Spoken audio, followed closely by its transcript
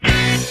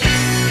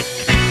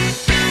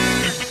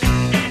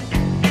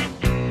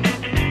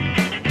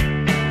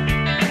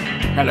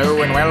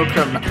Hello and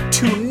welcome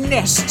to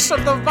Nests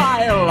of the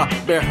Vile.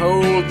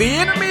 Behold the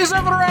enemies of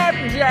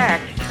Ramjack.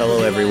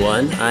 Hello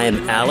everyone, I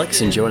am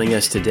Alex, and joining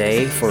us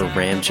today for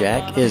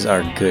Ramjack is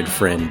our good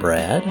friend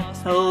Brad.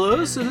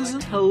 Hello,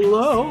 citizens.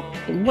 Hello.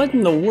 What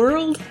in the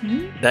world?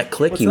 That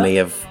click you may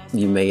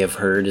have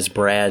heard is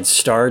Brad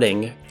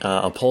starting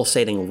a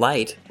pulsating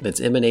light that's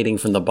emanating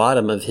from the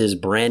bottom of his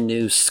brand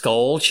new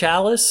skull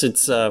chalice.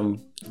 It's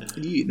awesome.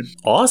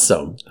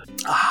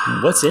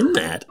 What's in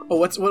that? Oh,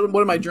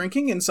 what am I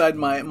drinking inside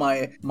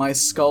my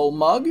skull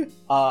mug?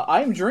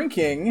 I'm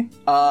drinking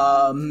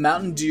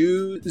Mountain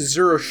Dew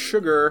Zero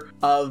Sugar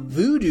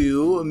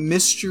Voodoo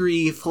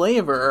Mystery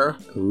Flavor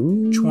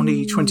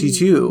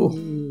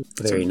 2022.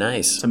 Very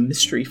nice. It's a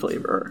mystery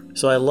flavor.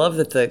 So I love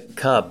that the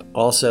cup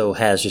also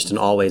has just an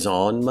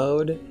always-on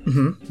mode.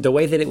 Mm-hmm. The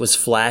way that it was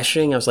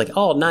flashing, I was like,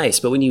 oh, nice.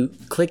 But when you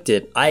clicked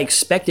it, I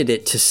expected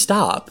it to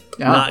stop,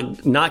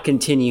 not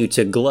continue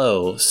to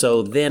glow.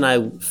 So then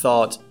I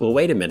thought, well,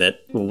 wait a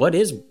minute. What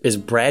is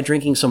Brad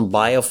drinking some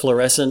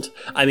biofluorescent?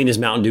 I mean, is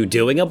Mountain Dew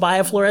doing a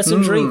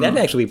biofluorescent drink? That'd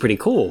actually be pretty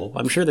cool.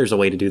 I'm sure there's a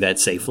way to do that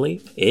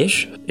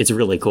safely-ish. It's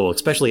really cool,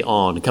 especially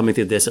coming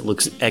through this. It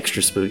looks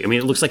extra spooky. I mean,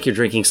 it looks like you're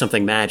drinking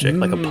something magic,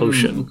 like a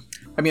potion.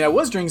 I mean, I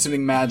was drinking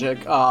something magic,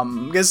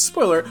 because,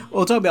 spoiler,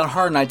 we'll talk about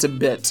Horror Nights a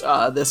bit,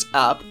 this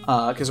app,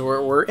 because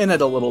we're in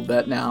it a little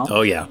bit now.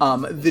 Oh, yeah.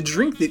 The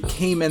drink that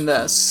came in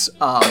this,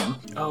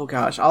 oh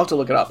gosh, I'll have to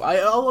look it up.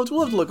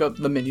 We'll have to look up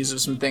the menus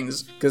of some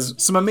things, because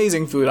some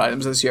amazing food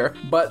items this year,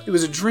 but it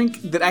was a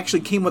drink that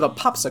actually came with a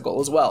popsicle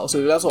as well, so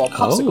there's also a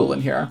popsicle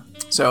in here.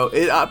 So,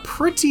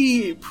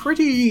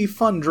 pretty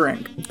fun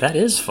drink. That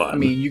is fun. I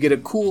mean, you get a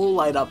cool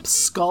light-up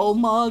skull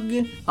mug,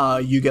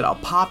 you get a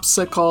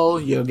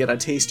popsicle, you get a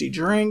tasty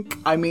drink.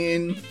 I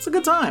mean, it's a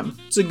good time.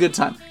 It's a good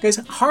time. Guys,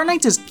 Horror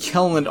Nights is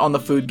killing it on the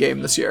food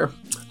game this year.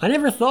 I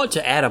never thought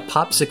to add a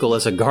popsicle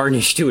as a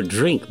garnish to a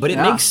drink, but it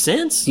makes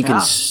sense. You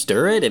can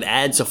stir it. It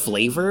adds a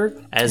flavor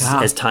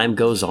as time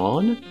goes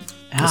on.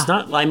 Yeah. It's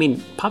not, I mean,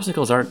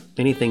 popsicles aren't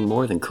anything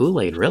more than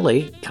Kool-Aid,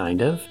 really,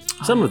 kind of.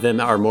 Some of them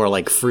are more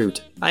like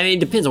fruit. I mean, it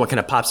depends on what kind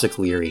of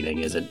popsicle you're eating.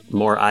 Is it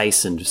more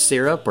ice and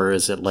syrup, or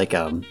is it like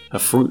a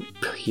fruit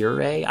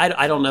puree?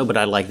 I don't know, but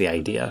I like the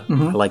idea. I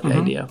like the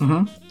idea.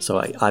 So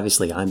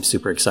obviously, I'm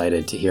super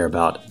excited to hear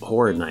about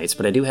Horror Nights,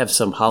 but I do have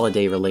some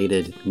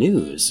holiday-related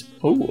news.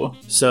 Oh.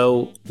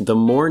 So the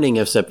morning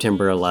of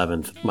September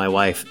 11th, my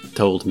wife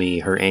told me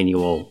her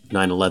annual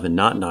 9/11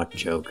 knock-knock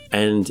joke,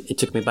 and it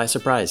took me by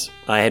surprise.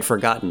 I had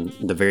forgotten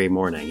the very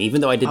morning, even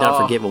though I did not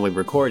forget when we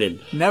recorded.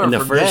 Never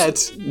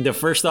forget. The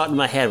first thought in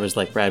my head was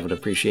like, Brad would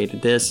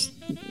appreciate this.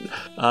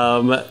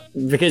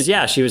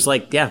 Because she was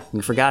like, yeah,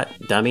 you forgot,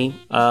 dummy.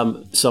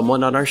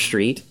 Someone on our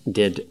street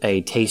did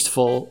a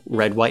tasteful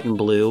red, white, and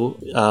blue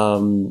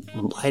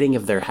lighting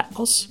of their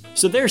house.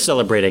 So they're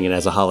celebrating it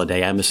as a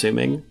holiday, I'm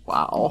assuming.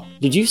 Wow.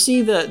 Did you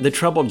see the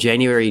trouble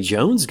January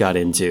Jones got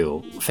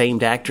into?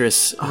 Famed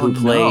actress who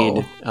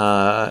played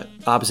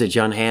opposite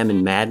John Hamm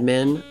in Mad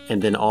Men,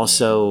 and then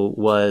also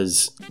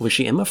was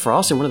she Emma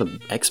Frost in one of the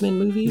X-Men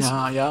movies?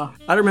 Yeah. I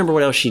don't remember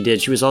what else she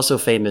did. She was also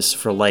famous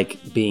for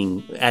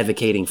being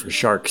advocating for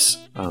sharks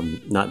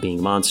not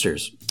being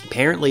monsters.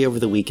 Apparently over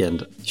the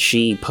weekend,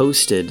 she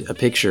posted a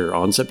picture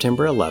on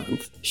September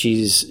 11th.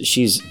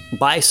 She's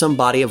by some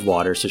body of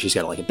water, so she's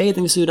got like a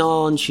bathing suit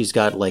on. She's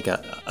got like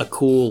a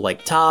cool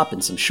like top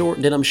and some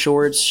short denim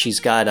shorts. She's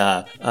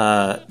got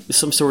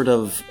some sort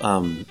of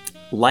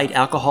light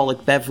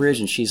alcoholic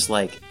beverage, and she's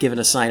like giving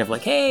a sign of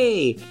like,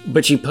 hey,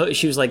 but she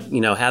was like,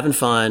 having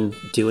fun,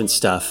 doing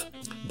stuff.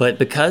 But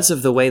because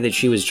of the way that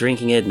she was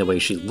drinking it and the way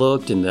she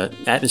looked and the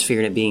atmosphere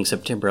and it being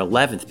September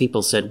 11th,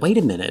 people said, wait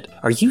a minute,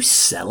 are you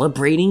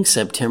celebrating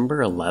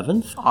September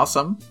 11th?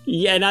 Awesome.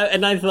 Yeah,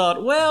 and I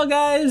thought, well,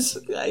 guys,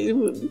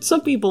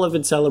 some people have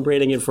been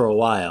celebrating it for a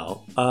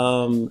while.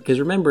 Because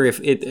remember,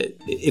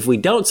 if we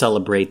don't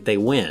celebrate, they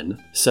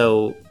win.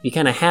 So you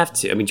kind of have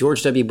to. I mean,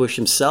 George W. Bush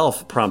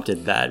himself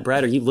prompted that.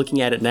 Brad, are you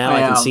looking at it now?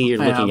 I can see you're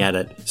looking at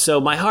it.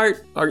 So my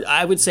heart, or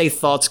I would say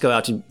thoughts go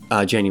out to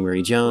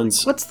January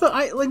Jones. What the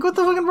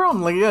fucking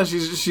problem? Like, yeah,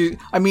 she.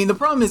 I mean, the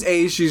problem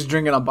is she's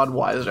drinking a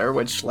Budweiser,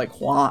 which,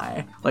 like,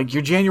 why? Like,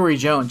 you're January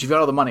Jones, you've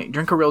got all the money,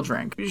 drink a real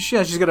drink.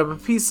 Yeah, she's got a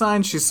peace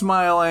sign, she's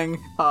smiling,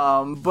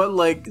 but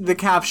like the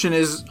caption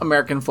is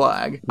American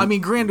flag. I mean,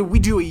 granted, we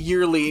do a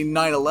yearly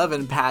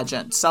 9/11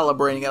 pageant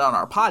celebrating it on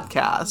our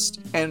podcast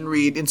and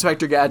read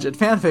Inspector Gadget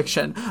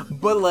fanfiction,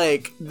 but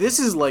like this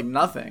is like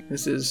nothing.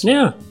 This is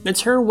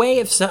it's her way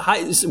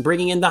of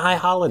bringing in the high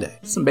holiday.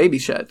 Some baby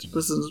shit.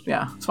 This is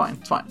it's fine.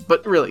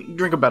 But really,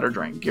 drink a better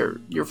drink.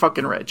 You're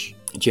fucking rich.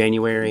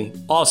 January.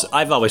 Also,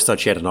 I've always thought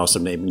she had an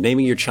awesome name.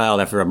 Naming your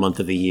child after a month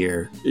of the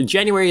year.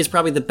 January is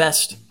probably the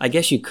best. I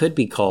guess you could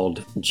be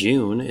called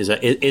June. Is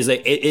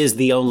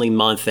the only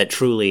month that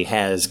truly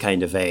has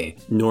kind of a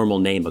normal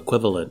name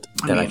equivalent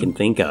that I can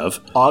think of.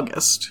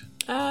 August.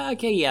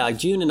 Okay, yeah,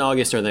 June and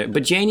August are there,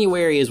 but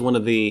January is one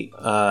of the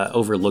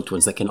overlooked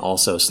ones that can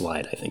also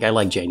slide, I think. I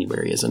like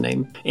January as a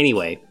name.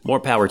 Anyway, more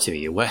power to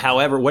you.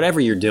 However,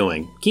 whatever you're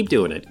doing, keep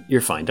doing it. You're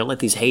fine. Don't let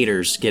these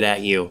haters get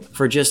at you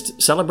for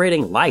just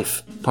celebrating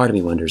life. Part of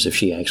me wonders if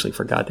she actually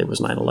forgot there was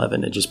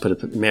 9/11 and just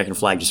put an American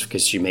flag just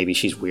because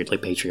she's weirdly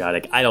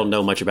patriotic. I don't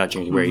know much about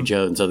January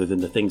Jones other than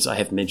the things I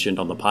have mentioned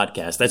on the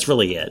podcast. That's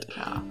really it.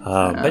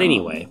 But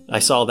anyway, I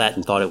saw that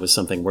and thought it was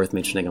something worth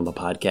mentioning on the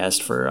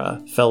podcast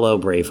for fellow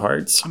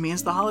Bravehearts. I mean,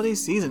 it's the holiday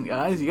season,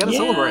 guys. You gotta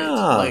celebrate.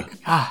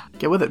 Like,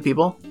 get with it,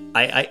 people.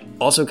 I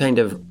also kind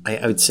of,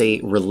 I would say,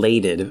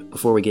 related,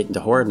 before we get into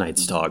Horror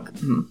Nights talk,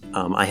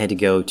 I had to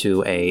go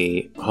to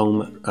a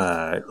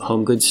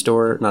home goods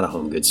store, not a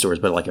home goods store,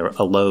 but like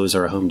a Lowe's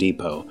or a Home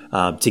Depot,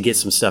 to get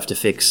some stuff to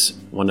fix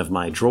one of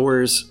my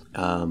drawers.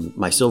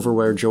 My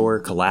silverware drawer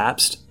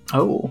collapsed.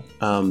 Oh.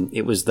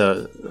 It was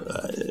the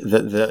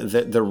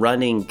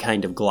running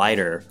kind of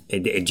glider.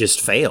 It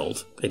just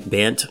failed. It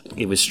bent.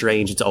 It was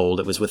strange. It's old.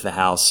 It was with the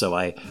house. So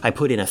I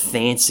put in a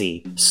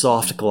fancy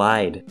soft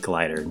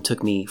glider. It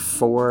took me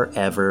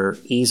forever,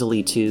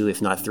 easily 2,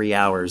 if not 3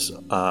 hours,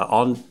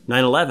 on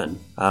 9/11.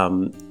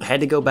 I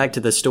had to go back to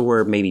the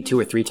store maybe 2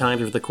 or 3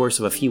 times over the course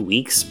of a few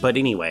weeks. But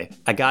anyway,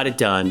 I got it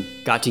done.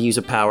 Got to use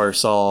a power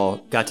saw.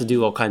 Got to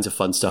do all kinds of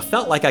fun stuff.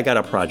 Felt like I got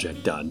a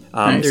project done.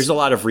 Nice. There's a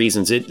lot of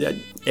reasons.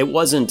 It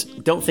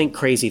wasn't, don't think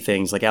crazy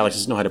things like Alex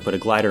doesn't know how to put a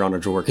glider on a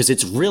drawer, because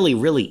it's really,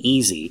 really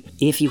easy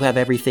if you have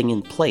everything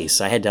in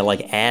place. I had to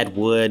like add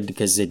wood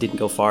because it didn't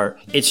go far.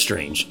 It's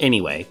strange.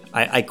 Anyway,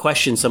 I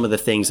questioned some of the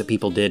things that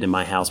people did in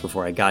my house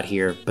before I got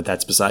here, but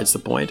that's besides the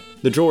point.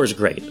 The drawer is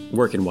great,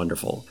 working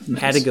wonderful. Nice.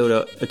 Had to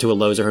go to a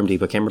Lowe's or Home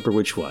Depot, can't remember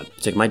which one.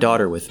 Took my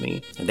daughter with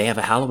me, and they have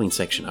a Halloween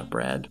section up,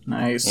 Brad.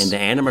 Nice. And the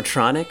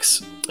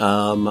animatronics,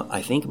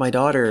 I think my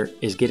daughter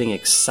is getting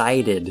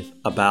excited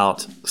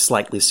about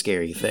slightly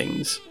scary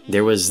things.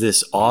 There was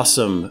this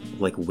awesome,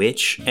 like,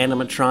 witch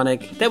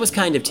animatronic that was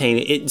kind of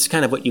tame. It's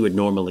kind of what you would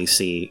normally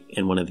see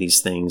in one of these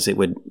things. It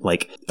would,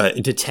 like,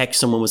 detect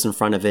someone was in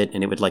front of it,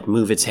 and it would, like,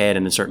 move its head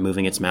and then start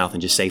moving its mouth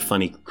and just say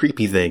funny,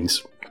 creepy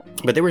things.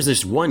 But there was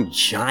this one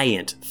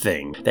giant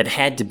thing that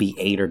had to be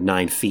 8 or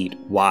 9 feet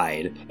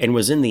wide and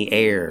was in the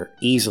air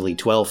easily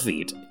 12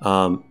 feet.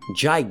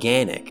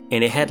 Gigantic.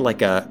 And it had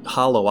like a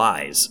hollow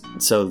eyes.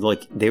 So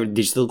like they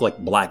just look like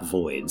black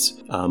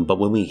voids. But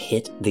when we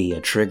hit the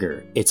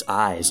trigger, its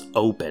eyes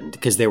opened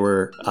because there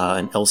were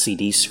an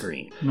LCD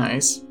screen.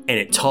 Nice. And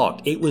it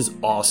talked. It was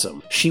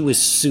awesome. She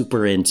was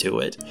super into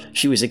it.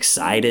 She was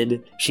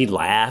excited. She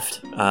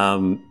laughed.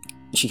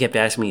 She kept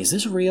asking me, "Is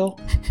this real?"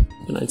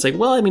 And I'd say,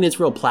 "Well, I mean, it's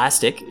real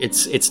plastic.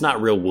 It's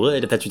not real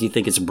wood, if that's what you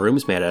think its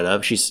broom's made out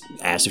of." She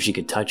asked if she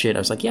could touch it. I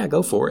was like, "Yeah,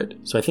 go for it."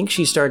 So I think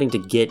she's starting to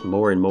get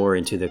more and more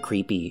into the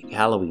creepy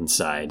Halloween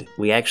side.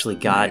 We actually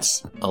got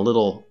a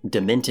little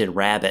demented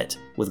rabbit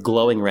with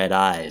glowing red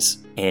eyes,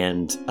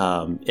 and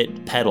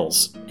it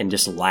pedals and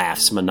just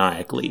laughs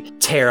maniacally.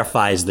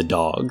 Terrifies the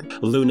dog.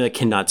 Luna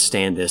cannot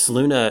stand this.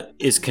 Luna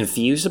is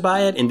confused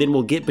by it, and then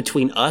will get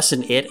between us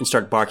and it and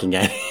start barking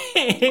at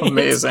it.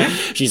 Amazing.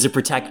 She's a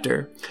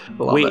protector.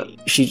 Love it.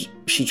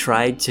 She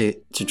tried to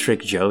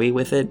trick Joey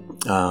with it.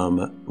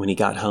 When he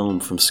got home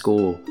from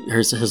school,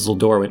 his little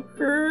door went.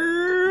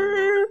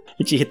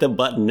 And she hit the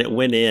button, it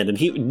went in, and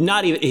he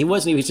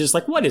was just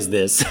like, "What is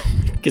this?"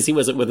 Because he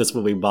wasn't with us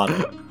when we bought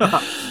it.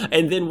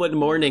 And then one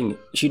morning,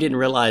 she didn't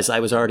realize I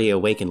was already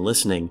awake and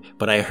listening,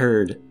 but I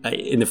heard,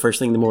 in the first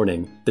thing in the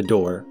morning, the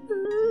door.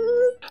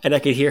 And I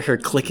could hear her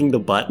clicking the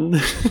button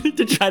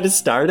to try to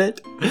start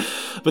it.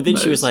 But then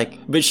she was like,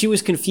 but she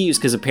was confused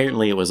because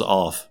apparently it was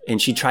off.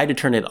 And she tried to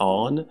turn it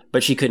on,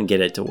 but she couldn't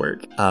get it to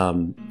work.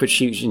 But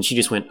she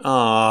just went,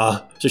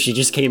 "Aw." So she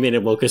just came in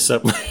and woke us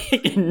up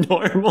like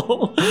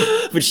normal.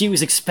 But she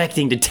was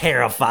expecting to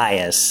terrify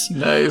us.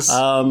 Nice.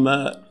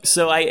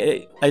 So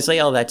I say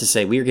all that to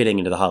say we're getting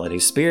into the holiday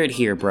spirit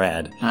here,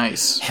 Brad.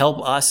 Nice.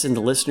 Help us and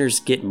the listeners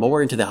get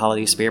more into the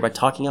holiday spirit by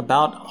talking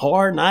about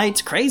Horror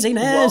Nights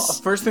craziness. Well,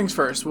 first things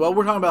first. Well,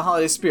 we're talking about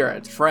holiday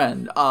spirit,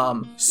 friend.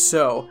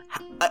 So,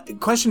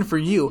 question for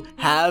you.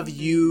 Have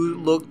you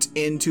looked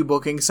into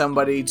booking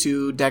somebody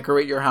to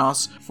decorate your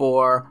house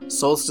for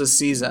solstice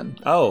season?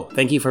 Oh,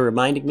 thank you for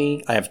reminding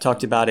me. I have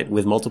talked about it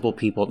with multiple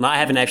people. No, I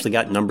haven't actually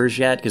got numbers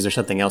yet because there's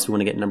something else we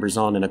want to get numbers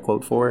on and a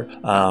quote for.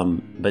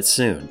 But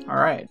soon. All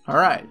right.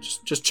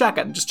 Just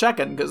checking.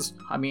 Because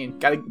I mean,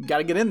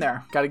 gotta get in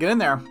there.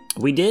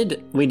 We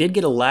did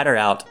get a ladder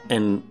out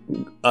and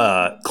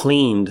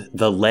cleaned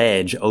the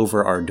ledge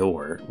over our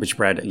door, which,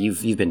 Brad,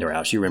 you've been to our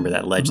house. You remember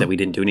that ledge that we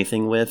didn't do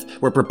anything with?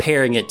 We're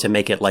preparing it to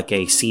make it like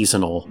a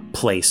seasonal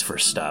place for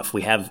stuff.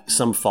 We have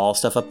some fall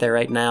stuff up there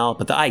right now,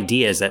 but the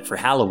idea is that for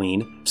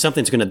Halloween,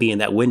 something's going to be in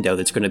that window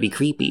that's going to be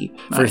creepy.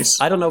 Nice.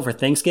 I don't know, for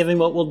Thanksgiving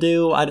what we'll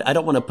do. I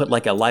don't want to put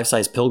like a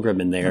life-size pilgrim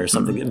in there or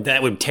something.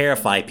 That would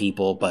terrify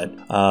people, but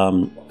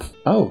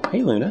Oh,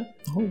 hey, Luna.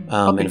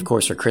 And of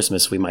course, for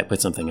Christmas, we might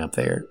put something up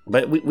there.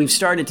 But we've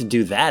started to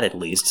do that at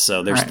least,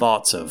 so there's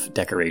thoughts of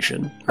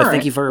decoration. But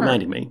thank you for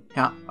reminding me.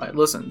 Yeah, all right,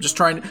 listen, just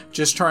trying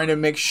to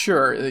make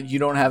sure that you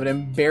don't have an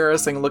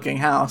embarrassing looking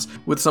house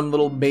with some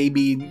little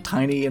baby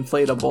tiny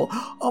inflatable.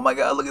 Oh my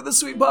god, look at this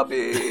sweet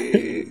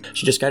puppy.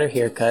 She just got her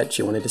hair cut.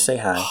 She wanted to say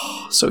hi.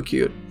 So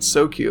cute.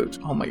 So cute.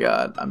 Oh my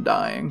god, I'm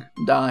dying.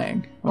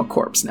 I'm a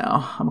corpse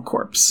now. I'm a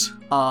corpse.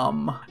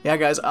 Yeah,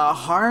 guys,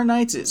 Horror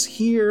Nights is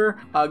here.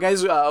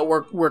 Guys,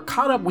 we're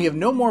caught up. We have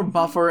no more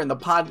buffer in the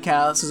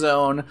podcast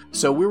zone,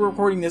 so we're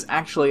recording this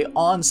actually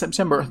on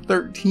September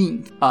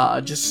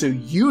 13th, just so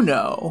you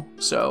know.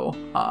 So,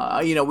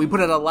 we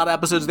put out a lot of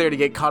episodes there to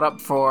get caught up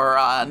for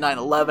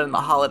 9/11 and the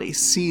holiday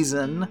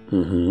season.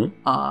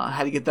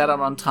 Had to get that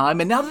out on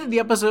time. And now that the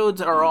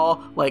episodes are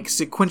all, like,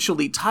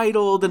 sequentially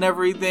titled and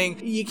everything,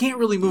 you can't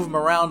really move them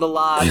around a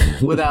lot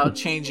without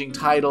changing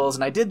titles,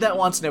 and I did that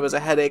once and it was a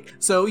headache.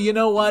 So, you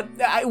know what?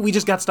 We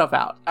just got stuff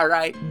out, all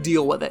right?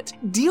 Deal with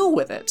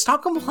it.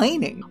 Stop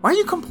complaining. Why are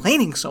you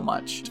complaining so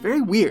much? It's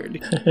very weird.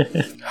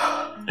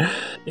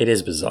 It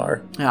is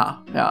bizarre.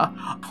 Yeah.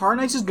 Horror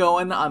Nights is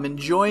going. I'm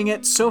enjoying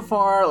it so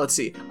far. Let's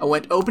see. I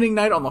went opening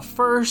night on the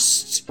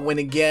 1st. Went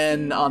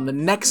again on the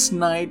next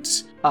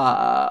night.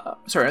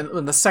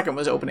 When the 2nd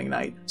was opening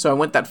night. So I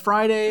went that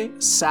Friday,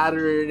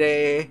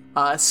 Saturday,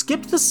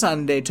 skipped the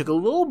Sunday, took a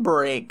little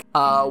break,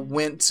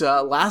 went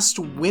last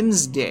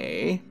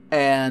Wednesday,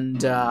 and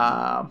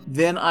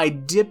then I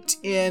dipped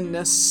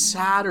in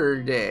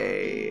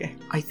Saturday.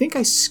 I think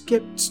I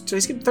skipped. Did I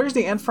skip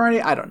Thursday and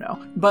Friday? I don't know.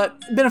 But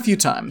been a few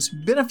times.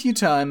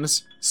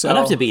 So I'd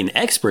have to be an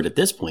expert at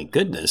this point.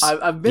 Goodness.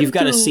 You've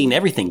got to seen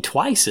everything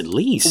twice at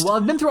least. Well,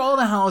 I've been through all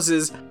the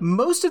houses.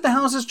 Most of the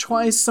houses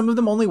twice. Some of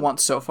them only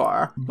once so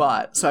far.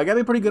 So I got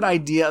a pretty good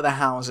idea of the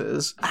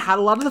houses. I had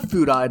a lot of the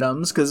food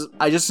items because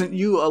I just sent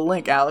you a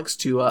link, Alex,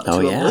 to a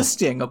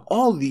listing of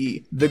all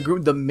the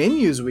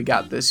menus we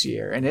got this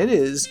year. And it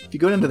is, if you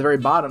go down to the very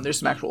bottom, there's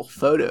some actual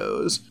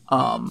photos.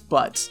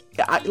 But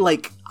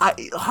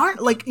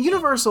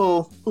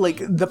Universal,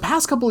 like, the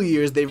past couple of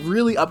years, they've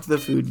really upped the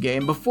food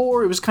game.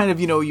 Before, it was kind of,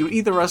 you would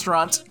eat the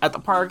restaurants at the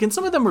park, and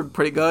some of them were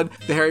pretty good.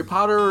 The Harry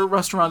Potter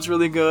restaurant's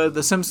really good.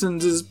 The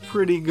Simpsons is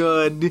pretty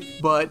good.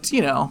 But,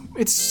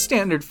 it's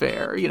standard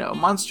fare.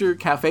 Monster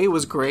Cafe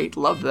was great.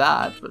 Loved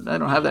that. But I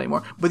don't have that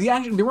anymore. But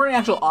there weren't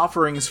actual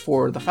offerings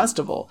for the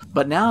festival.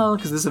 But now,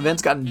 because this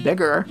event's gotten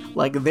bigger,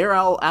 like, they're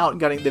all out.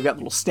 They've got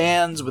little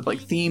stands with, like,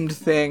 themed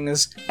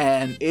things.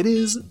 And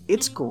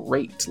it's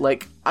great.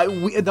 Like,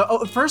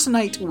 the first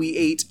night we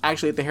ate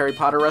actually at the Harry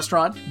Potter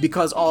restaurant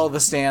because all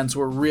the stands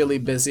were really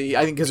busy.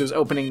 I think because it was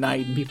opening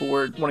night and people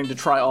were wanting to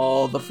try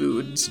all the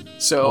foods.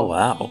 So, oh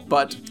wow!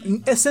 But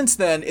since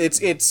then,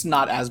 it's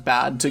not as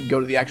bad to go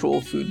to the actual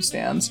food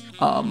stands.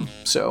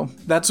 So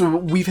that's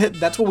what we've hit.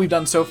 That's what we've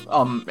done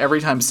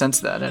every time since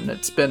then, and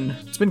it's been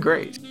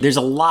great. There's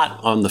a lot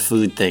on the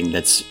food thing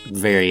that's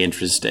very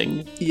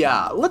interesting.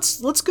 Yeah,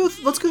 let's go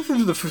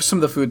through some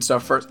of the food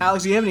stuff first.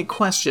 Alex, do you have any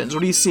questions?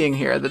 What are you seeing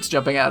here that's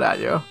jumping out at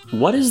you?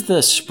 What is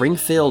the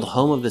Springfield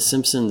home of the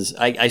Simpsons?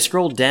 I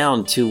scrolled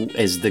down to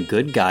as the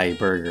Good Guy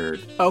Burger.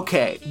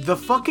 Okay, the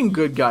fucking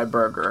Good Guy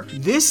Burger.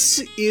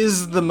 This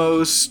is the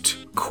most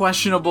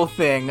questionable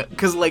thing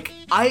because, like,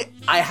 I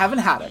haven't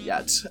had it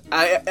yet.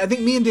 I think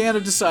me and Dan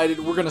have decided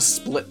we're gonna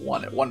split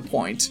one at one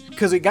point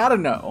because we gotta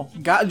know.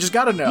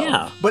 Gotta know.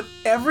 Yeah. But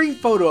every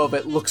photo of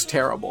it looks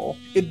terrible.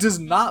 It does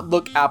not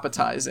look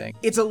appetizing.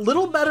 It's a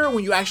little better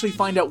when you actually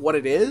find out what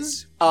it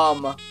is.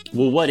 Well,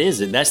 what is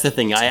it? That's the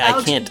thing.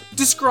 I can't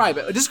describe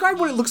it. Describe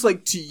what it looks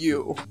like to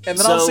you, and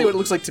then I'll say what it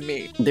looks like to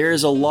me.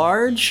 There's a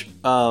large,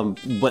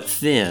 but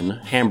thin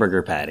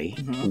hamburger patty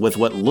with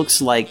what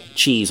looks like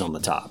cheese on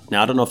the top.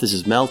 Now, I don't know if this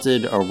is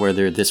melted or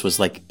whether this was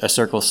like a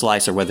circle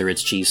slice or whether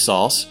it's cheese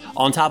sauce.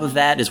 On top of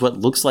that is what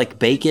looks like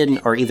bacon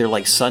or either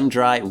like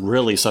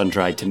really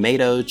sun-dried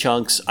tomato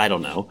chunks. I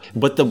don't know.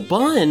 But the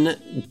bun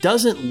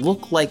doesn't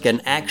look like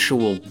an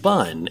actual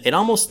bun. It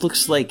almost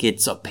looks like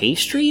it's a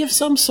pastry of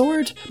some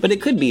sort, but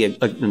it could be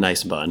a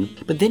nice bun.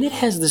 But then it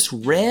has this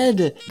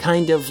red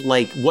kind of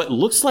like what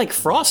looks like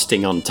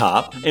frosting on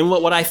top. And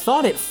what I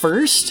thought at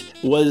first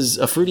was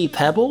a Fruity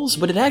Pebbles,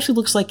 but it actually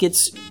looks like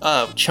it's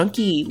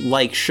chunky,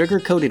 like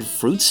sugar-coated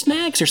fruit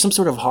snacks or some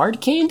sort of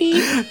hard candy.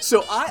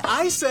 So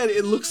I said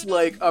it looks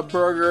like a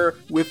burger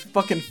with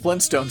fucking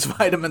Flintstones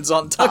vitamins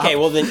on top. Okay,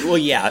 well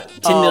yeah,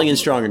 10 million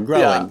strong and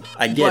growing. Yeah,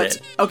 I get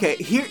it. Okay,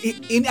 here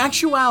in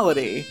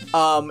actuality,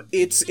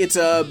 it's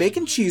a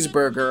bacon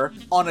cheeseburger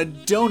on a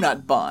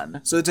donut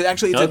bun. So it's a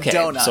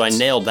donut. So I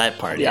nailed that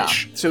part. Yeah.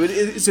 So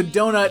it's a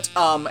donut.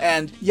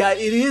 And yeah,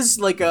 it is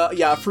like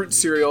a fruit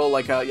cereal,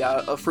 like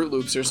a Fruit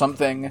Loops or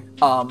something.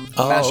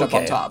 Mashed up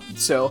on top.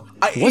 So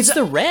what's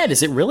the red?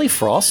 Is it really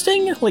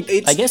frosting? Like,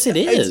 I guess it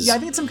is. I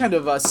think it's some kind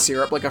of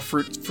syrup, like a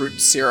fruit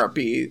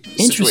syrupy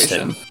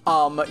Interesting. situation.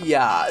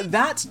 Yeah,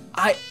 that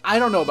I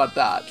don't know about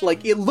that.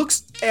 Like, it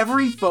looks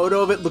every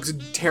photo of it looks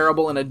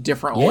terrible in a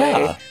different Yeah.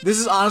 way. This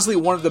is honestly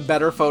one of the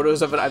better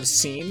photos of it I've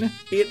seen.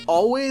 It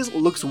always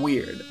looks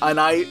weird, and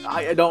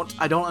I don't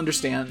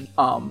understand.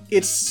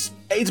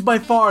 It's by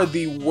far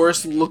the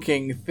worst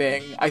looking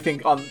thing, I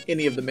think, on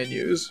any of the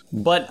menus.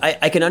 But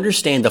I can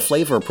understand the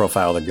flavor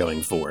profile they're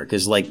going for,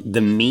 because, like,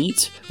 the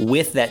meat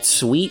with that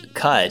sweet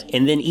cut,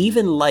 and then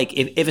even, like,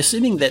 if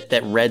assuming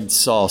that red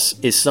sauce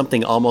is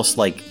something almost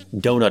like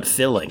donut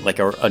filling, like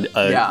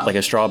like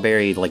a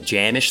strawberry, like,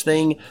 jamish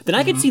thing, then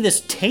I could see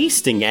this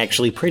tasting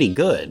actually pretty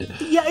good.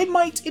 Yeah, it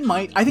might.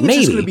 I think it's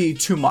just going to be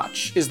too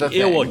much, is the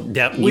thing.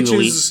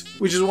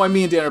 Which is why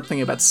me and Dan are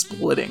thinking about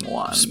splitting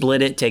one.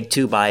 Split it, take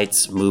 2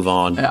 bites, move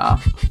on. Yeah.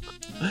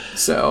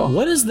 So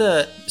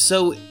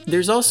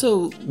there's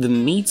also the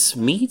meats.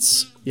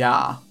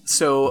 Yeah.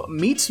 So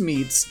Meats,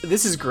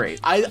 this is great.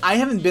 I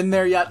haven't been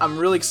there yet. I'm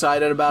really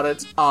excited about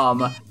it.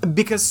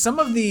 Because some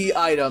of the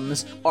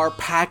items are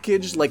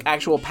packaged, like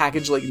actual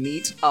packaged like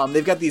meat.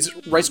 They've got these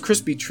Rice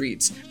Krispie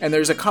treats, and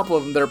there's a couple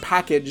of them that are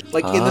packaged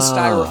like in the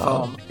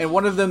styrofoam. And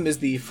one of them is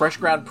the Fresh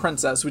Ground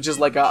Princess, which is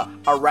like a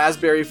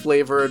raspberry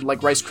flavored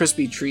like Rice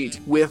Krispie treat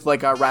with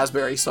like a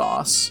raspberry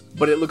sauce.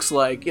 But it looks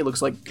like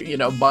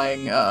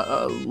buying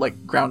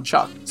like ground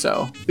chuck.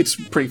 So it's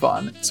pretty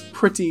fun.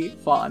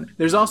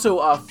 There's also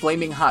a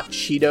Flaming Hot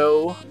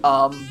Cheeto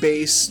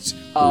based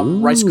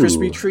Rice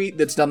Krispie treat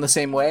that's done the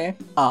same way.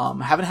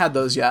 Haven't had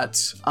those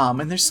yet.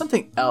 And there's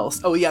something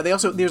else. Oh yeah,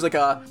 there's like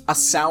a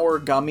sour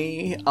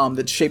gummy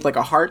that's shaped like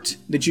a heart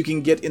that you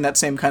can get in that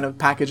same kind of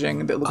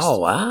packaging that looks. Oh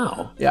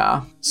wow.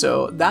 Yeah.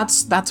 So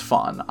that's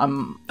fun.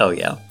 I'm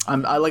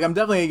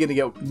definitely gonna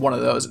get one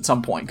of those at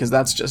some point because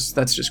that's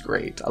just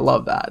great. I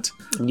love that.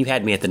 You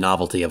had me at the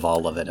novelty of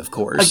all of it, of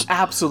course. Like,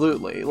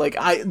 absolutely. Like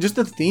just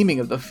the theming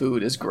of the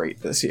food is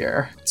great this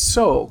year. It's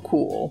so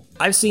cool.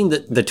 I've seen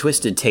the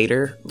Twisted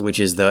Tater, which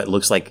is it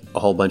looks like a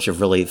whole bunch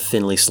of really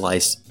thinly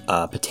sliced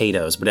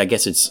potatoes, but I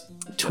guess it's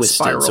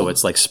twisted, so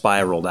it's like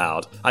spiraled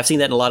out. I've seen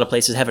that in a lot of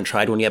places. Haven't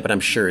tried one yet, but I'm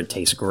sure it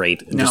tastes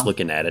great just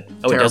looking at it.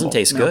 Oh, terrible. It doesn't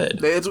taste good.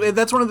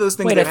 That's one of those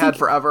things they've had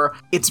forever.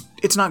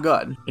 It's not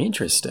good.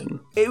 Interesting.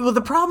 Well,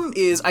 the problem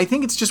is, I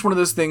think it's just one of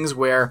those things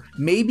where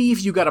maybe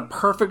if you got a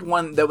perfect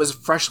one that was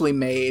freshly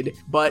made,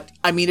 but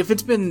I mean, if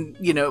it's been,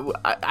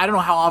 I don't know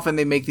how often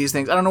they make these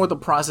things. I don't know what the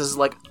process is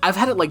like. I've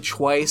had it like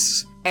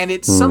twice. And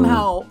it's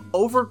somehow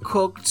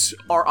overcooked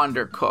or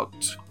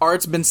undercooked, or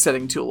it's been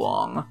sitting too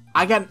long.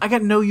 I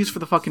got no use for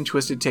the fucking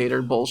Twisted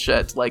Tater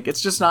bullshit. Like,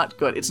 it's just not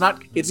good.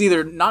 It's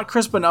either not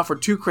crisp enough or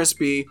too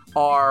crispy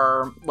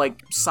or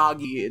like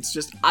soggy. It's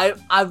just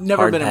I've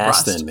never been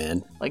impressed. Then,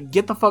 man. Like,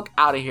 get the fuck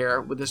out of here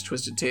with this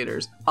Twisted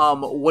Taters.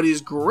 What is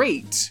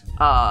great?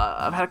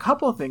 I've had a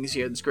couple of things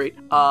here that's great.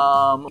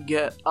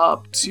 Get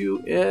up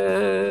to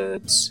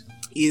it.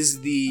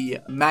 Is the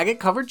maggot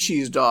covered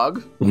cheese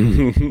dog.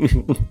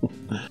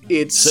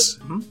 It's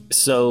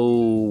so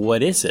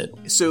what is it?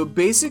 So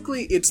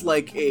basically it's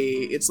like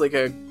a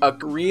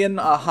Korean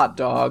hot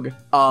dog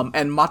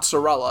and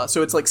mozzarella.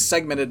 So it's like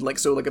segmented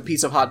like a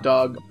piece of hot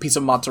dog, piece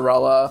of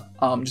mozzarella,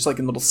 just like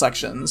in little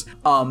sections.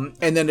 And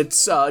then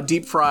it's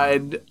deep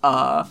fried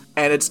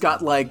and it's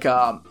got like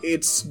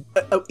it's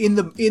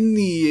including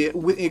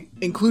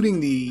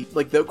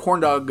the corn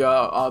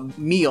dog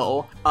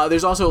meal.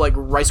 There's also like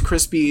Rice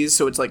Krispies,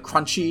 so it's like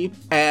crunchy,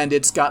 and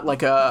it's got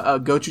like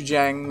a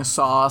gochujang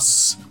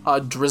sauce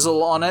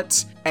drizzle on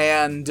it,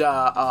 and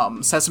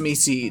sesame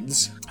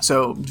seeds.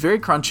 So very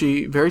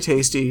crunchy, very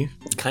tasty.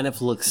 It kind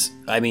of looks,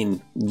 I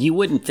mean, you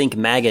wouldn't think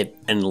maggot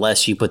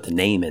unless you put the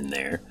name in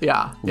there.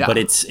 Yeah. But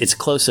it's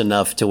close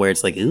enough to where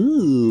it's like,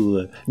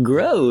 ooh,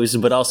 gross,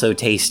 but also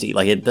tasty.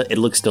 Like it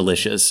looks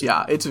delicious.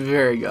 Yeah, it's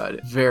very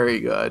good. Very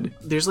good.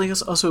 There's like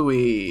also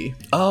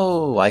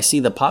Oh, I see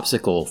the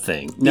popsicle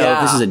thing.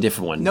 No, this is a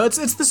different one. No, it's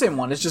the same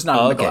one. It's just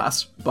not in the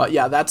glass. But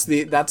yeah, that's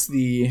the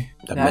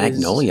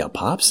Magnolia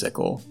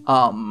popsicle.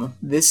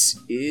 This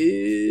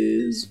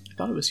is, I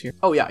thought it was here.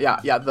 Oh yeah.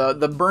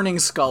 The Burning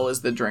Skull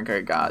is the drink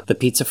I got. The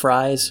pizza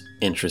fries,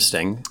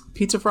 interesting.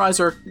 Pizza fries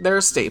they're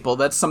a staple.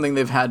 That's something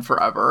they've had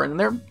forever, and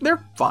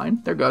they're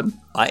fine. They're good.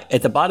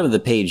 At the bottom of the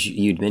page,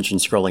 you'd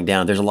mentioned scrolling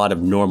down, there's a lot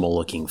of normal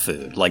looking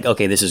food. Like,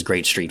 okay, this is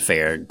great street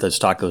fare. Those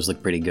tacos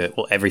look pretty good.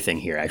 Well, everything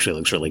here actually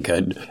looks really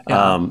good.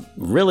 Yeah.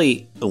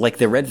 Really, like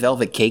the red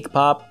velvet cake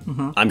pop,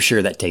 I'm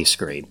sure that tastes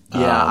great.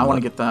 Yeah, I want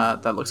to get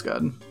that. That looks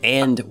good.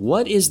 And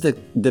what is the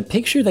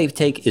picture they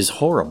take is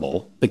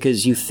horrible,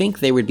 because you think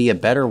there would be a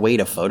better way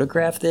to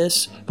photograph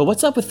this. But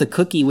what's up with the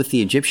cookie with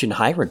the Egyptian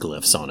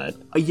hieroglyphs on it?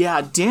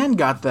 Yeah, Dan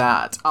got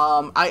that.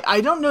 I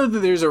don't know that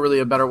there's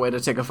a better way to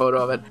take a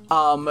photo of it.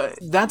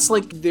 That's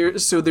like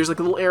there's like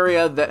a little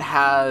area that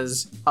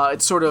has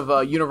it's sort of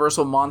a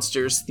Universal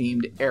Monsters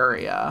themed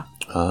area.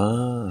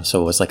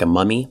 So it's like a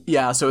mummy?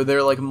 Yeah, so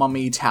they're like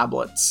mummy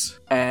tablets.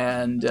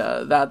 and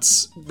and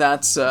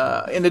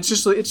it's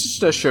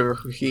just a sugar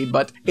cookie,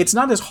 but it's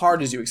not as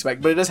hard as you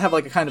expect. But it does have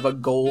like a kind of a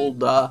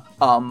gold, I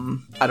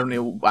don't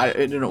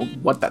know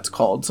what that's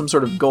called, some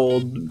sort of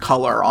gold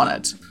color on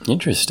it.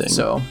 Interesting.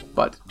 So,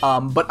 but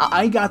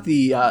I got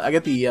they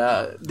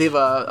have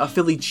a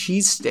Philly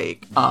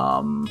cheesesteak.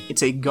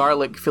 It's a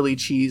garlic Philly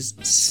cheese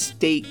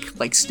steak,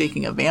 like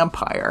staking a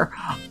vampire,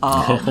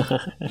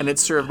 and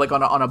it's served like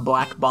on a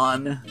black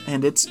bun,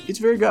 and it's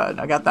very good.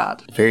 I got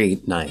that. Very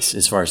nice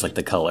as far as like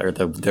the color,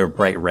 the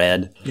bright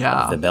red.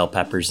 Yeah. The bell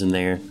peppers in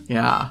there.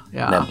 Yeah.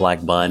 That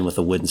black bun with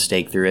a wooden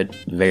stake through it.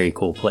 Very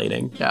cool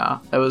plating. Yeah,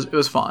 it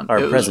was fun.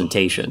 Our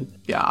presentation.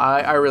 Yeah,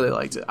 I really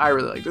liked it.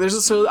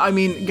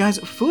 Guys,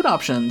 food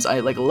options. I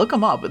like look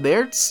them up.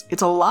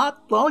 It's a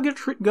lot of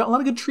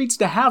good treats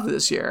to have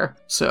this year.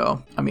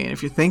 So I mean,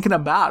 if you're thinking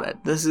about it,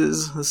 this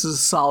is a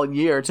solid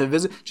year to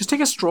visit. Just take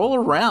a stroll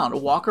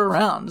around, walk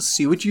around,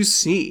 see what you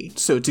see.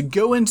 So to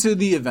go into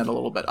the event a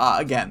little bit,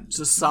 again, it's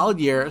a solid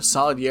year.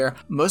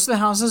 Most of the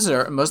houses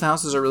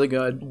are really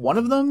good. One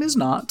of them is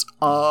not.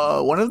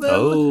 One of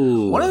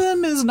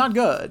them is not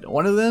good.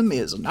 One of them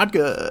is not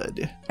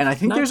good. And I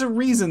think there's a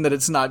reason that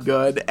it's not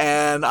good,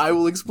 and I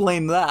will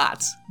explain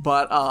that.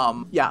 But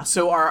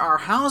so our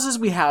houses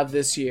we have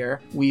this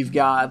year, we've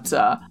got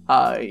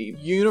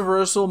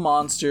Universal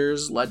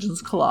Monsters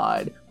Legends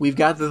Collide. We've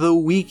got The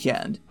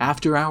Weekend,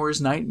 After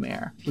Hours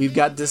Nightmare. We've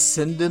got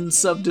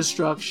Descendants of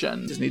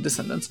Destruction, Disney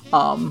Descendants.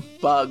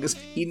 Bugs,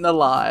 Eaten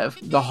Alive,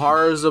 The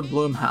Horrors of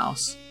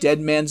Bloomhouse, Dead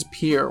Man's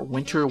Pier,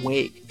 Winter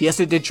Wake,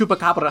 Fiesta de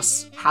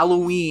Chupacabras,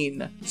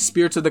 Halloween,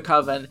 Spirits of the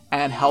Coven,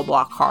 and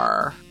Hellblock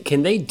Horror.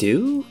 Can they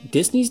do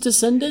Disney's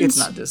Descendants? It's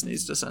not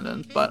Disney's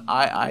Descendants, but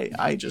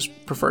I just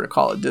prefer to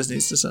call it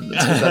Disney's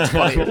Descendants because that's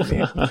funny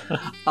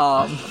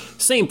to me.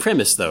 Same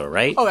premise though,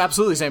 right? Oh,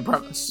 absolutely same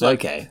premise.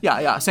 Okay.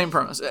 Yeah, same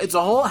premise. It's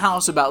a whole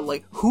house about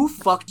like who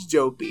fucked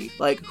Dopey,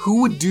 like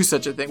who would do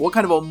such a thing, what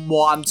kind of a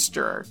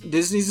monster.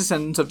 Disney's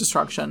Descendants of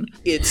Destruction.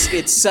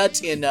 It's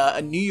set in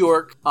New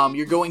York.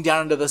 You're going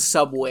down into the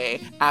subway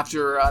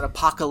after an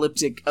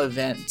apocalyptic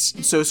event.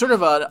 So sort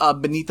of a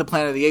Beneath the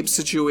Planet of the Apes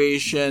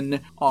situation,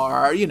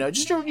 or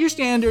just your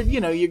standard.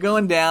 You're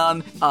going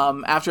down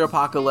after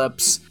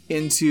apocalypse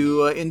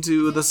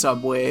into the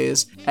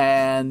subways,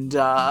 and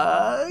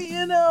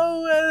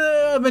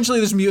eventually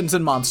there's mutants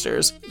and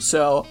monsters.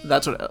 So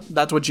that's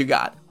what you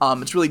got.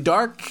 It's really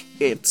dark.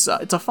 It's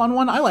a fun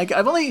one. I like it.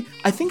 I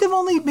think I've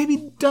only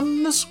maybe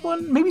done this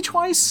one maybe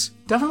twice.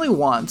 Definitely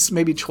once,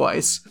 maybe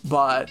twice,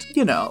 but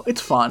it's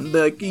fun.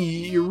 Like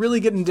you're really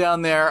getting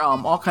down there,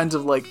 all kinds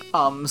of like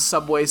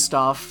subway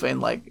stuff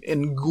and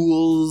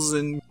ghouls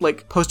and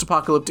like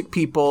post-apocalyptic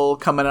people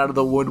coming out of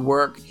the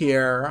woodwork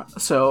here.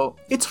 So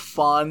it's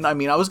fun. I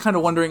mean, I was kind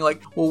of wondering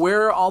like, well,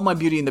 where are all my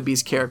Beauty and the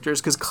Beast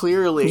characters? Because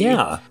clearly, this is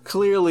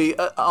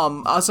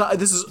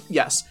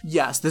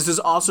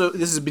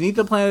Beneath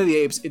the Planet of the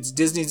Apes. It's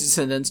Disney's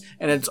Descendants,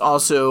 and it's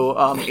also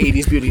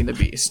 80s Beauty and the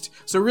Beast.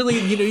 So really,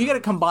 you got to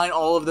combine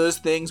all of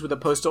those things with a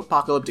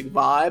post-apocalyptic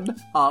vibe,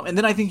 and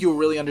then I think you'll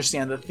really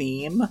understand the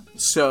theme.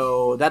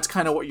 So that's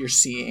kind of what you're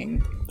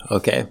seeing.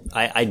 Okay,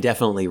 I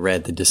definitely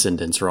read The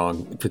Descendants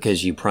wrong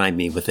because you primed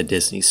me with the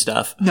Disney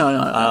stuff.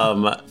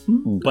 No.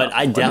 But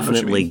I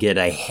definitely get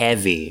a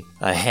heavy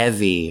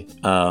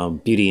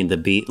Beauty and the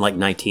Beast, like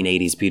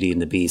 1980s Beauty and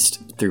the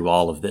Beast through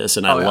all of this,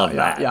 and I love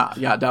that.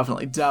 Yeah,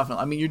 definitely.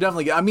 I mean, you're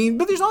definitely.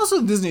 But there's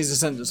also Disney's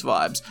Descendants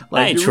vibes.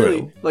 Like, true.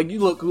 Really, like you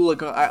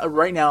look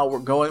right now. We're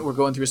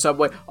going through a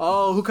subway.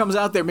 Oh, who comes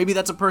out there? Maybe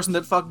that's a person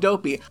that fucked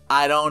Dopey.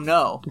 I don't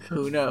know.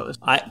 Who knows?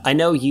 I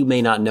know you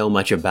may not know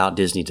much about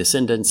Disney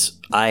Descendants.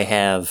 I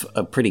have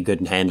a pretty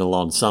good handle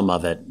on some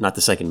of it, not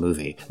the second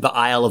movie. The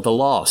Isle of the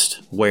Lost,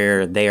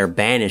 where they are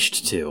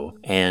banished to,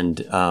 and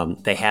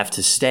they have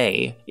to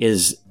stay,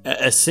 is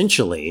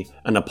essentially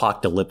an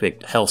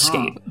apocalyptic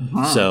hellscape.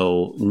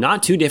 So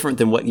not too different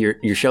than what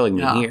you're showing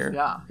me here.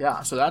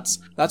 Yeah. So that's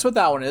what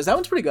that one is. That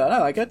one's pretty good. I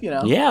like it.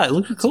 Yeah, it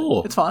looks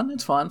cool. It's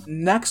fun.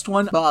 Next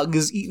one,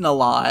 Bugs Eaten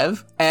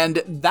Alive,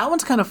 and that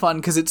one's kind of fun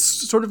because it's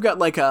sort of got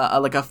like a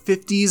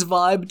 50s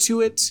vibe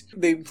to it.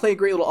 They play a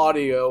great little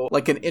audio,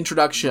 like an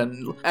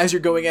introduction as you're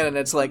going in, and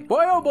it's like,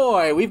 boy oh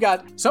boy, we've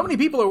got so many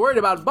people are worried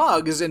about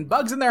bugs and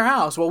bugs in their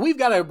house. Well, we've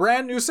got a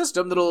brand new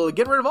system that'll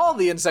get rid of all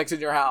the insects in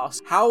your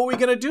house. How are we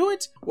gonna do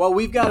it? Well,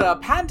 we've got a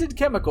patented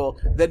chemical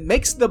that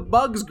makes the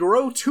bugs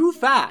grow too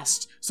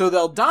fast, so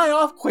they'll die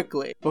off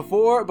quickly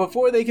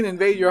before they can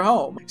invade your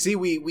home. See,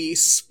 we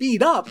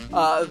speed up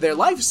their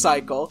life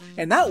cycle,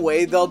 and that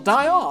way they'll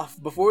die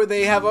off before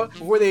they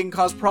can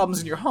cause problems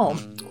in your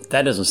home.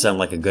 That doesn't sound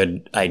like a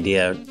good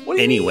idea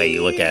any way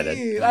you look at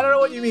it. I don't know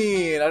what you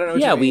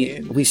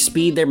mean. We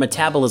speed their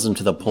metabolism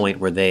to the point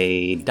where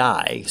they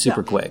die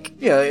super quick.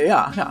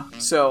 Yeah.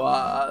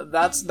 So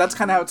that's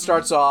kind of how it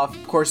starts off.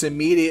 Of course,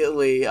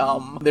 immediately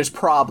there's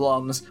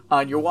problems.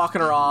 You're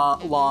walking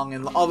along,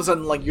 and all of a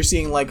sudden, like you're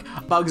seeing like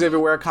bugs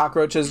everywhere,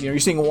 cockroaches. You're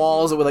seeing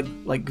walls with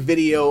like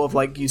video of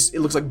like it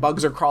looks like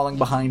bugs are crawling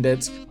behind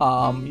it.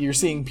 You're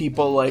seeing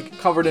people like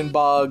covered in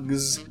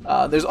bugs.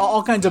 There's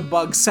all kinds of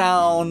bug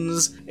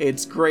sounds.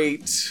 It's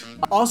great.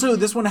 Also,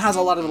 this one has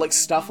a lot of like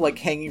stuff like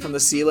hanging from the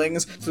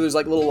ceilings. So there's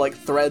like little like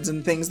threads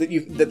and things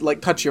that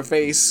like touch your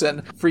face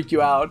and freak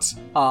you out.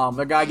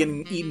 A guy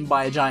getting eaten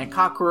by a giant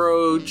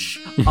cockroach.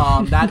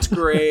 That's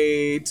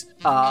great.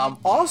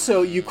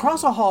 Also, you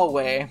cross a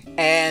hallway,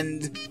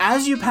 and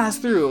as you pass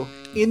through,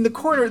 in the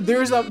corner,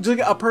 there's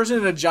a person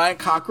in a giant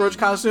cockroach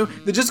costume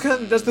that just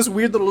kind of does this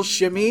weird little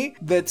shimmy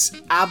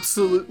that's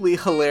absolutely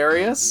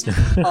hilarious.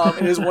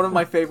 It is one of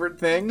my favorite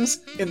things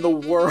in the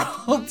world.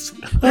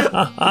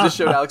 I just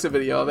showed Alex a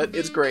video of it.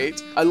 It's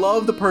great. I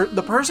love the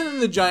person in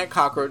the giant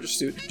cockroach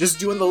suit just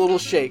doing the little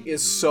shake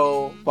is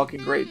so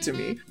fucking great to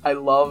me. I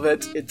love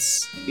it.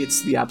 It's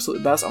the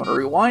absolute best. I'm gonna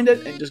rewind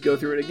it and just go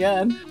through it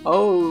again.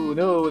 Oh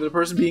no, the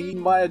person being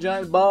eaten by a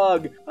giant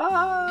bug.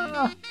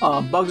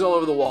 Bugs all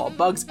over the wall.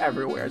 Bugs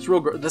everywhere. It's real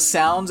gross. The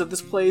sounds of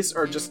this place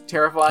are just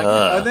terrifying.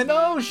 And then,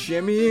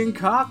 shimmying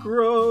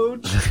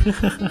cockroach.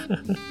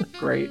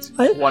 Great.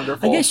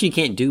 Wonderful. I guess you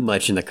can't do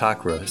much in the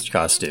cockroach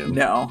costume.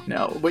 No.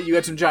 But you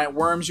got some giant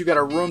worms. You got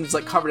a room that's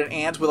like covered in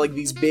ants with like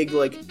these big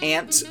like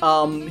ant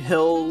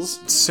hills.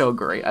 It's so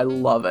great. I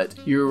love it.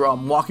 You're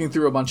walking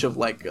through a bunch of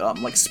like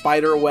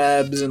spider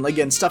webs and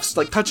again stuff's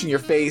like touching your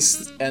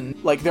face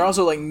and like they're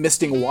also like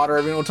misting water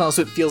every once in a while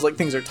so it feels like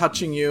things are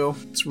touching you.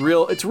 It's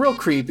real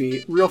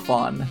creepy, real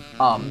fun.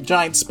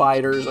 Giant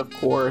spiders, of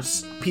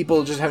course.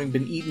 People just having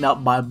been eaten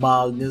up by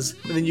bugs.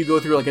 And then you go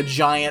through like a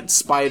giant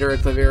spider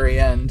at the very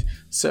end.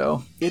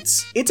 So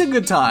it's a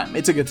good time.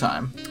 It's a good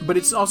time. But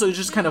it's also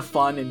just kind of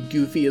fun and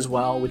goofy as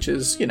well, which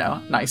is,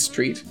 nice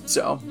treat.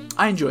 So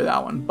I enjoy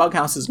that one.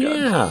 Bughouse is good.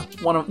 Yeah.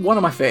 One of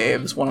my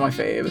faves.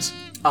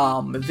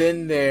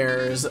 Then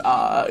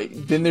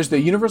there's the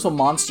Universal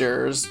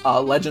Monsters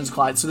Legends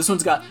Collide. So this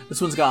one's got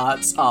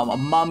a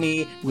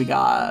mummy, we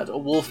got a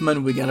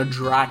wolfman, we got a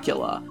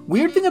Dracula.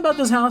 Weird thing about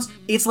this house,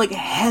 it's like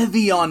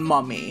heavy on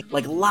mummy,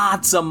 like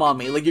lots of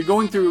mummy. Like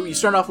you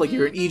start off like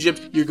you're in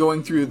Egypt, you're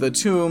going through the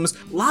tombs,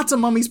 lots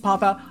of mummies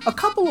pop out, a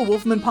couple of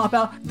wolfmen pop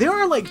out. There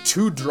are like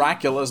 2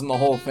 Draculas in the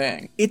whole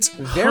thing. It's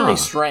very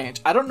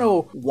strange. I don't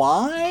know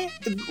why.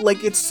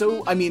 Like it's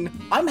so. I mean,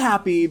 I'm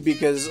happy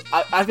because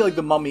I feel like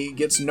the mummy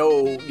gets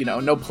no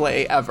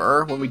play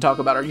ever when we talk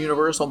about our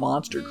Universal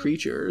monster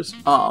creatures.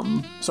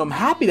 So I'm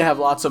happy to have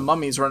lots of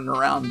mummies running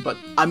around, but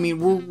I mean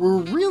we're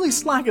really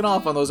slacking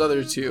off on those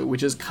other 2,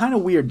 which is kind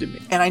of weird to me.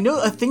 And I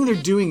know a thing they're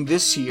doing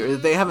this year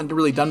that they haven't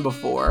really done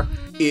before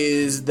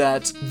is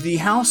that the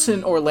house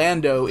in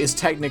Orlando is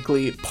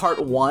technically part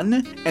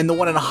 1, and the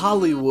one in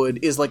Hollywood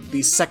is like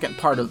the second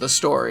part of the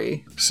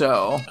story.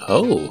 So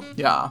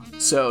yeah.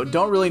 So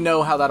don't really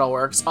know how that all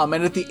works. And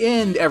at the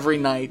end every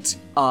night,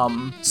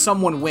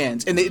 someone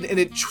wins, and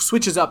it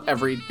switches up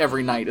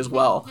every night as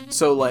well.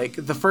 So like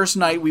the first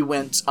night we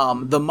went,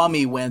 the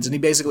mummy wins, and he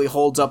basically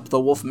holds up the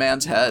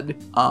Wolfman's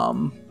head.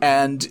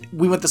 And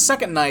we went the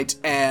second night,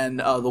 and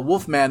the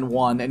Wolfman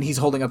won, and he's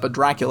holding up a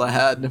Dracula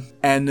head.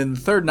 And then the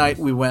third night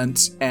we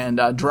went, and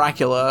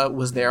Dracula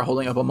was there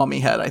holding up a mummy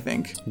head, I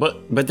think.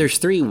 But there's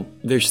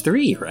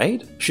three,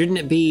 right? Shouldn't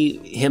it be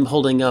him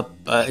holding up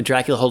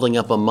Dracula holding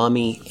up a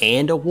mummy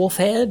and a wolf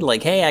head?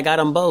 Like, hey, I got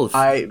them both.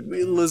 I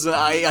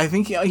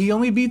think he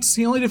only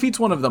defeats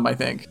one of them, I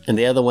think. And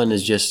the other one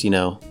is just,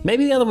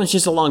 maybe the other one's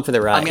just along for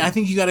the ride. I mean, I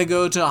think you got to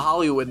go to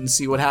Hollywood and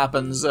see what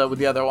happens with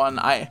the other one.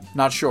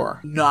 Not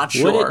sure.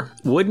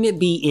 Wouldn't it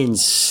be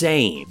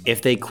insane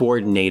if they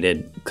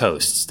coordinated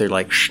coasts? They're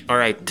like, all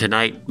right,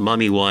 tonight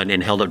mummy won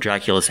and held up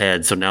Dracula's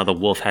head, so now the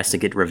wolf has to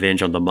get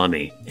revenge on the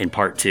mummy in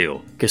part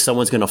 2. Because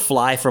someone's going to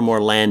fly from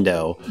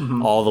Orlando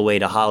all the way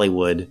to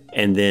Hollywood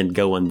and then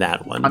go on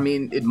that one. I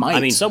mean, it might. I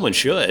mean, someone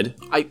should.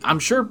 I'm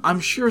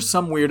sure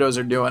some weirdos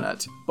are doing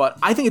it, but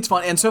I think it's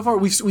fun. And so far,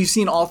 we've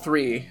seen all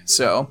 3.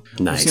 So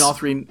nice. We've seen all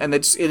 3, and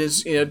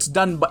it's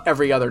done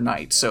every other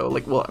night. So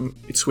like,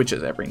 it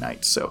switches every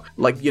night. So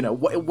like,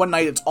 one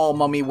night it's all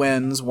mummy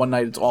wins, one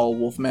night it's all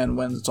Wolfman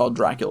wins, it's all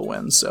Dracula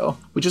wins. So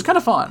which is kind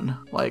of fun.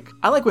 Like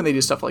I like when they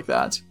do stuff like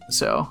that.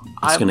 So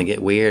it's going to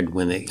get weird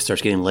when it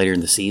starts getting later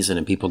in the season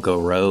and people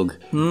go rogue.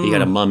 You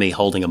got a mummy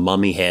holding a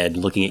mummy head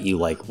looking at you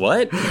like,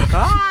 what?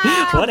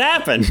 What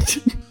happened?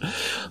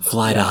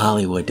 Fly to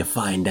Hollywood to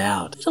find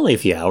out. It's only a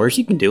few hours.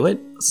 You can do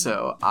it.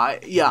 So I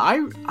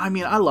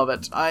mean I love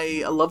it.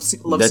 I love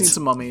seeing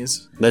some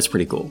mummies. That's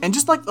pretty cool. And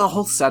just like the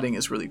whole setting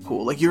is really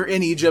cool. Like you're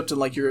in Egypt and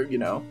like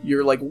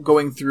you're like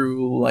going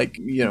through like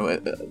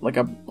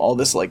all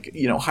this like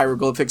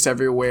hieroglyphics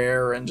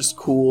everywhere and just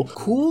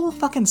cool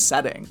fucking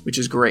setting, which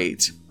is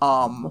great.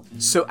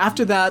 So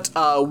after that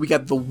we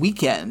got The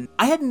Weeknd.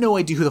 I had no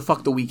idea who the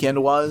fuck The Weeknd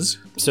was.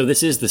 So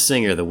this is the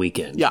singer The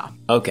Weeknd. Yeah.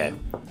 Okay.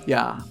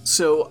 Yeah.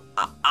 So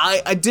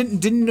I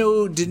didn't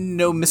know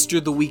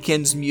Mr. The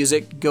Weeknd's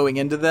music going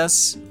into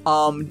this.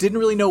 Didn't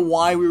really know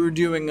why we were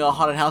doing a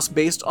haunted house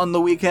based on The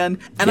Weeknd. And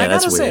Yeah, I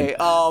gotta that's say,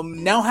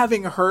 now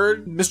having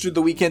heard Mr.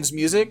 The Weeknd's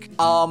music,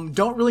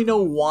 don't really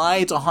know why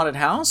it's a haunted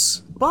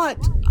house. But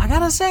I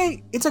gotta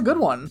say, it's a good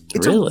one.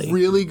 It's Really? a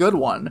really good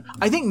one.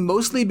 I think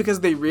mostly because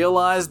they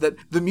realized that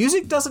the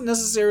music doesn't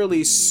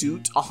necessarily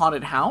suit a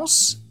haunted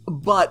house.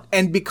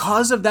 And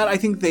because of that, I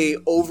think they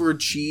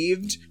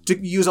overachieved to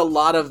use a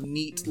lot of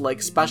neat,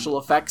 like, special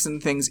effects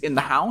and things in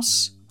the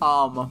house.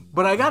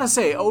 But I gotta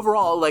say,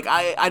 overall, like,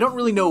 I don't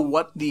really know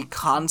what the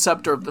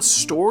concept or the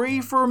story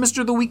for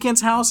Mr. The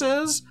Weeknd's house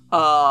is.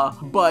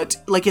 But,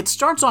 like, it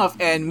starts off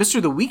and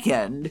Mr. The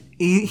Weeknd,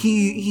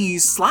 he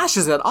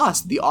slashes at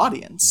us, the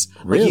audience.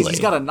 Like, Really? he's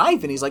got a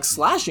knife and he's, like,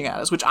 slashing at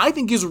us, which I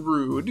think is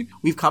rude.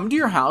 We've come to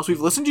your house, we've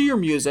listened to your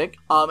music,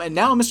 and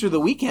now Mr. The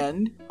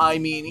Weeknd, I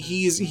mean,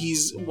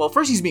 well,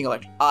 first he's being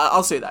electric.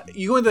 I'll say that.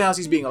 You go into the house,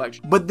 he's being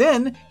electric. But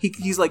then,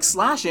 he's, like,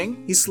 slashing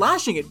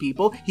at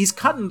people, he's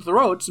cutting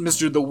throats,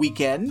 Mr. The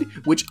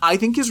Weeknd, which I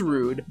think is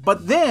rude.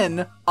 But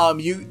then,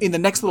 in the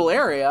next little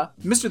area,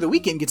 Mr. The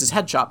Weeknd gets his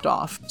head chopped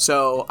off.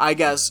 So, I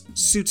guess,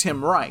 suits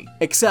him right.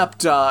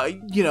 Except,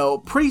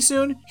 pretty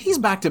soon, he's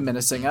back to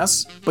menacing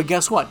us. But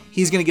guess what?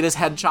 He's gonna get his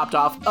head chopped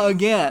off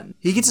again.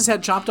 He gets his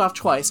head chopped off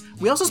twice.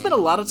 We also spent a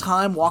lot of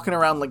time walking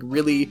around, like,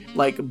 really,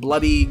 like,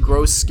 bloody,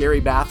 gross, scary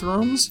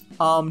bathrooms.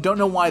 Don't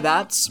know why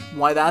that's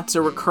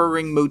a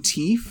recurring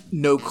motif.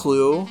 No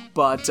clue.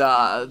 But,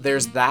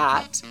 there's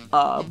that.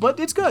 But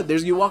it's good.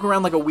 You walk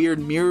around like a weird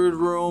mirrored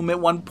room at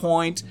one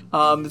point.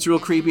 It's real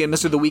creepy, and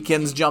Mr. The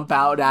Weeknd's jump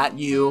out at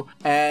you.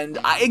 And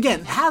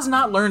again, has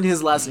not learned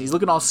his lesson. He's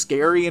looking all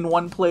scary in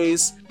one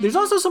place. There's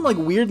also some like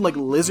weird like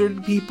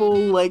lizard people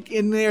like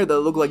in there that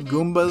look like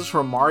Goombas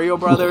from Mario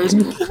Brothers.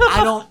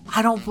 I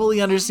don't fully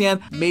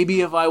understand.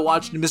 Maybe if I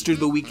watched Mr.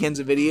 The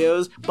Weeknd's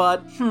videos,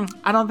 but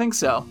I don't think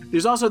so.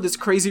 There's also this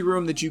crazy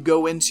room that you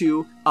go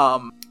into,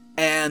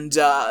 and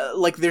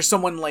like there's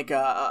someone like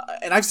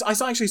and I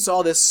actually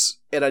saw this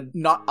at a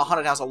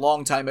haunted house a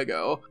long time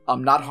ago,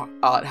 not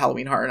at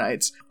Halloween Horror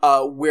Nights,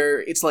 where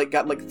it's like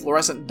got like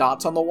fluorescent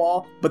dots on the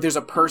wall, but there's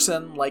a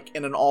person like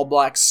in an all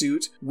black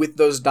suit with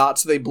those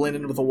dots, so they blend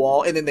in with the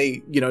wall, and then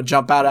they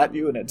jump out at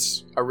you, and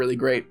it's a really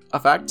great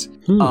effect.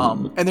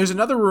 And there's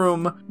another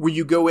room where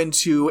you go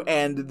into,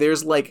 and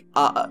there's like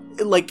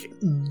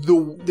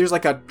there's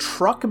like a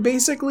truck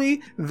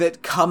basically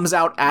that comes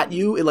out at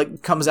you. It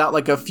like comes out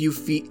like a few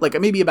feet, like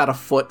maybe about a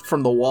foot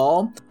from the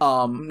wall.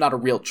 Not a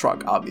real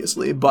truck,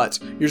 obviously, but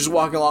you're just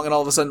walking along and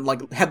all of a sudden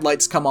like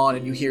headlights come on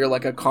and you hear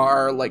like a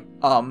car like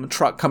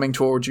truck coming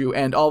towards you,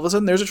 and all of a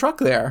sudden there's a truck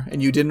there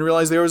and you didn't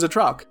realize there was a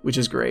truck, which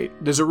is great.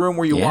 There's a room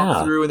where you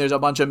walk through and there's a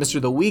bunch of Mr.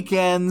 The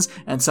Weeknds,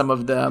 and some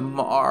of them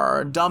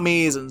are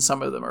dummies and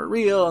some of them are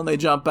real and they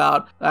jump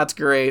out. That's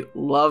great.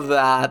 Love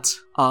that.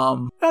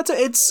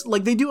 It's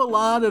like they do a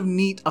lot of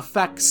neat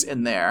effects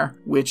in there,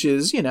 which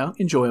is,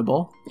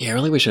 enjoyable. Yeah, I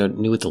really wish I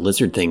knew what the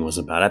lizard thing was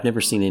about. I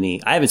haven't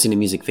seen a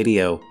music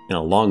video in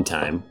a long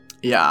time.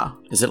 Yeah.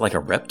 Is it like a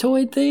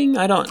Reptoid thing?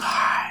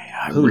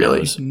 Who really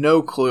knows?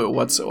 No clue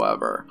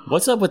whatsoever.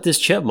 What's up with this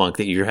chipmunk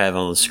that you have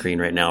on the screen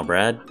right now,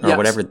 Brad? Or yes.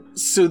 whatever.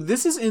 So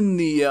this is in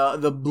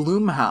the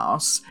Bloom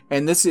house,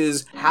 and this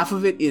is half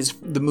of it is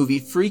the movie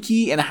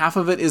Freaky, and half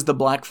of it is the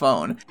Black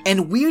Phone.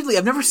 And weirdly,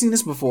 I've never seen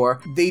this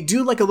before. They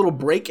do like a little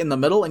break in the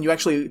middle, and you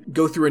actually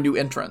go through a new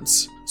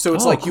entrance. So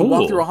it's like cool. You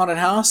walk through a haunted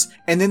house,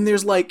 and then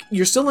there's like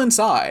you're still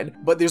inside,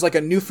 but there's like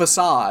a new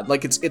facade.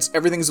 Like it's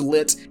everything's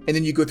lit, and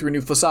then you go through a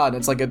new facade, and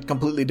it's like a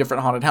completely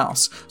different haunted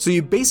house. So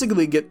you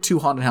basically get two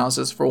haunted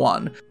houses for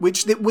one.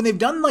 Which when they've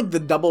done like the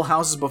double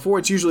houses before,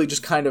 it's usually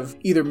just kind of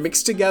either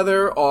mixed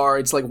together or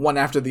it's like one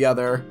after the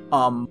other.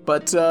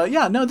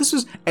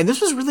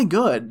 This was really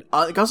good.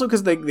 Also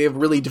because they have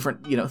really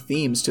different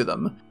themes to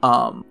them.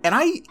 And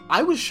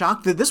I was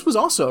shocked that this was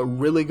also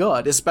really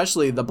good,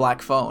 especially the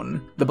Black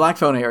Phone. The Black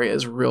Phone area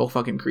is real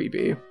fucking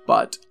creepy,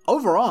 but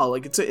overall,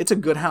 like it's a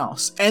good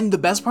house. And the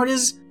best part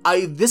is,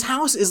 this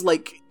house is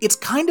like it's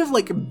kind of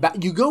like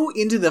you go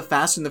into the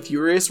Fast and the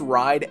Furious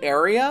ride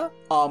area,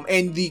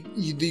 and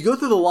you go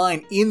through the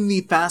line in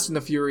the Fast and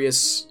the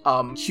Furious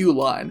queue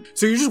line.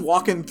 So you're just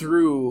walking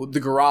through the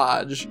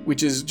garage,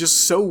 which is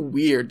just so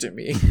weird to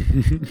me.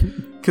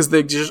 Because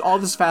there's just all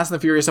this Fast and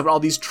the Furious stuff, all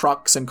these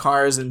trucks and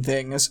cars and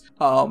things.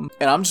 And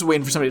I'm just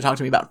waiting for somebody to talk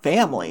to me about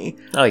family.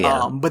 Oh,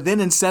 yeah. But then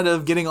instead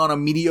of getting on a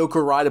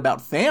mediocre ride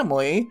about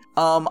family,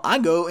 I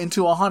go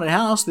into a haunted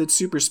house that's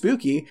super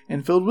spooky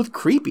and filled with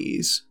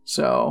creepies.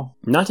 So,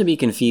 not to be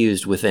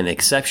confused with an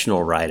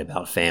exceptional ride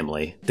about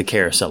family, the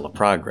Carousel of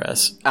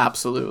Progress.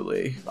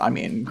 Absolutely. I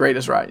mean,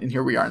 greatest ride. And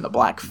here we are in the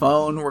Black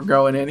Phone. We're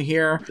going in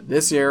here.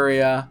 This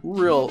area.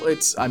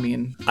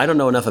 I don't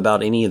know enough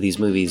about any of these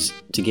movies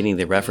to get any of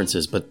the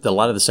references, but a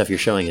lot of the stuff you're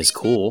showing is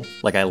cool.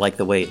 Like, I like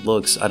the way it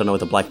looks. I don't know what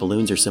the black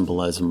balloons are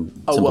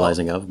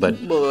symbolizing of, but...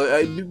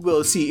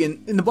 Well, see,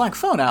 in The Black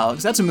Phone,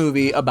 Alex, that's a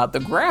movie about the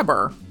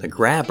grabber. The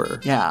grabber?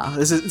 Yeah,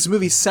 it's a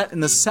movie set in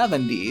the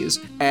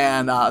 70s,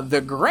 and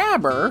the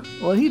grabber,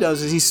 what he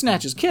does is he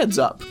snatches kids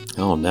up.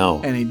 Oh,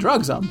 no. And he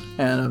drugs them,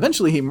 and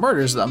eventually he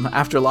murders them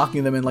after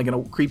locking them in, like, in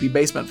a creepy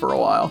basement for a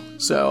while.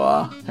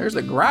 So, there's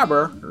the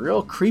grabber, a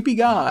real creepy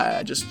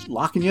guy, just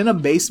locking you in a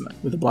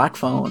basement with a black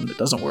phone that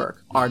doesn't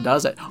work. Or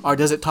does it? Or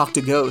does it talk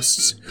to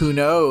ghosts? Who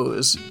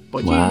knows?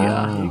 But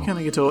wow. you kind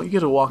of get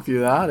to walk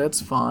through that.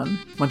 It's fun.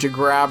 Bunch of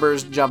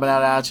grabbers jumping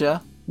out at you.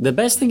 The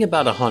best thing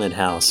about a haunted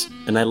house,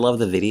 and I love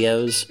the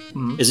videos,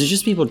 is it's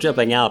just people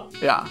jumping out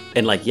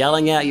and like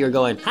yelling at you or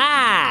going,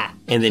 "Ha!"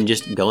 and then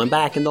just going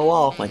back in the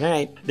wall. Like, all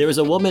right. There was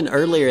a woman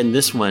earlier in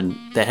this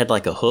one that had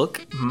like a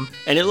hook,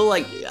 and it looked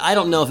like, I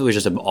don't know if it was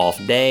just an off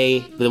day,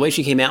 but the way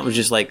she came out was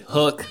just like,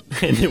 hook,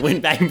 and it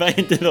went back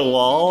into the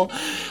wall.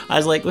 I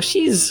was like, well,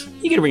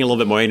 you gotta bring a little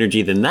bit more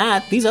energy than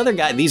that. These other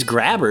guys, these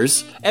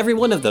grabbers, every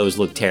one of those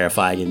looked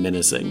terrifying and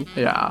menacing.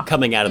 Yeah.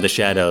 Coming out of the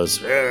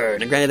shadows.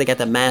 And granted, they got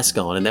the mask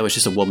on, and that was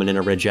just a woman in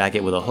a red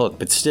jacket with a hook,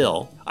 but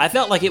still, I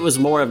felt like it was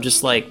more of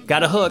just like,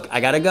 got a hook, I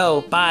gotta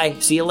go, bye,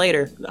 see you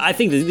later. I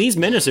think that these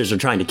ministers are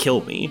trying to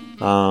kill me.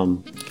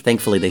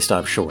 Thankfully, they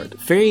stopped short.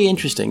 Very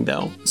interesting,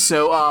 though.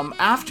 So,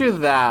 after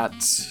that,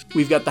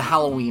 we've got the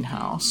Halloween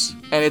house,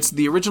 and it's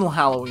the original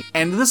Halloween.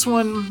 And this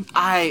one,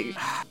 I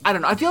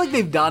don't know, I feel like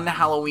they've done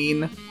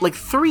Halloween like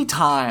 3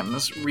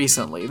 times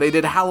recently. They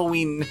did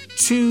Halloween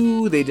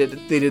 2, they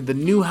did the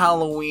new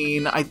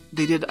Halloween,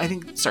 they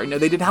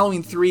did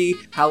Halloween 3,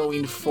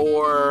 Halloween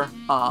 4,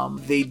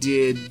 they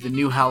did the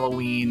new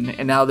Halloween,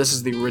 and now this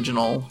is the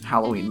original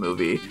Halloween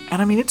movie.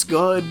 And I mean, it's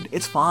good,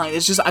 it's fine,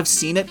 it's just, I've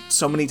seen it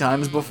so many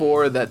times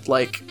before that,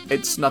 like,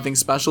 it's nothing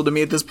special to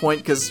me at this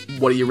point, because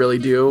what do you really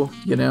do,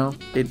 you know?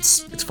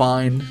 It's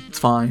fine,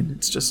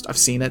 it's just, I've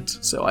seen it,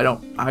 so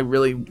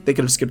they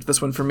could have skipped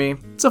this one for me.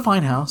 It's a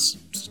fine house,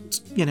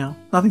 you know,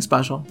 nothing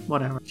special,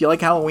 whatever. If you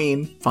like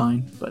Halloween,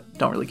 fine, but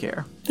don't really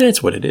care.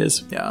 That's what it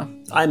is. Yeah.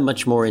 I'm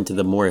much more into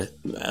the more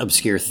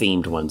obscure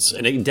themed ones.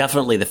 And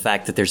definitely the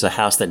fact that there's a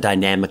house that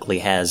dynamically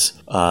has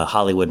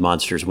Hollywood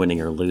monsters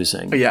winning or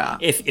losing. Yeah.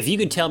 If you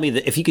could tell me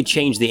that, if you could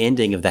change the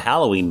ending of the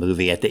Halloween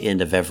movie at the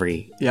end of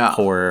every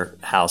horror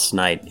house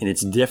night and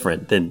it's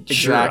different, then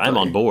sure, I'm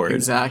on board.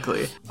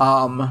 Exactly.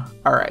 All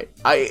right.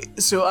 Guys,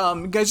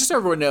 just so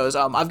everyone knows,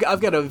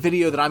 I've got a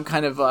video that I'm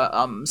kind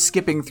of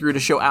skipping through to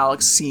show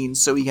Alex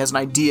scenes so he has an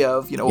idea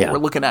of, what we're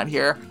looking at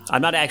here.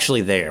 I'm not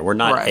actually there. We're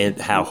not at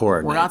How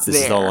Horror We're Night. not This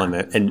there. is all I'm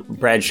at. And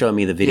Brad showed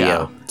me the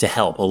video to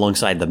help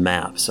alongside the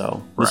map.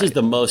 So this is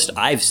the most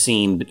I've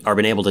seen or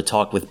been able to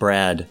talk with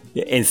Brad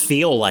and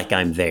feel like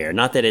I'm there.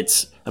 Not that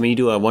it's, I mean, you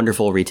do a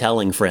wonderful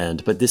retelling,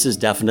 friend, but this is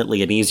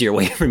definitely an easier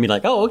way for me.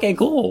 Like, oh, okay,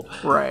 cool.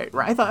 Right.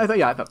 I thought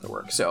that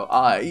worked. So,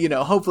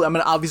 hopefully, I'm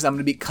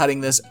gonna be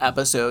cutting this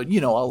episode,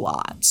 a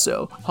lot.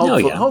 So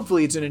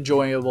hopefully it's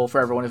enjoyable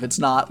for everyone. If it's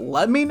not,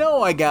 let me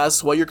know, I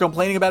guess, while you're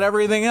complaining about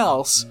everything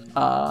else.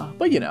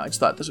 But I just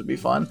thought this would be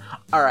fun.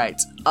 All right.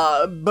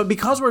 But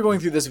because we're going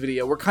through this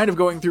video, we're kind of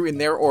going through in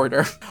their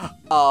order.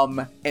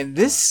 And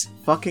this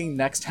fucking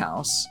next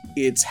house,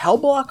 it's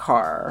Hellblock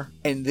Horror,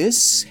 and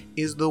this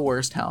is the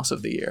worst house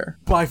of the year.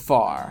 By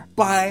far,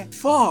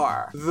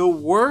 the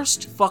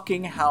worst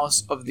fucking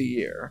house of the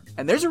year.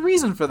 And there's a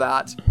reason for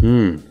that.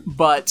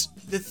 But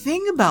the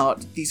thing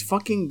about these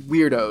fucking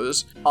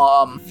weirdos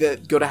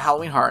that go to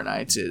Halloween Horror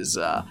Nights is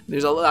I'm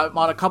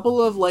on a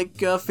couple of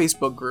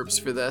Facebook groups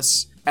for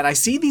this. And I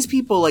see these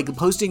people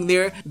posting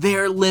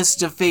their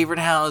list of favorite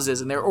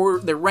houses, and they're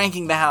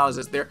ranking the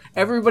houses.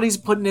 Everybody's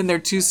putting in their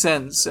 2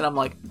 cents, and I'm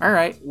like, all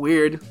right,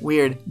 weird.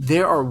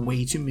 There are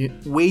way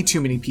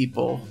too many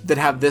people that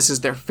have this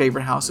as their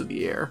favorite house of the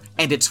year,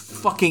 and it's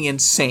fucking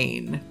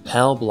insane.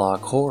 Hellblock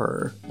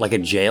Horror, like a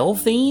jail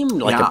theme,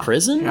 like a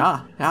prison.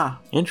 Yeah.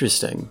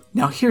 Interesting.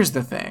 Now here's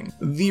the thing: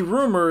 the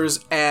rumors,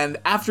 and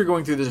after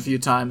going through this a few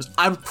times,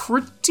 I'm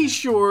pretty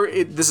sure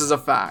this is a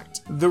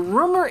fact. The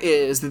rumor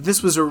is that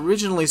this was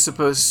originally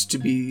supposed to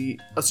be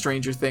a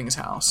Stranger Things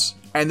house.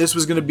 And this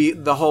was going to be,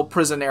 the whole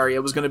prison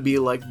area was going to be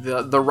like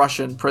the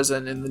Russian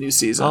prison in the new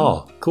season.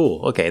 Oh,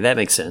 cool. Okay, that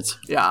makes sense.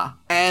 Yeah.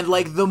 And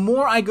the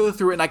more I go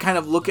through it and I kind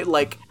of look at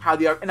how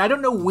and I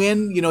don't know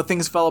when,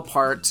 things fell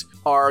apart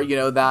or,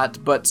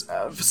 that, but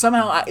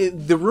somehow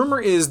the rumor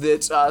is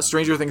that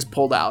Stranger Things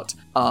pulled out.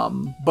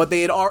 But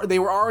they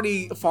were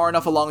already far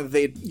enough along that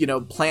they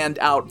planned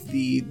out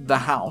the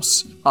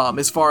house,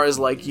 as far as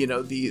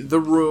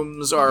the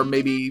rooms or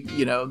maybe,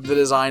 the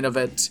design of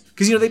it.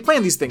 Because, they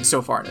plan these things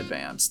so far in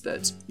advance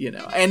that,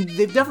 and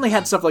they've definitely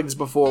had stuff like this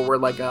before where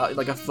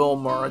a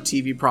film or a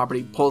TV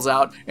property pulls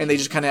out and they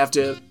just kind of have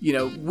to,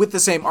 with the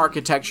same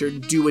architecture,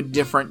 do a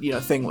different,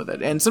 thing with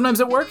it. And sometimes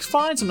it works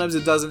fine, sometimes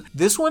it doesn't.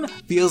 This one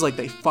feels like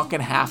they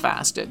fucking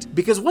half-assed it.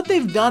 Because what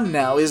they've done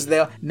now is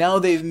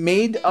they've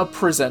made a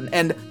prison.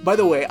 And by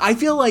the way, I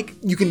feel like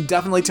you can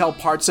definitely tell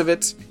parts of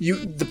it.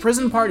 The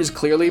prison part is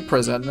clearly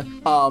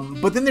prison.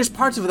 But then there's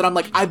parts of it that I'm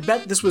like, I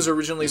bet this was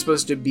originally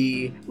supposed to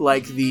be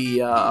like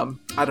the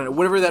I don't know,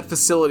 whatever that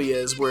facility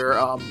is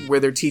where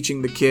they're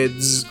teaching the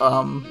kids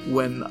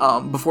when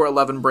before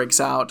 11 breaks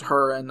out,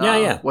 her and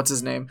what's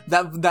his name,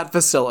 that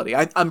facility.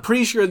 I'm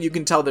pretty sure you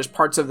can tell there's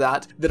parts of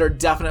that are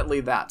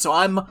definitely that. So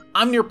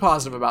I'm near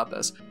positive about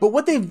this. But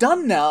what they've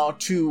done now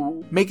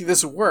to make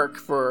this work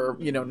for,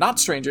 not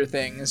Stranger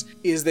Things,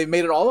 is they've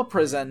made it all a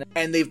prison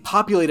and they've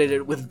populated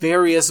it with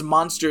various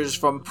monsters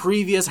from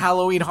previous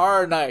Halloween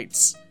Horror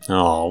Nights.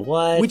 Oh,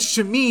 what? Which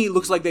to me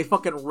looks like they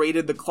fucking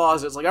raided the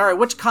closets. Like, all right,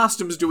 which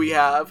costumes do we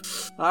have?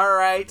 All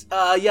right,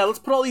 let's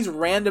put all these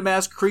random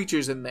ass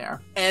creatures in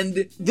there.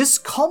 And this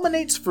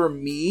culminates for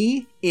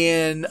me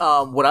in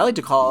what I like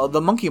to call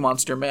the Monkey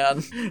Monster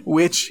Man,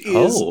 which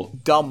is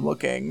dumb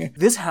looking.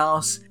 This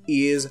house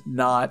is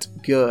not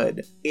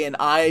good, and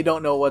I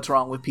don't know what's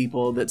wrong with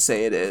people that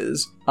say it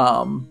is.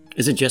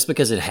 Is it just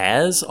because it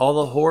has all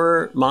the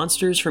horror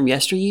monsters from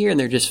yesteryear and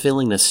they're just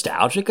feeling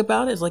nostalgic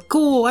about it? It's like,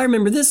 cool, I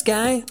remember this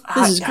guy.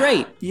 This is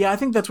great. Yeah, I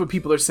think that's what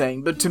people are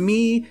saying. But to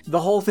me, the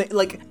whole thing,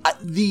 like,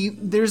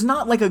 there's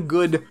not like a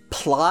good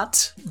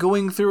plot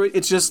going through it.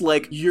 It's just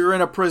like, you're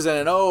in a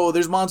prison and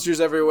there's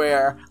monsters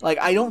everywhere. Like,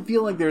 I don't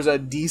feel like there's a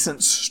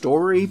decent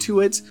story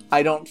to it.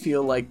 I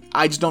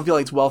just don't feel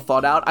like it's well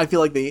thought out. I feel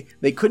like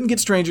they couldn't get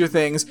Stranger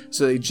Things,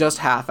 so they just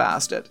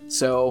half-assed it.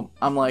 So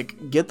I'm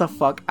like, get the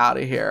fuck out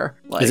of here.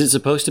 Like, is it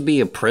supposed to be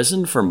a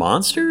prison for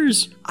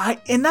monsters?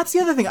 And that's the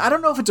other thing. I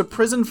don't know if it's a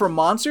prison for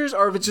monsters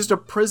or if it's just a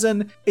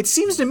prison. It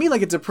seems to me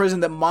like it's a prison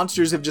that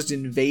monsters have just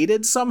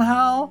invaded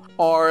somehow,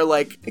 or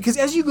like, because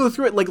as you go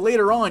through it, like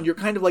later on, you're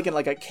kind of like in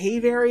like a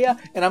cave area,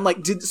 and I'm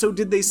like, did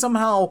they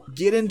somehow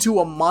get into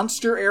a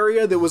monster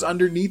area that was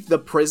underneath the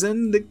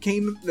prison that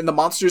came, and the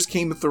monsters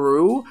came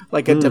through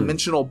like a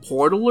dimensional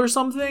portal or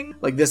something?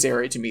 Like, this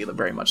area to me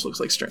very much looks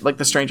like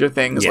the Stranger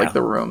Things, like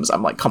the rooms.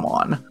 I'm like, come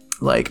on.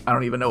 Like, I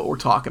don't even know what we're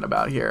talking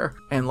about here.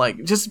 And,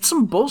 like, just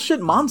some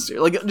bullshit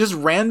monster. Like, just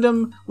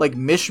random, like,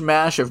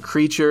 mishmash of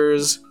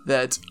creatures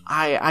that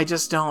I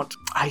just don't...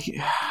 I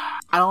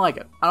don't like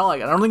it. I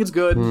don't think it's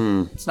good.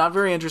 It's not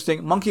very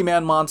interesting. Monkey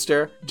Man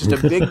monster. Just a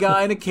big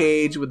guy in a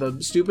cage with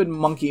a stupid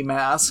monkey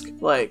mask.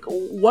 Like,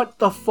 what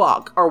the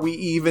fuck are we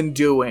even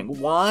doing?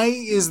 Why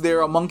is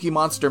there a monkey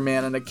monster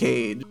man in a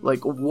cage?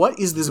 Like, what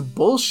is this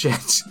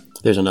bullshit?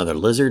 There's another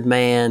lizard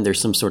man.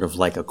 There's some sort of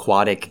like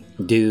aquatic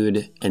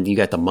dude. And you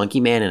got the monkey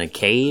man in a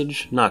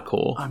cage. Not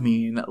cool. I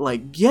mean,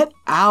 like, get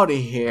out of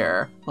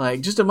here.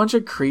 Like, just a bunch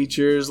of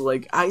creatures.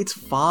 Like, it's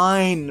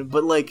fine.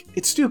 But, like,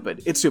 it's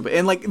stupid. It's stupid.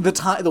 And, like,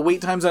 the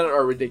wait times on it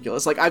are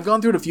ridiculous. Like, I've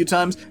gone through it a few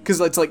times because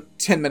it's, like,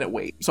 10-minute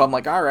wait. So I'm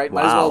like, all right,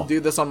 might as well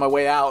do this on my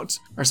way out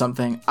or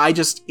something.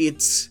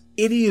 It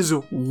is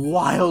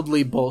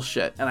wildly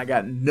bullshit. And I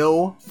got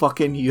no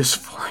fucking use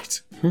for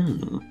it.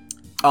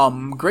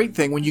 Great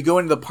thing, when you go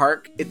into the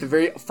park, at the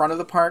very front of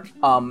the park,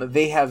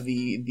 they have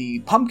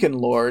the Pumpkin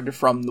Lord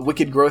from the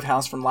Wicked Growth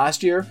House from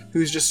last year,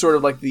 who's just sort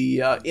of like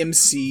the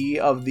MC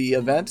of the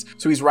event.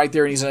 So he's right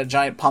there and he's in a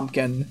giant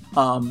pumpkin,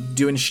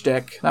 doing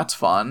shtick. That's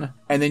fun.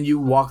 And then you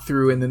walk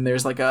through and then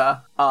there's like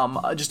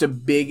just a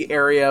big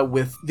area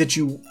that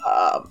you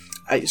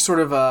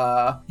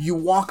you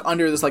walk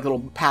under this like little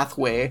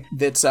pathway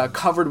that's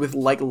covered with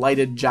like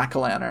lighted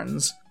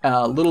jack-o'-lanterns.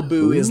 Little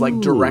Boo is like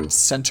direct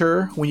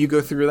center when you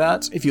go through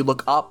that, if you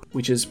look up,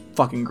 which is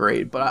fucking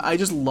great. But I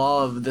just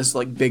love this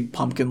like big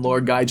pumpkin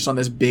lord guy just on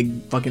this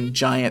big fucking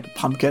giant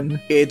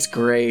pumpkin. It's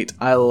great.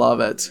 I love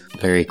it.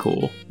 Very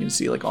cool. You can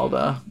see like all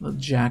the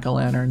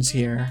jack-o'-lanterns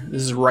here.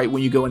 This is right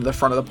when you go into the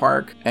front of the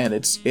park, and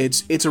it's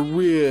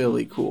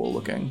really cool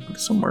looking.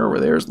 Somewhere over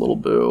there is Little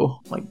Boo.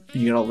 Like,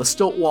 you get all the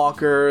stilt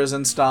walkers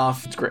and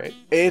stuff. It's great.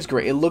 It's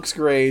great. It looks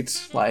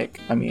great. Like,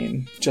 I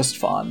mean, just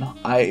fun.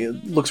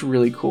 It looks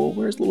really cool.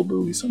 Where's Little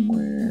Boo? He's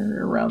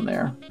somewhere around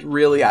there.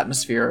 Really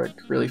atmospheric,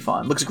 really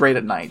fun. Looks great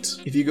at night.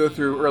 If you go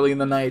through early in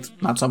the night,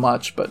 not so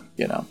much, but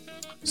you know.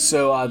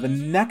 So the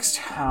next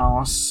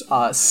house,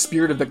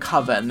 Spirit of the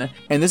Coven,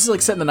 and this is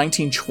like set in the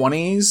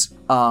 1920s,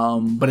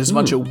 but it's a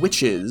bunch of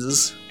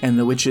witches, and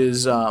the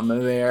witches,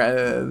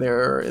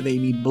 they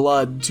need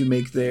blood to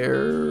make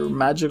their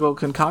magical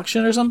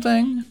concoction or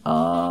something.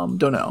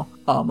 Don't know.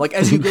 Like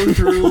as you go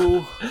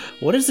through,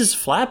 what is this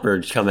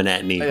flapper coming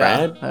at me,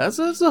 Brad? That's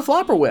a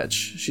flapper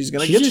witch. She's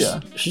gonna get you.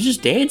 She's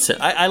just dancing.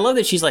 I love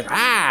that she's like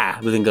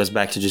but then goes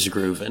back to just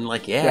grooving.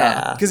 Like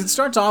because it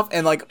starts off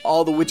and like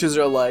all the witches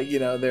are like, you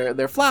know,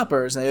 they're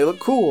flappers and they look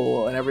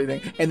cool and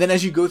everything. And then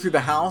as you go through the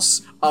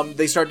house,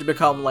 they start to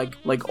become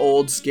like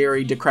old,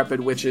 scary, decrepit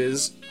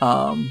witches,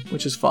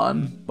 which is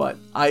fun. But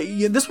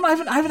this one I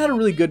haven't had a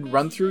really good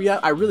run through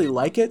yet. I really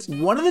like it.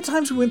 One of the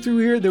times we went through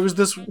here, there was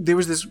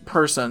this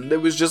person that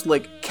was just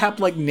like kept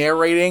like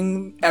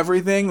narrating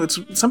everything.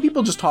 Some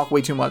people just talk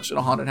way too much in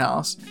a haunted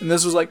house, and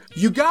this was like,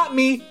 you got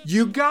me.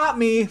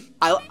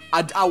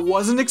 I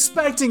wasn't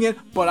expecting it,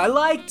 but I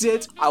liked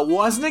it. I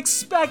wasn't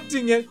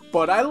expecting it,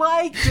 but I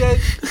liked it.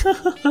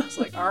 It's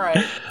like, all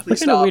right, what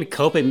kind of weird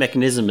coping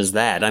mechanism is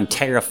that? I'm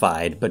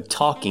terrified, but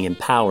talking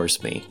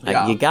empowers me.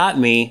 Like, you got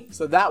me.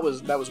 So that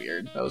was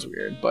weird. That was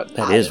weird, but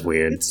That is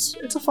weird.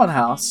 It's a fun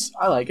house.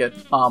 I like it.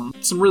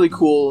 Some really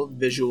cool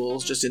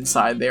visuals just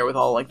inside there with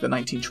all like the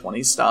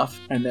 1920s stuff,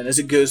 and then as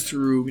it goes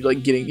through,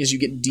 like as you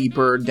get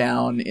deeper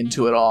down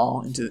into it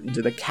all,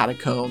 into the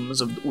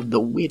catacombs of the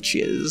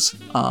witches,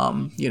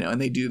 and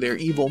they do their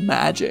evil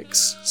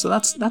magics. So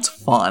that's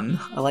fun.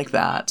 I like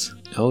that.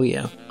 Oh,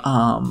 yeah.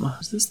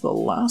 Is this the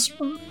last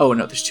one? Oh,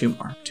 no, there's two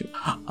more.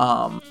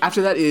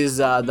 After that is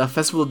the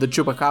Festival of the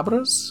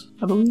Chupacabras,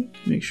 I believe.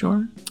 Make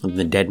sure.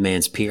 The Dead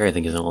Man's Pier, I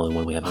think, is the only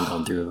one we haven't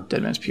gone through.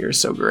 Dead Man's Pier is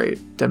so great.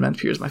 Dead Man's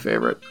Pier is my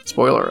favorite.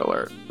 Spoiler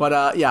alert.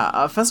 But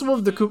Festival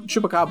of the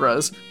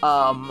Chupacabras.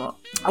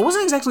 I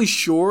wasn't exactly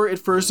sure at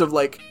first of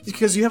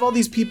because you have all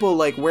these people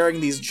like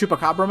wearing these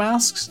chupacabra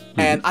masks,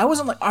 and I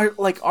wasn't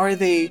are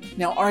they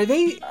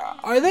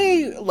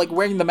like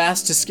wearing the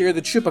masks to scare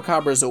the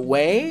chupacabras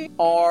away,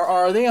 or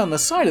are they on the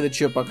side of the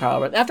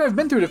chupacabra? After I've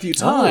been through it a few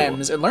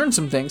times and learned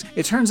some things,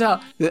 it turns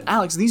out that,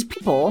 Alex, these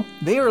people,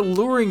 they are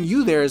luring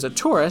you there as a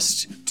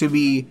tourist to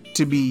be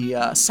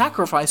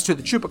sacrificed to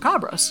the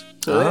chupacabras.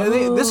 So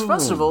this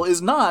festival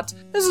is not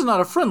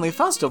a friendly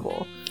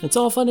festival. It's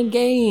all fun and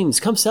games.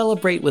 Come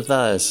celebrate with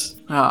us.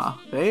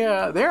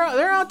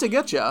 They're out to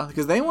get you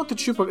because they want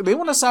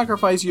to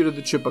sacrifice you to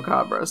the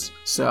chupacabras.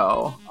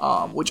 So,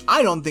 which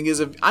I don't think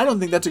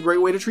that's a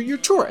great way to treat your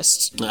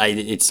tourists.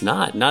 It's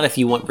not if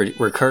you want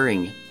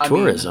recurring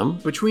tourism.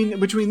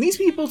 Between these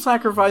people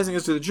sacrificing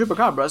us to the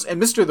chupacabras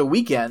and Mr. The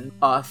Weeknd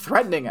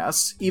threatening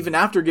us even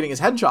after getting his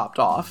head chopped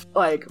off,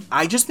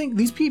 I just think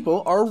these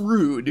people are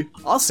rude.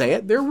 I'll say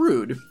it, they're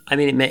rude. I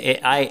mean,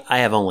 I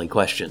have only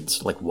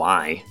questions. Like,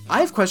 why? I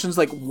have questions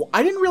like,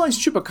 I didn't realize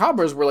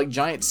chupacabras were like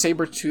giant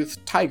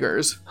saber-toothed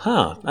tigers.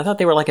 Huh. I thought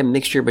they were like a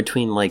mixture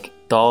between like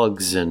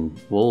dogs and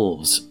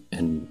wolves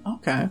and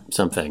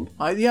something.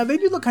 Yeah, they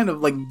do look kind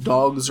of like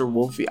dogs or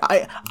wolfy.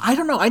 I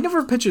don't know. I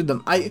never pictured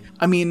them. I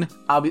mean,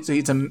 obviously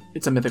it's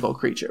a mythical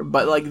creature,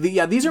 but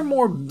these are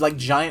more like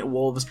giant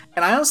wolves.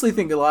 And I honestly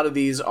think a lot of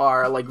these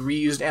are like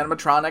reused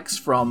animatronics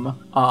from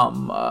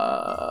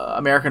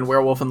American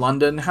Werewolf in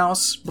London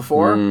house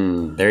before.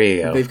 There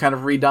you go. They've kind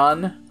of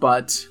redone,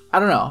 but I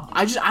don't know.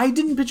 I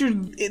didn't picture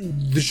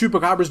the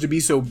chupacabras to be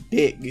so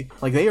big.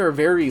 Like, they are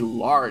very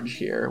large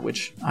here,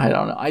 which I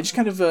don't know. I just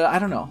kind of I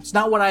don't know. It's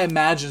not what I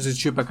imagined as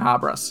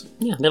chupacabras.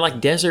 Yeah, they're like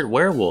desert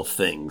werewolf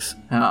things.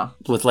 Yeah.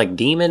 With like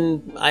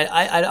demon.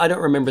 I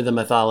don't remember the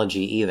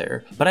mythology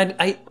either, but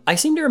I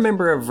seem to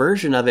remember a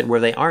version of it where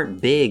they aren't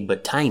big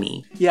but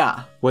tiny.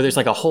 Yeah. Where there's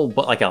like a whole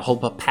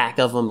pack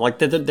of them. Like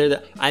they're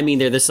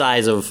the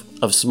size of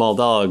small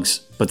dogs,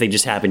 but they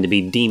just happen to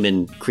be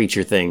demon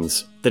creature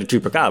things that are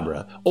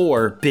chupacabra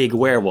or big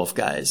werewolf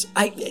guys.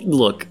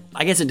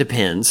 I guess it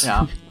depends.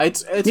 Yeah,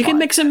 it's you can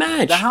mix and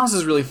match. The house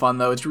is really fun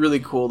though. It's really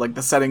cool. Like,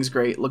 the setting's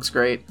great, looks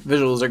great,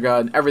 visuals are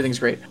good, everything's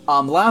great.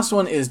 The last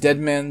one is Dead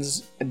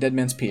Man's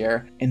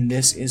Pier, and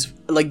this is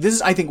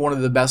I think one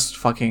of the best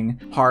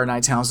fucking Horror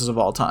Nights houses of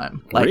all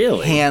time. Like,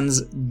 really?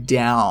 Hands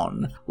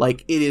down.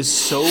 Like, it is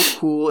so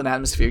cool and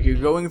atmospheric. You're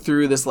going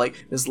through this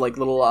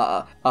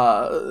little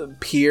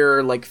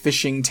pier, like,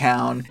 fishing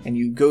town, and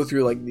you go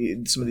through like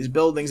some of these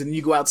buildings, and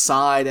you go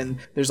outside, and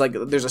there's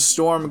a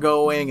storm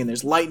going, and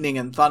there's lightning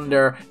and thunder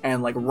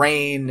and like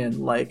rain and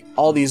like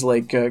all these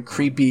like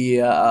creepy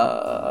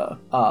dead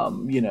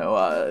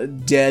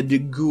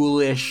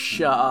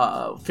ghoulish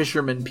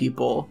fisherman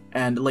people,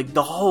 and like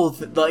the whole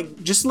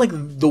just like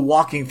the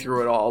walking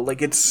through it all,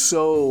 like, it's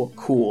so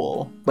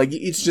cool. Like,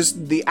 it's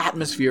just, the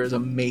atmosphere is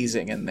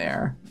amazing in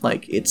there.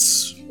 Like,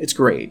 it's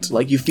great.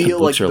 Like, you feel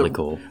like really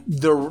cool.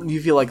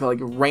 You feel like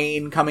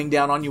rain coming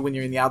down on you when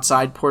you're in the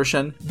outside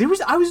portion.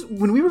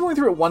 When we were going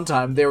through it one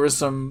time, there was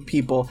some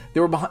people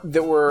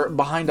that were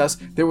behind us.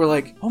 They were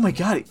like, "Oh my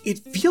god, it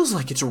feels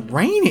like it's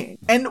raining."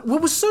 And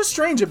what was so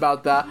strange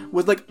about that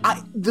was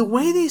the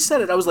way they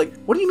said it. I was like,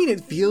 "What do you mean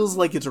it feels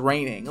like it's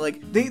raining?"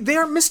 Like, they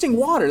are misting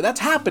water. That's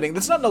happening.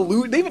 That's not an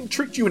illusion. They haven't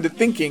tricked you into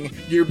thinking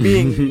you're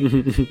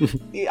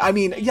being. I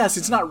mean, yes,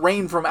 it's not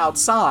rain from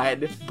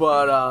outside,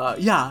 but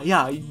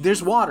yeah,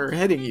 there's water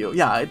hitting you.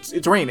 Yeah,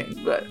 it's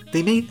raining, but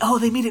they made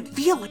it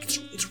feel like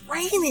it's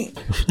raining.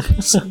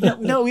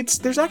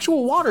 There's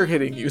actual water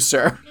hitting you,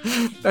 sir.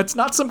 That's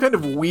not some kind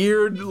of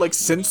weird like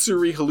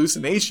sensory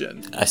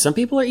hallucination. Some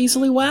people are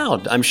easily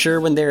wowed. I'm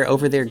sure when they're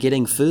over there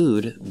getting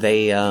food,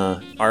 they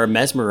are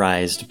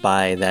mesmerized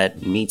by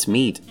that meat's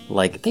meat.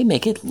 Like, they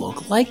make it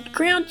look like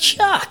ground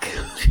chuck.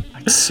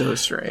 So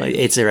strange.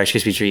 It's a Rice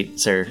Krispie treat,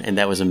 sir, and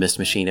that was a mist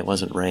machine. It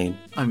wasn't rain.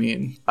 I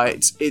mean,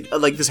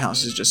 this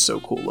house is just so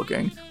cool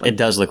looking. It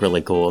does look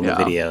really cool in the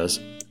videos.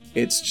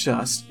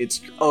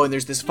 And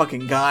there's this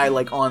fucking guy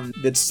on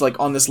this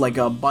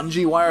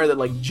bungee wire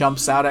that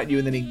jumps out at you,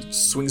 and then he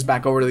swings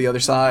back over to the other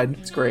side.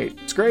 It's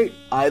great.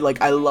 I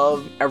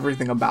love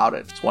everything about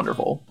it. It's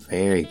wonderful.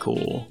 Very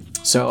cool.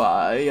 So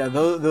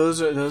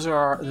those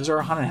are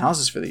our haunted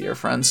houses for the year,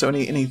 friends. So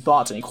any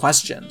thoughts, any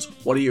questions?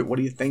 What do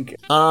you think?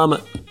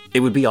 It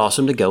would be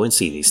awesome to go and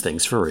see these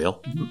things for real.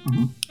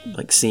 Mm-hmm.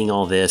 like seeing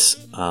all this,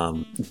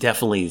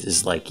 definitely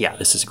is like, yeah,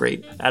 this is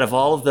great. Out of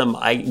all of them,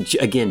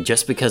 again,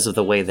 just because of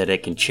the way that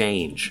it can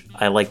change,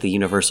 I like the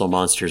Universal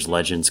Monsters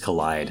Legends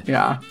Collide.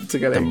 Yeah, it's a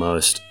goodie. The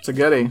most. It's a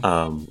goodie.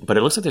 But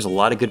it looks like there's a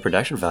lot of good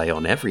production value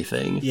on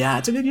everything. Yeah,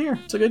 it's a good year.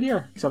 It's a good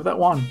year. Except that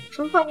one.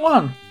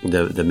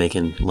 The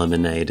making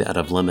lemonade out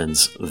of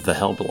lemons, the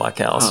Hell Block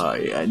House. Oh,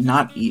 yeah,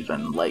 not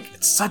even. Like,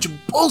 it's such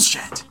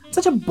bullshit.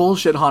 Such a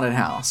bullshit haunted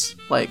house.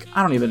 Like,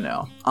 I don't even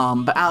know.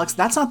 But Alex,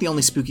 that's not the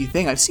only spooky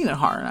thing I've seen at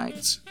Horror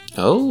Nights.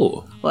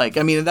 Oh. Like,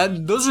 I mean,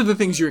 those are the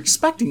things you're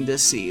expecting to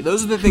see.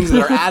 Those are the things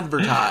that are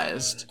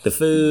advertised. The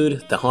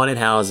food, the haunted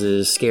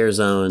houses, scare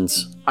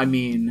zones. I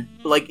mean,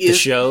 like... The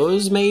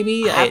shows,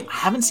 maybe? I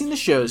haven't seen the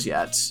shows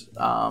yet.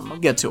 I'll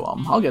get to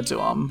them.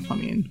 I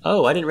mean...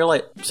 Oh, I didn't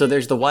realize... So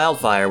there's the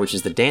Wildfire, which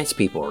is the dance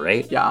people,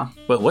 right? Yeah.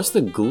 But what's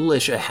the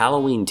Ghoulish A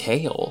Halloween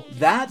Tale?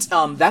 That's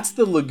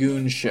the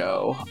Lagoon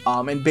show.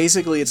 And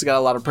basically it's got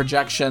a lot of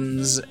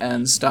projections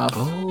and stuff.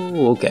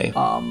 Oh, okay.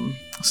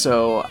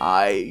 So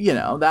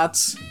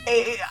that's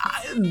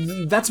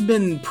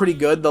been pretty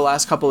good the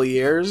last couple of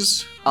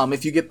years.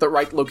 If you get the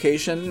right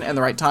location and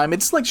the right time,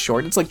 it's like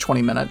short. It's like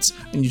 20 minutes,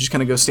 and you just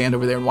kind of go stand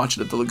over there and watch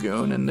it at the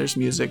Lagoon. And there's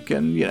music,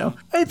 and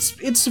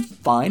it's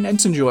fine.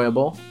 It's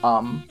enjoyable.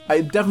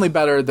 Definitely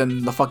better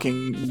than the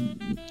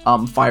fucking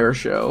fire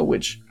show,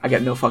 which I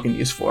get no fucking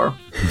use for.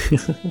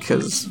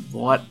 Because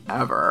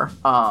whatever.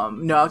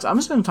 No, Alex, I'm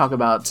just going to talk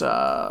about.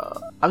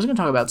 I was going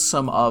to talk about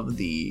some of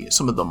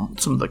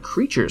the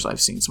creatures I've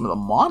seen, some of the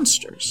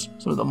monsters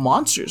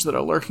that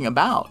are lurking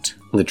about.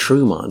 The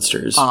true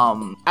monsters.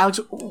 Alex,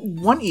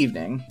 one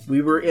evening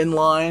we were in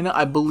line,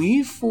 I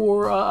believe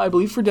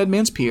for Dead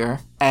Man's Pier,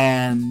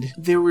 and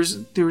there was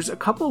a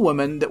couple of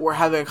women that were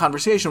having a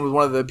conversation with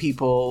one of the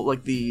people,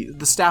 like the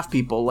staff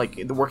people, like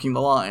working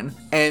the line,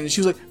 and she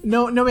was like,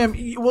 "No, ma'am.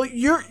 Well,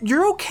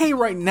 you're okay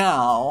right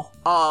now,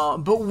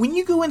 but when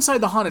you go inside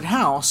the haunted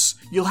house,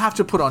 you'll have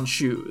to put on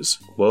shoes."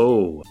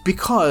 Whoa!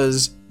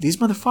 Because these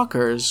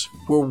motherfuckers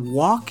were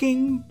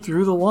walking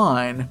through the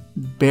line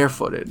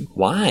barefooted.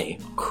 Why?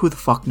 Who the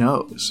fuck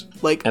knows?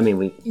 Like, I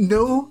mean,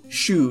 no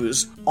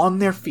shoes on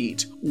their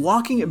feet,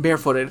 walking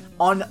barefooted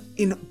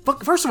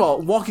first of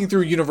all, walking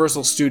through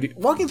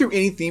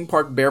any theme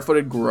park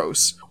barefooted,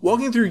 gross.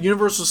 Walking through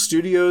Universal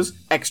Studios,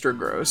 extra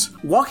gross.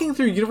 Walking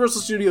through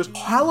Universal Studios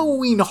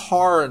Halloween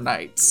Horror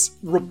Nights,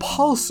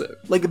 repulsive.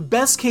 Like,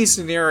 best case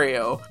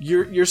scenario,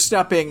 you're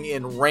stepping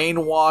in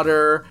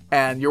rainwater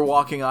and you're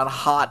walking on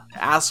hot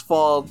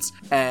asphalt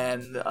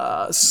and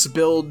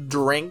spilled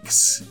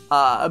drinks.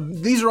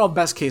 These are all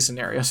best case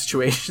scenario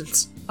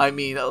situations. I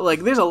mean,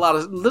 like, there's a lot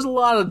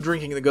of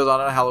drinking that goes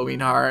on at Halloween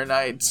Horror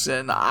Nights,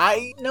 and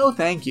no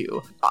thank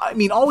you. I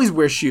mean, always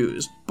wear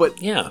shoes,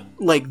 but yeah,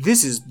 like,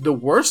 this is the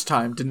worst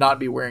time to not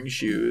be wearing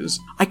shoes.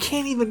 I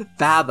can't even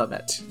fathom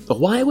it. But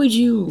why would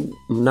you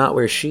not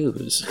wear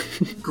shoes?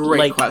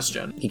 Great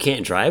question. You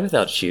can't drive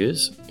without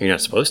shoes. You're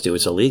not supposed to.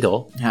 It's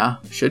illegal. Yeah,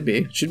 should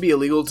be. Should be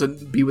illegal to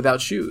be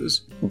without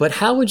shoes. But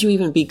how would you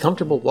even be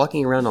comfortable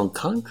walking around on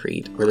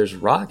concrete where there's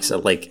rocks?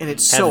 And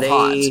it's so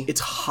hot.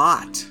 It's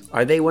hot.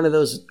 Are they one of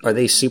those? Are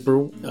they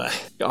super?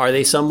 Are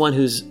they someone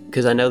who's?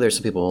 Because I know there's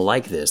some people who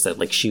like this, that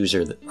like shoes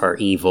are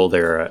evil.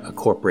 They're a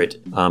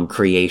corporate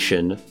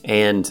creation,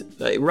 and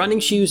running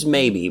shoes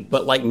maybe,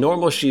 but like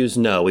normal shoes,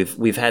 no.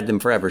 We've had them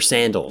forever.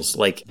 Sandals,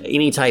 like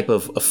any type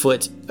of a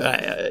foot,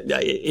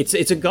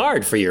 it's a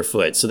guard for your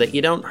foot so that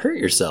you don't hurt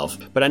yourself.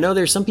 But I know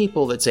there's some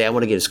people that say I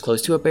want to get as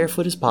close to a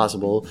barefoot as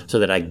possible so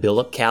that I build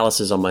up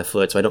calluses on my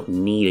foot, so I don't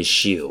need a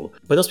shoe.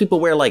 But those people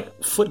wear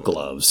like foot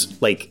gloves,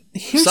 like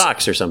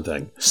socks or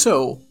something.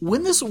 So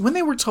when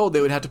they were told they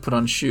would have to put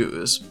on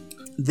shoes,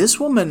 this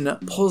woman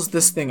pulls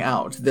this thing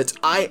out that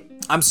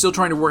I'm still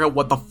trying to work out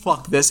what the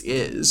fuck this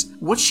is.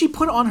 What she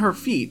put on her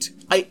feet,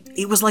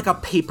 it was like a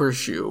paper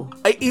shoe.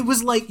 It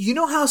was like, you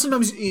know how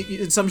sometimes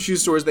in some shoe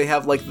stores they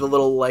have like the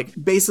little, like,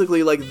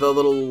 basically like the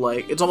little,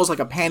 like, it's almost like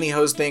a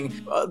pantyhose thing,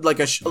 like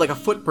a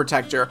foot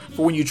protector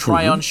for when you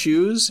try on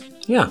shoes.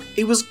 Yeah.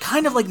 It was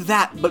kind of like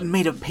that, but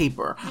made of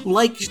paper.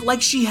 Like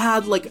she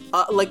had like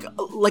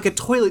a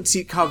toilet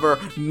seat cover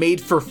made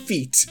for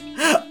feet.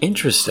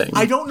 Interesting.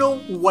 I don't know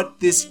what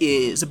this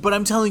is, but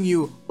I'm telling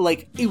you,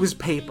 like, it was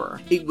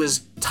paper. It was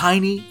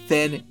tiny,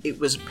 thin, it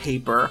was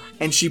paper.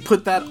 And she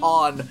put that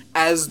on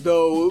as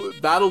though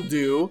that'll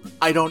do.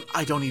 I don't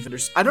even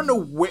understand. I don't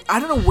know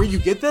where you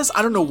get this.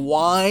 I don't know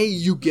why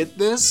you get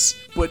this,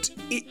 but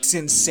it's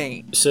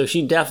insane. So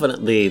she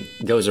definitely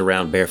goes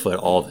around barefoot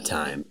all the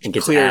time and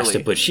gets asked to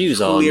put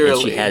shoes on,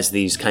 and she has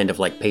these kind of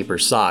like paper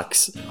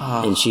socks,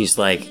 and she's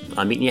like,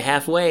 I'm meeting you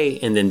halfway,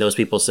 and then those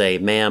people say,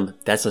 ma'am,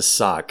 that's a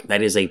sock.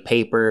 That is a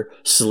paper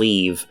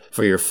sleeve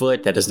for your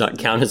foot. That does not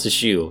count as a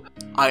shoe.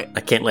 I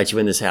can't let you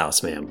in this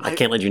house, ma'am. I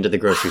can't let you into the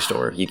grocery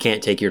store. You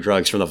can't take your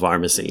drugs from the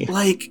pharmacy.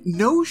 Like,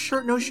 no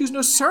shirt, no shoes,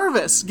 no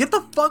service. Get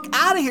the fuck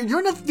out of here. You're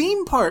in a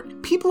theme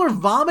park. People are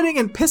vomiting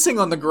and pissing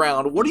on the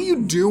ground. What are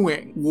you doing?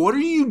 doing? What are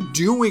you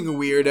doing,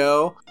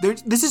 weirdo?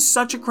 This is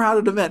such a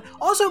crowded event.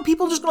 Also,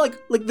 people just like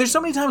there's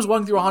so many times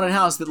walking through a haunted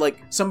house that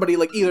like somebody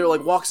like either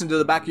like walks into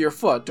the back of your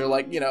foot or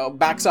like, you know,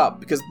 backs up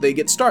because they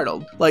get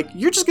startled. Like,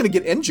 you're just gonna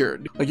get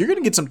injured. Like, you're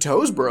gonna get some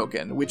toes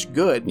broken, which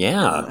good.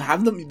 Yeah.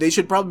 Have them, they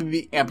should probably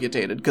be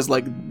amputated because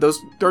like those,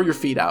 throw your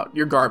feet out.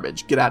 You're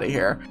garbage. Get out of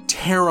here.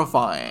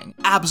 Terrifying.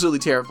 Absolutely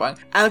terrifying.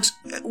 Alex,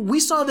 we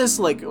saw this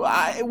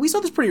we saw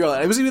this pretty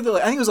early. It was either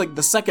I think it was like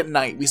the second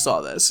night we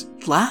saw this.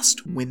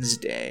 Last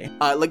Wednesday.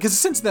 Cause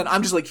since then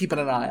I'm just like keeping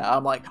an eye out.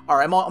 I'm like, all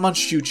right, I'm on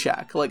shoe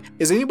check. Like,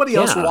 is anybody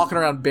else walking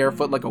around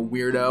barefoot like a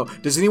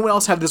weirdo? Does anyone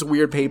else have this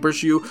weird paper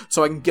shoe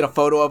so I can get a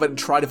photo of it and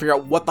try to figure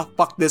out what the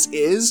fuck this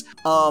is?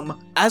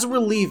 As we're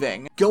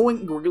leaving,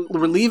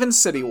 we're leaving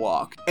City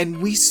Walk,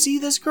 and we see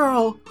this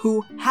girl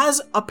who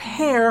has a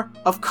pair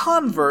of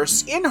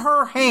Converse in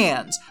her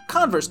hands.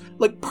 Converse,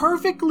 like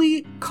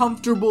perfectly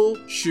comfortable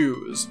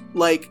shoes.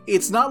 Like,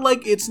 it's not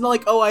like,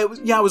 oh, I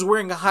was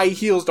wearing high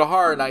heels to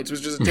Horror Nights. It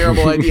was just a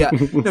terrible idea.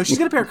 No, she's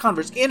got a pair of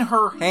Converse in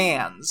her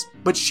hands,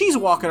 but she's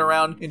walking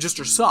around in just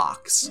her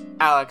socks.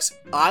 Alex,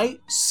 I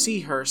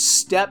see her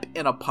step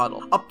in a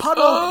puddle. A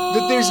puddle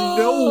that there's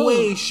no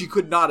way she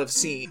could not have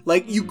seen.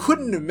 Like, you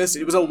couldn't have missed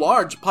it. It was a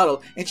large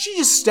puddle, and she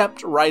just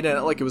stepped right in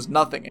it like it was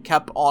nothing and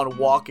kept on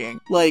walking.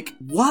 Like,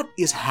 what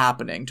is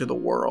happening to the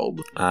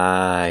world?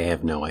 I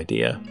have no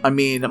idea. I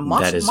mean,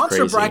 Monster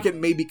crazy. Bracket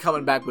may be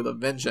coming back with a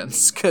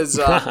vengeance, because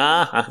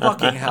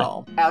fucking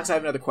hell. Alex, I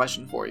have another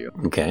question for you.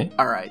 Okay.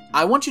 All right.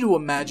 I want you to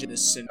imagine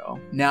this scenario.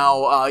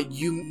 Now,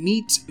 you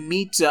meet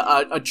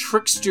a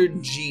trickster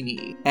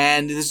genie,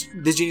 and this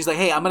genie's like,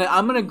 hey, I'm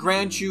gonna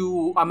grant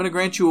you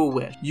a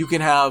wish. You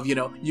can have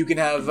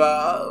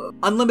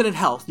unlimited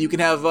health. You can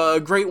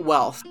have great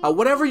wealth.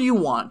 Whatever you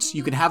want.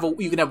 You can have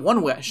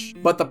one wish.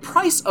 But the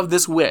price of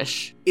this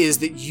wish is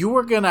that you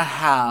are gonna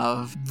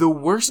have the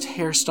worst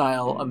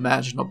hairstyle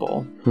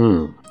imaginable.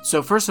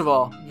 So first of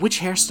all, which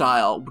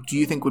hairstyle do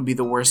you think would be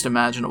the worst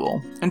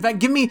imaginable? In fact,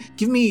 give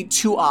me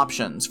two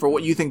options for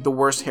what you think the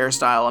worst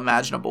hairstyle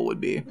imaginable would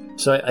be.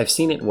 So I've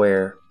seen it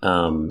where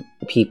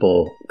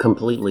people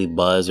completely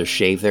buzz or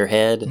shave their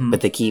head,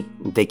 but they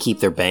keep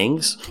their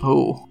bangs.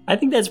 Oh, I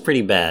think that's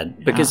pretty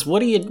bad because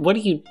what are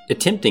you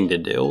attempting to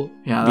do?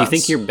 Yeah, do you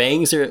think your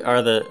bangs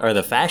are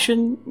the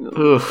fashion?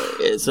 Oof.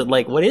 Is it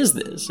like, what is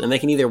this? And they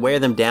can either wear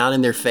them down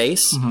in their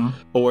face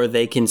or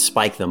they can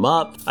spike them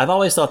up. I've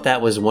always thought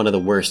that was one of the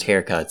worst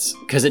haircuts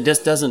because it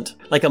just doesn't,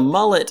 like a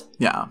mullet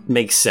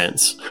makes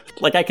sense.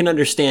 Like, I can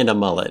understand a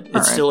mullet.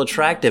 It's still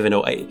attractive in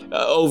a way.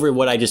 Over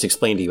what I just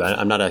explained to you,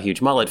 I'm not a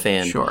huge mullet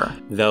fan. Sure.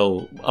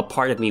 Though a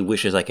part of me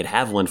wishes I could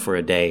have one for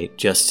a day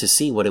just to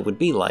see what it would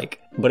be like.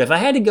 But if I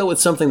had to go with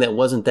something that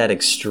wasn't that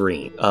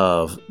extreme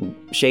of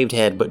shaved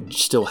head but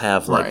still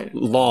have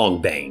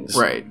long bangs.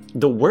 Right.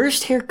 The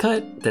worst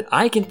haircut that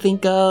I can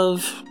think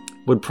of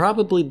would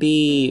probably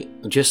be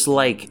just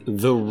like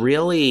the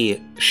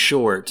really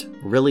short,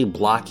 really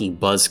blocky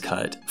buzz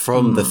cut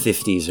from the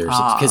 50s or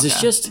something. Because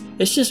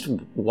it's just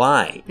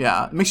why?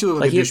 Yeah, it makes you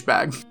look like a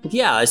douchebag.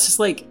 Yeah, it's just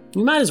like,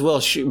 you might as well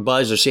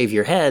buzz or shave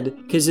your head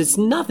because it's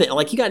nothing.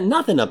 Like, you got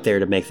nothing up there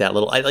to make that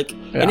little, and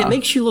it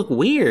makes you look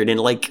weird and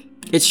like,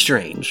 it's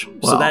strange.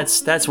 Well,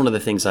 so that's one of the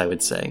things I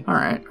would say. All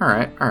right.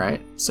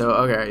 So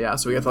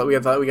so we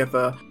got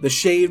the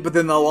shade, but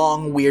then the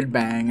long weird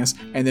bangs,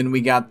 and then we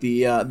got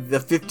the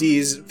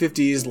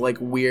 50s like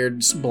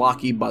weird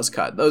blocky buzz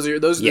cut. Those are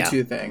the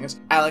two things.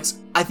 Alex,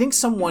 I think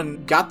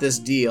someone got this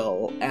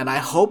deal, and I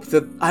hope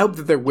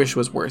that their wish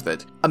was worth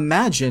it.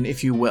 Imagine,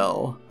 if you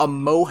will, a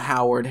Mo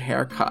Howard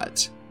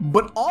haircut.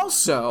 But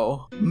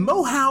also,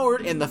 Mo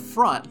Howard in the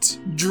front,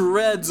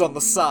 dreads on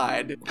the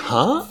side.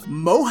 Huh?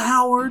 Mo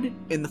Howard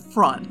in the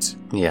front.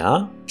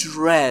 Yeah?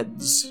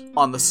 Dreads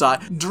on the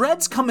side.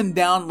 Dreads coming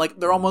down like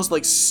they're almost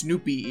like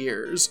Snoopy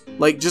ears.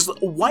 Like, just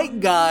a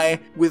white guy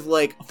with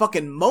like a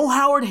fucking Mo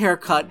Howard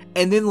haircut,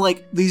 and then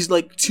like these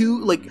like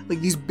two like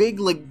these big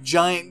like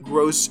giant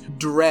gross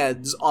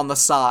dreads on the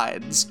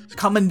sides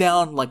coming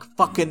down like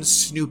fucking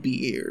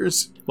Snoopy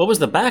ears. What was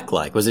the back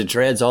like? Was it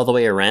dreads all the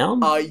way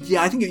around? I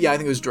think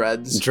it was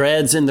dreads.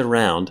 Dreads in the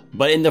round.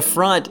 But in the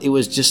front, it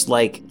was just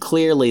like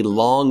clearly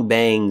long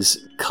bangs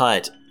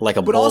cut like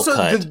a bowl cut.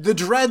 But also the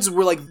dreads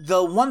were like,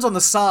 the ones on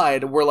the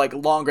side were like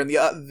longer and the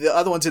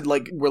other ones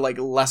were like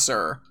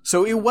lesser.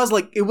 So it was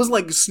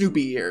like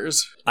Snoopy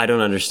ears. I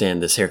don't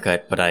understand this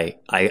haircut, but I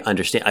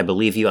understand. I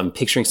believe you. I'm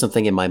picturing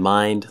something in my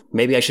mind.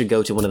 Maybe I should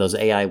go to one of those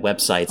AI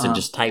websites and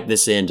just type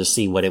this in to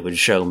see what it would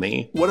show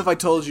me. What if I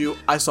told you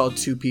I saw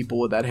two people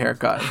with that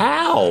haircut?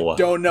 How?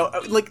 Don't know.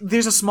 Like,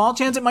 there's a small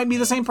chance it might be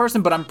the same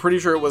person, but I'm pretty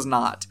sure it was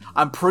not.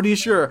 I'm pretty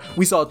sure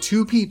we saw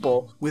two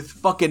people with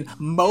fucking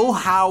Mo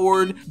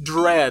Howard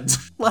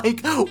dreads.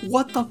 Like,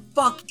 what the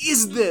fuck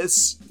is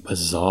this?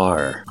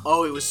 Bizarre.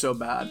 Oh, it was so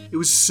bad. It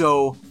was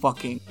so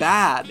fucking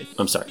bad.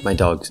 I'm sorry. My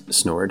dog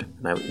snored,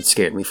 and it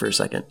scared me for a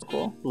second.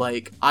 Cool.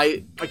 Like,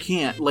 I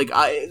can't.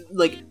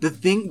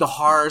 The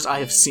horrors I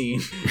have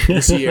seen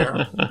this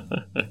year.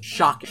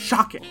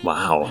 Shocking.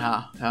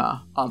 Wow. Yeah.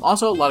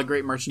 Also, a lot of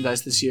great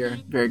merchandise this year.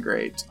 Very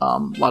great. A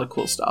lot of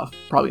cool stuff.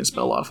 Probably gonna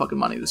spend a lot of fucking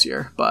money this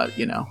year, but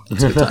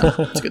it's a good time.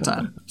 It's a good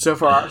time. So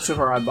far,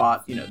 I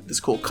bought this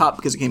cool cup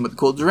because it came with a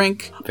cool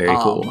drink. Very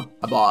cool.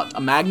 I bought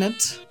a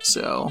magnet.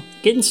 So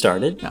getting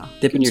started. Yeah,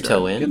 dipping your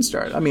toe in. Getting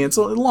started. I mean, it's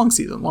a long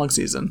season.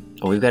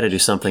 Well, we've got to do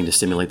something to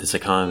stimulate this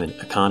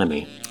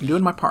economy. I'm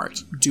doing my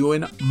part.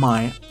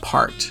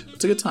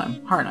 It's a good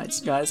time. Horror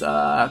Nights, guys.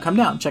 Come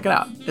down, check it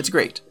out. It's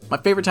great. My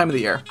favorite time of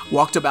the year.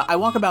 I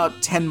walk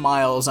about 10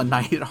 miles a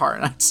night at Horror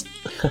Nights.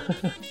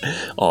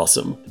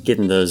 Awesome.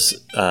 Getting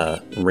those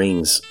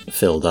rings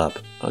filled up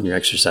on your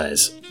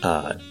exercise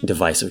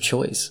device of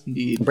choice.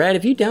 Indeed. Brad,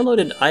 have you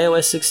downloaded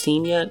iOS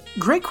 16 yet?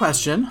 Great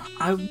question.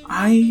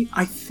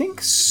 I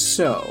think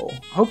so.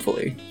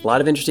 Hopefully. A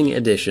lot of interesting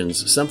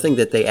additions. Something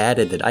that they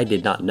added that I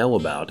did not know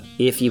about.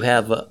 If you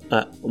have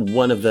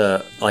one of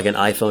the, like an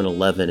iPhone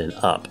 11 and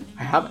up.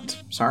 I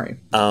haven't. Sorry.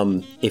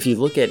 If you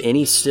look at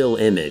any still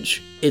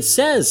image, it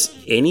says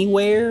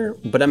anywhere,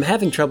 but I'm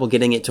having trouble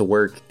getting it to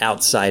work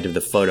outside of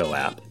the photo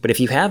app. But if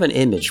you have an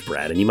image,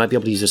 Brad, and you might be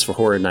able to use this for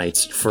Horror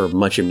Nights for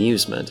much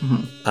amusement,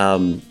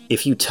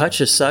 if you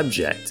touch a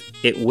subject,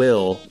 it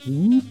will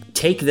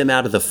take them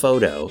out of the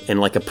photo and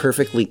like a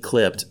perfectly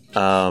clipped,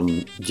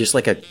 just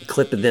like a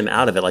clip of them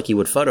out of it like you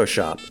would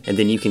Photoshop. And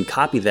then you can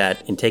copy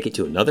that and take it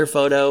to another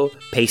photo,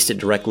 paste it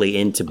directly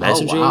into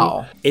messaging. Oh,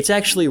 wow. It's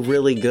actually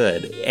really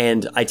good.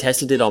 And I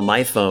tested it on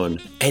my phone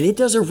and it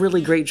does a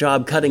really great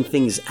job cutting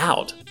things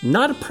out.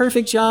 Not a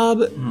perfect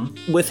job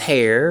with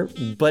hair,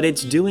 but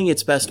it's doing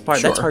its best part.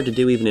 Sure. That's hard to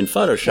do even in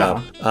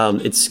Photoshop. Yeah.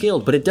 It's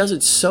skilled, but it does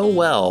it so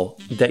well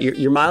that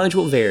your mileage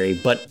will vary,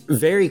 but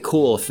very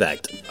cool effect.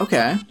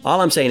 Okay.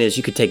 All I'm saying is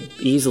you could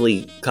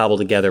easily cobble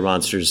together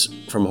monsters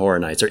from Horror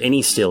Nights or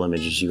any still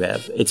images you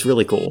have. It's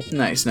really cool.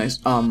 Nice.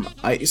 I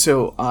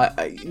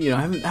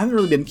haven't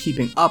really been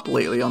keeping up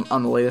lately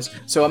on the latest.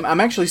 So I'm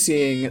actually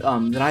seeing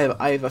that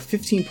I have a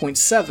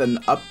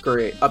 15.7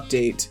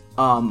 update.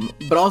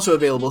 But also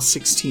available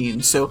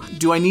 16. So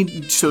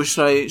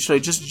should I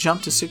just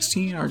jump to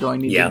 16 or do I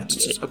need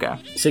to okay.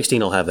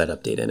 16 will have that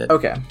update in it.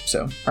 Okay.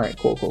 So all right,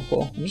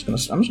 cool. I'm just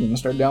gonna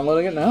start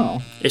downloading it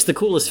now. It's the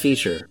coolest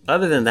feature.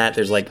 Other than that,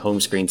 there's like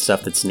home screen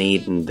stuff that's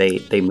neat and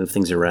they move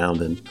things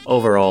around and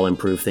overall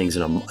improve things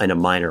in a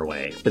minor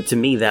way. But to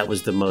me, that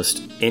was the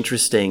most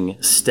interesting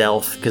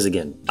stealth because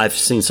again, I've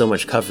seen so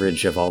much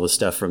coverage of all the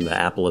stuff from the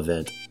Apple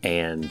event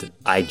and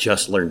I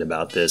just learned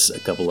about this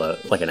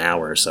an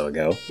hour or so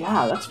ago.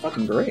 Yeah, that's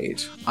fucking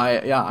great.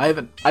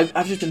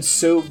 I've just been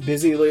so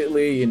busy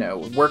lately,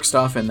 with work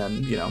stuff and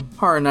then,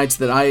 Horror Nights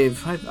that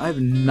I've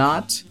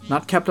not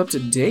kept up to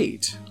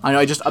date. I know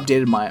I just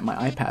updated my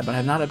iPad, but I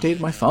have not updated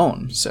my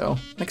phone, so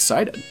I'm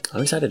excited.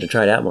 I'm excited to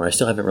try it out more. I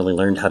still haven't really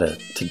learned how to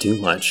do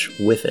much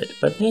with it,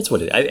 but that's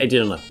what it is. I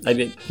don't know.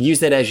 Use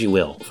that as you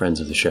will,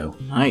 friends of the show.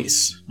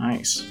 Nice.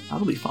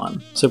 That'll be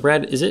fun. So,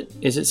 Brad, is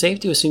it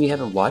safe to assume you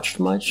haven't watched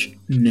much?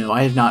 No,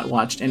 I have not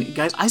watched any.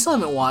 Guys, I still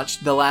haven't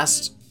watched the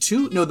last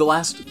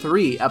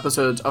 3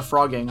 episodes of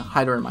Frogging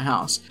Hider in My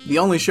House. The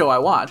only show I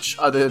watch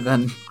other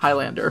than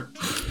Highlander.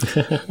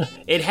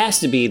 It has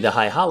to be the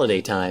high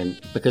holiday time,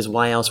 because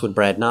why else would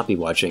Brad not be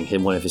watching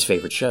one of his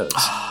favorite shows?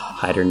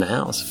 Hider in the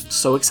House.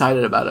 So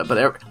excited about it, but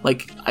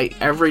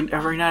every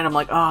night I'm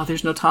like,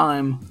 there's no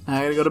time.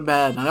 I gotta go to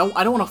bed. I don't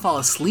want to fall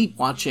asleep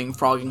watching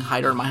Frogging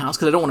Hider in My House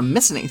because I don't want to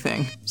miss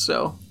anything.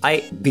 So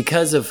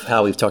because of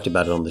how we've talked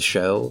about it on the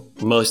show,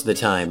 most of the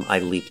time I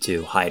leap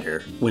to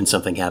Hider when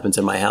something happens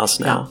in my house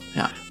now.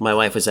 Yeah. My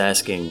wife was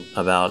asking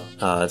about,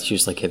 she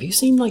was like, have you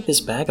seen this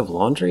bag of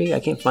laundry? I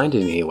can't find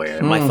it anywhere.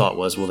 And my thought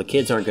was, well, the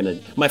kids aren't going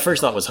to... My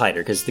first thought was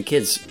Hider, because the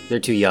kids, they're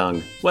too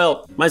young.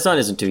 Well, my son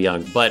isn't too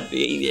young, but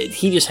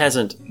he just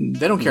hasn't...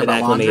 They don't care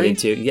about laundry.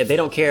 They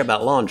don't care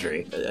about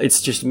laundry.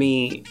 It's just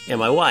me and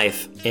my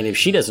wife, and if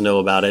she doesn't know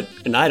about it,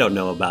 and I don't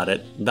know about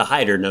it, the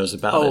Hider knows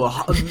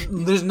about it.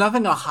 There's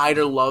nothing a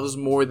Hider loves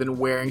more than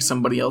wearing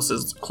somebody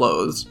else's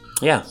clothes.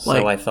 Yeah,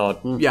 so I thought...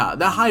 Yeah,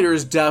 the Hider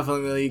is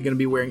definitely going to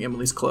be wearing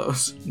Emily's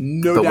clothes.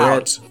 No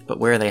doubt. But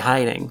where are they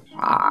hiding?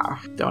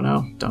 Don't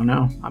know.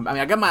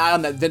 I got my eye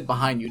on that vent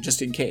behind you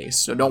just in case,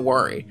 so don't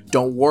worry.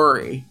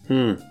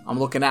 I'm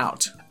looking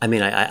out. I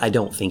mean, I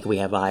don't think we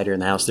have a Hider in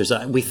the house.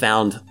 We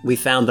found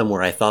them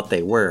where I thought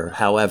they were.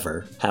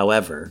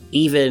 However,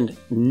 even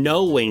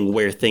knowing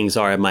where things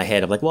are in my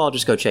head, I'm like, well, I'll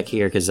just go check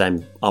here because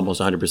I'm almost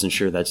 100%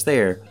 sure that's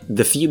there.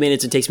 The few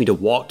minutes it takes me to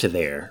walk to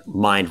there,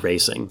 mind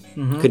racing.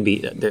 Could be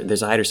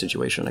there's a Hider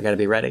situation. I got to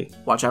be ready.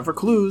 Watch out for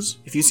clues.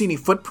 If you see any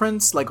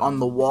footprints on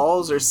the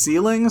walls or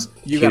ceilings,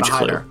 you got a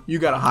Hider. You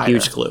got a Hider.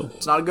 Huge clue.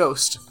 It's not a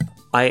ghost.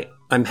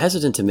 I'm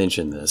hesitant to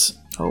mention this.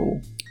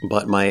 Oh.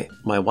 But my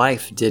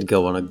wife did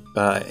go on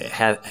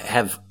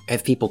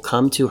have people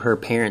come to her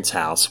parents'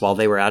 house while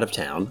they were out of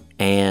town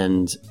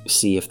and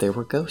see if there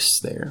were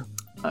ghosts there.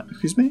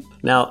 Excuse me?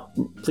 Now,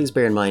 please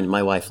bear in mind,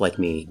 my wife, like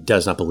me,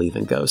 does not believe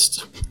in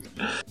ghosts.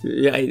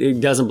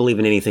 It doesn't believe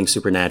in anything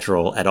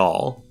supernatural at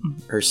all.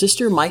 Her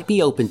sister might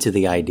be open to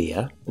the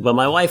idea, but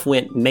my wife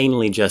went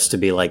mainly just to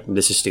be like,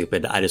 this is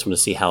stupid. I just want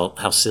to see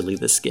how silly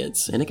this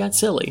gets. And it got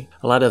silly.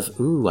 A lot of,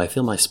 ooh, I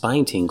feel my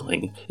spine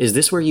tingling. Is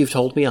this where you've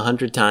told me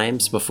 100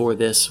 times before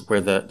this,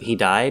 where he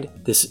died?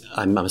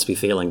 I must be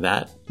feeling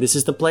that. This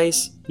is the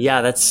place?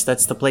 Yeah, that's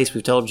the place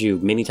we've told you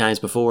many times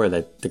before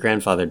that the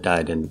grandfather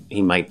died and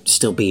he might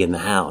still be in the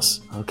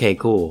house. Okay,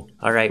 cool.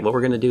 All right, what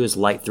we're going to do is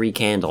light 3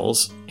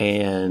 candles,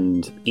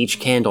 and each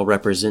candle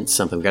represents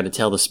something. We've got to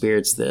tell the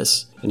spirits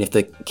this. And if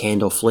the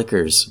candle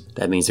flickers,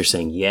 that means they're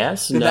saying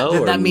yes, or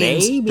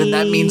maybe. Then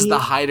that means the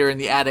hider in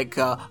the attic,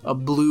 a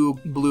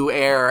blue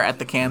air at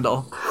the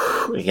candle.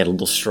 We got a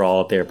little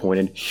straw up there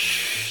pointing,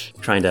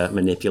 trying to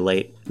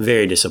manipulate.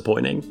 Very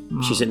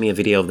disappointing. She sent me a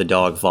video of the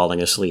dog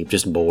falling asleep,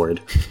 just bored.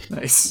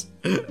 Nice.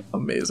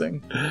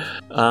 Amazing.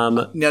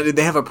 Now, did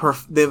they have a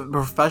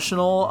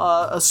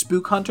professional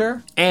spook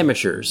hunter?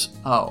 Amateurs.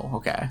 Oh,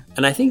 okay.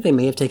 And I think they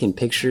may have taken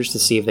pictures to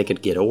see if they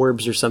could get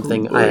orbs or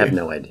something. Ooh, I have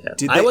no idea.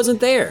 I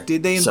wasn't there.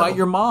 Did they invite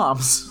your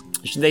moms?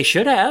 They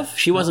should have.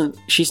 She wasn't.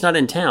 She's not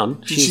in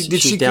town. She's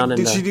down in.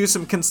 Did she do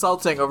some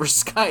consulting over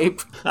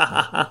Skype?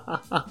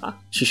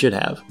 She should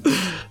have.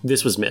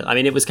 This was. I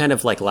mean, it was kind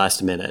of like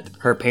last minute.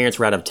 Her parents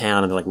were out of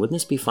town, and they're like, "Wouldn't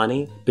this be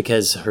funny?"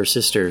 Because her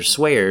sister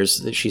swears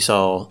that she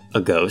saw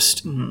a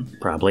ghost,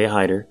 probably a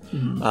hider,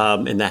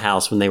 in the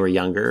house when they were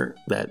younger.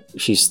 That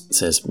she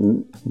says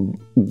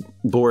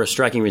bore a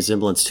striking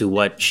resemblance to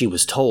what she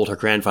was told her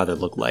grandfather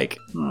looked like.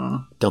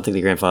 Don't think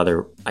the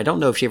grandfather. I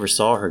don't know if she ever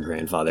saw her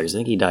grandfather. I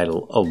think he died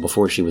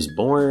before she was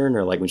born,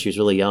 or like when she was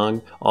really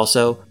young.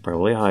 Also,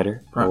 probably a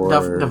hider.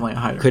 Definitely a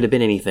hider. Could have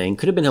been anything.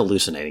 Could have been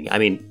hallucinating. I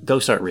mean,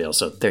 ghosts aren't real,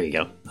 so there you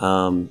go.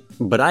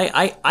 But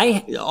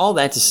I all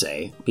that to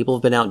say, people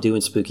have been out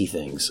doing spooky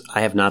things.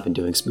 I have not been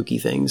doing spooky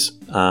things.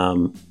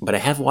 But I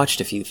have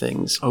watched a few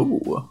things.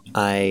 Oh.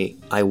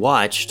 I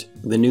watched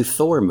the new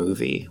Thor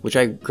movie, which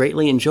I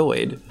greatly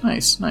enjoyed.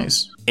 Nice.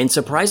 And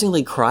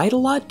surprisingly cried a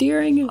lot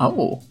during.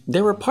 Oh.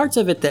 There were parts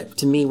of it that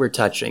to me were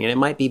touching, and it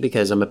might be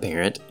because I'm a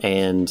parent,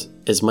 and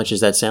as much as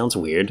that sounds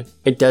weird,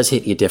 it does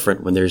hit you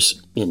different when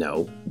there's,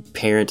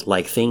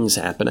 parent-like things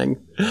happening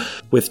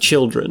with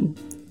children.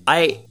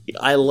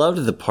 I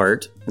loved the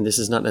part, and this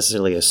is not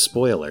necessarily a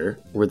spoiler,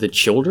 where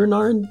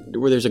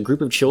there's a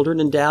group of children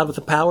endowed with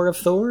the power of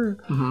Thor.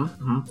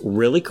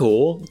 Really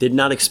cool. Did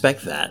not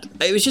expect that.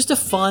 It was just a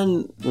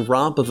fun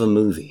romp of a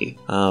movie,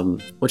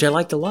 which I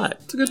liked a lot.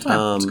 It's a good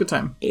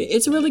time.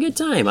 It's a really good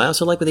time. I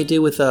also like what they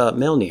do with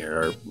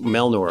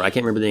Melnor. I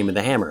can't remember the name of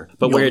the hammer,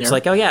 but Mjolnir. Where it's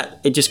like, oh yeah,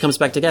 it just comes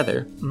back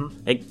together.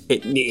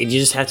 You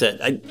just have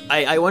to.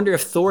 I wonder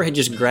if Thor had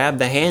just grabbed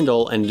the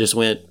handle and just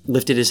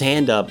lifted his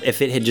hand up,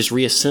 if it had just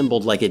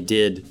reassembled like it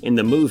did in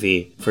the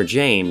movie for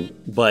Jane.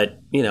 But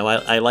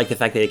I like the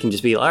fact that it can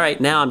just be, all right,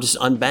 now I'm just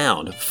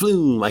unbound.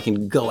 Floom, I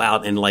can go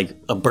out and like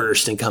a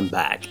burst and come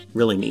back.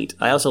 Really neat.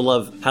 I also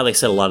love how they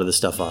set a lot of this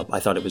stuff up. I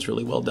thought it was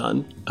really well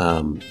done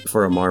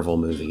for a Marvel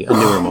movie, a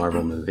newer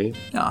Marvel movie.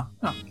 Yeah.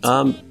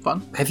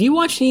 Fun. Have you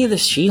watched any of the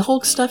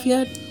She-Hulk stuff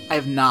yet? I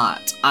have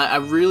not. I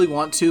really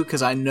want to,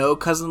 because I know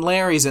Cousin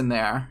Larry's in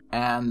there,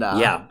 and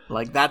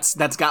like that's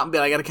got me.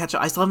 I got to catch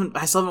up. I still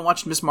haven't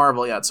watched Miss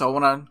Marvel yet, so I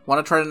want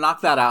to try to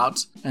knock that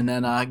out, and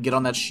then get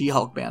on that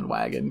She-Hulk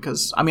bandwagon,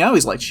 because I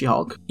always liked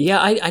She-Hulk. Yeah,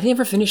 I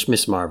never finished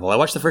Miss Marvel. I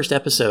watched the first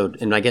episode,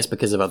 and I guess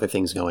because of other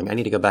things going, I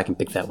need to go back and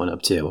pick that one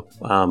up too.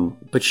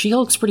 But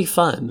She-Hulk's pretty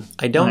fun.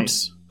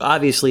 Nice.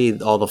 Obviously,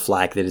 all the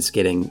flack that it's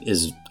getting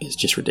is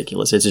just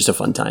ridiculous. It's just a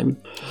fun time.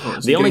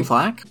 The only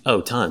flack? Oh,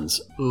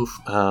 tons. Oof.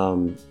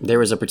 There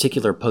was a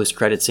particular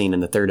post-credit scene in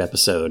the 3rd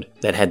episode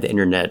that had the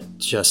internet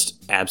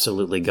just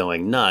absolutely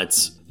going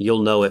nuts.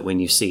 You'll know it when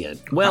you see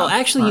it. Well,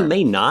 actually, you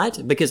may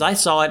not, because I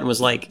saw it and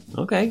was like,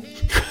 okay.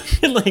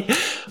 Like,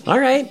 all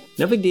right,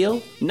 no big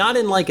deal. Not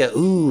in like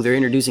they're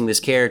introducing this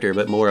character,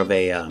 but more of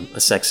a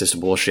sexist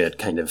bullshit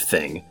kind of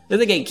thing. They're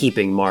the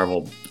gatekeeping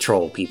Marvel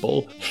troll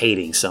people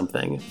hating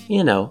something.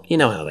 You know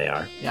how they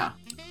are. Yeah.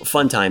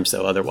 Fun times,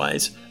 though,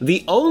 otherwise.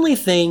 The only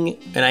thing,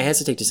 and I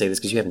hesitate to say this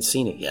because you haven't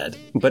seen it yet,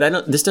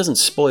 but this doesn't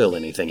spoil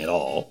anything at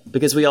all,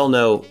 because we all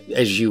know,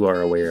 as you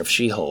are aware of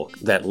She-Hulk,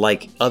 that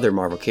like other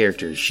Marvel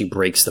characters, she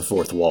breaks the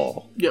 4th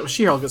wall. Yeah,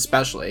 She-Hulk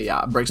especially,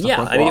 breaks the 4th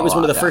wall. Yeah, I mean, it was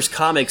one of the first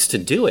comics to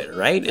do it,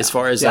 right? Yeah. As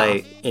far as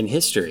in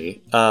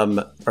history,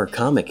 or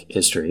comic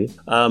history.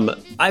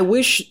 I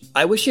wish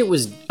it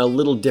was a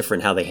little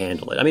different how they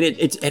handle it. I mean,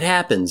 it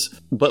happens,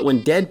 but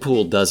when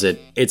Deadpool does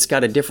it, it's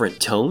got a different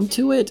tone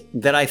to it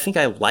that I think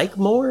I like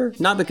more,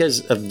 not because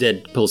of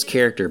Deadpool's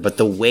character, but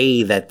the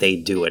way that they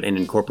do it and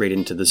incorporate it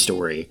into the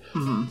story.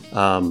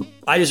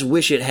 I just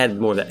wish it had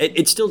more of that.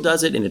 It still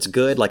does it, and it's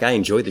good. Like, I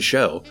enjoy the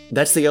show.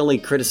 That's the only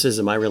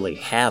criticism I really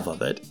have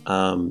of it.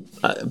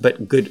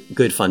 But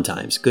good fun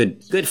times.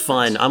 Good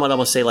fun. I might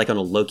almost say like on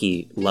a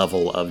Loki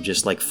level of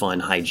just like fun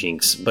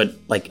hijinks, but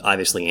like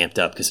obviously amped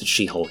up because it's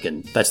She-Hulk,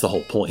 and that's the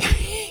whole point.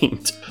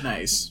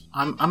 Nice.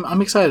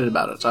 I'm excited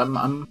about it.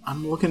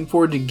 I'm looking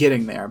forward to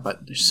getting there,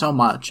 but there's so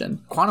much,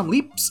 and Quantum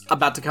Leap's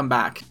about to come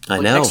back. I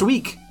know. Next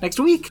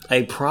week.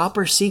 A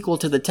proper sequel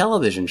to the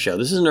television show.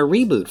 This isn't a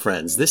reboot,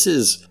 friends. This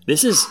is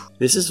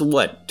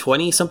what,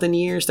 20-something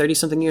years,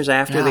 30-something years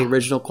after the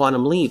original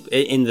Quantum Leap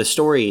in the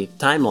story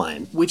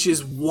timeline. Which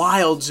is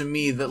wild to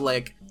me that,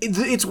 like,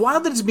 it's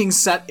wild that it's being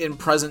set in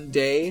present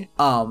day,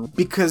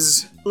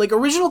 because, like,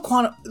 original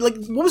Quantum, like,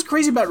 what was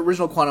crazy about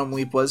original Quantum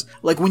Leap was,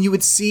 like, when you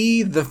would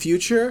see the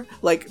future,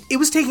 like, it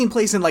was taking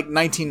place in, like,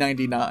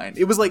 1999.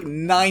 It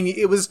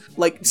was,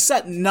 like,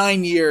 set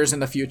 9 years in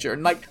the future,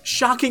 and, like,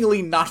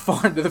 shockingly not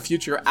far into the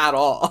future at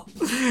all.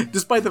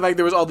 Despite the fact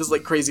there was all this,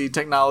 like, crazy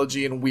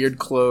technology and weird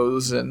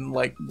clothes and,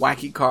 like,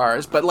 wacky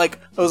cars. But, like,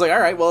 I was like,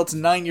 alright, well, it's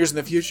 9 years in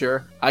the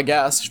future, I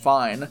guess,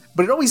 fine.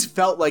 But it always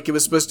felt like it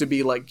was supposed to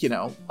be, like,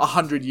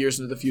 100 years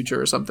into the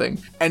future or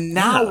something. And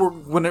now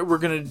we're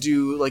gonna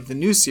do, like, the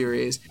new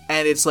series,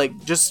 and it's,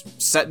 like, just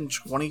set in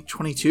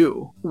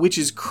 2022, which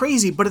is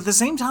crazy. But at the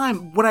same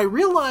time, what I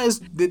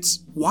realized that's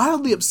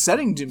wildly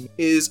upsetting to me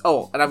is,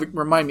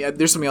 remind me,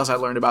 there's something else I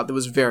learned about that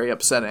was very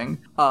upsetting.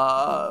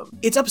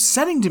 It's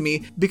upsetting to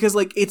me because,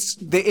 like,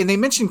 they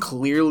mentioned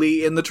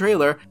clearly in the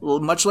trailer,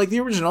 much like the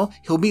original,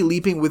 he'll be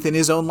leaping within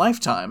his own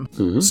lifetime.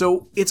 Mm-hmm.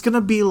 So it's gonna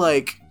be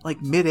like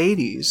mid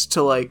 80s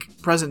to, like,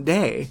 present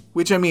day,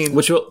 which, I mean,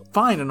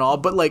 fine and all,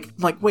 but like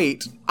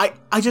wait,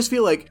 I just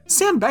feel like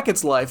Sam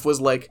Beckett's life was,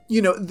 like,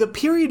 the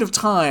period of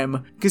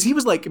time, because he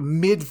was, like,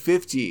 mid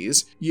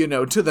 50s,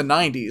 to the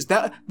 90s,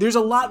 that there's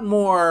a lot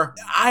more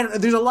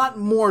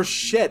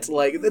shit,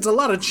 like, it's a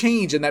lot of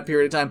change in that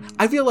period of time.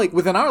 I feel like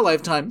within our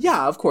lifetime,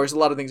 yeah, of course, a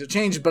lot of things have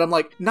changed, but I'm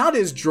like, not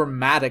as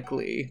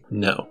dramatically.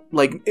 No.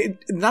 Like,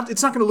 it's not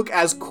going to look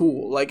as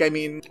cool. Like, I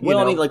mean,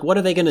 I mean, like, what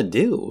are they going to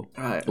do?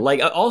 Right.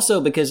 Like, also,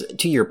 because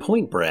to your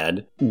point,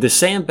 Brad, the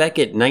Sam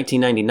Beckett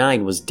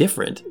 1999 was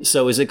different.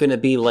 So is it going to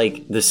be,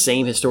 like, the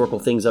same historical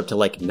things up to,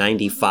 like,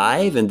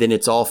 95, and then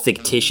it's all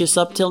fictitious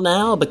up till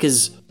now?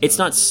 Because it's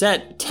not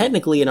set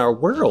technically in our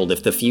world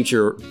if the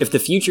future of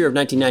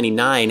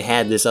 1999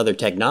 had this other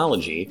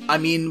technology. I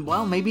mean,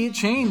 well, maybe it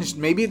changed.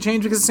 Maybe it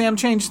changed because Sam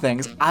changed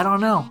things. I don't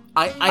know.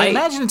 I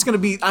imagine it's going to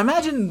be... I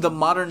imagine the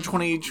modern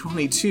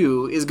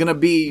 2022 is going to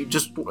be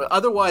just...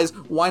 Otherwise,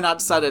 why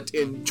not set it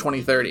in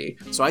 2030?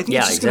 So I think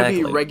it's just going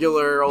to be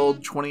regular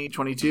old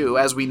 2022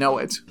 as we know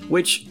it.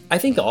 Which I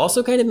think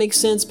also kind of makes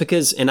sense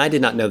because... And I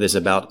did not know this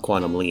about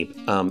Quantum Leap,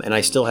 and I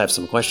still have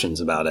some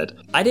questions about it.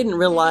 I didn't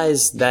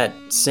realize that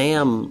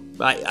Sam...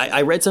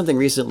 I read something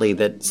recently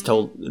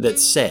that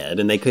said,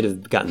 and they could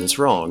have gotten this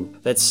wrong,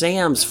 that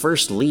Sam's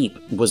first leap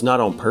was not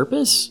on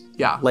purpose.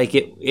 Yeah. Like,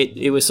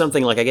 it was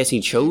something, like, I guess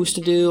he chose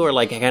to do, or,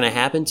 like, it kind of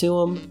happened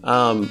to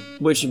him.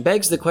 Which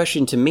begs the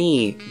question to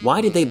me, why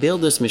did they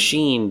build this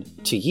machine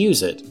to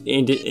use it?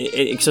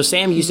 And so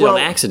Sam used it on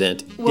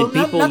accident. Did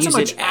people not use so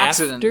much it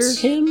after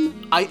him?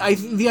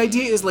 The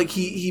idea is, like,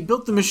 he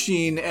built the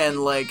machine, and,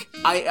 like,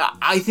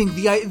 I think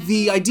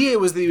the idea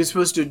was that he was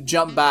supposed to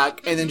jump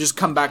back and then just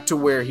come back to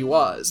where he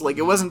was. Like,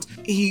 it wasn't,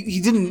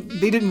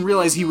 they didn't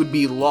realize he would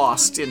be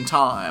lost in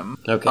time.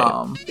 Okay.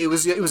 It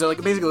was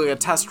like basically like a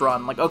test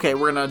run. Like, okay,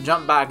 we're gonna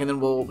jump back and then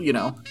we'll,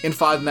 in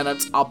 5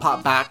 minutes I'll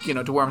pop back,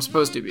 to where I'm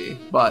supposed to be.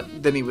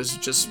 But then he was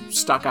just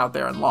stuck out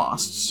there and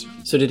lost.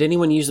 So did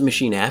anyone use the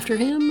machine after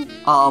him?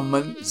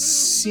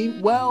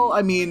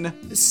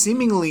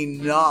 Seemingly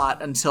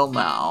not until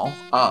now.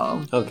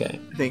 Okay.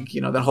 I think,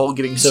 that whole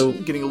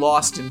getting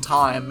lost in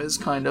time is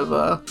kind of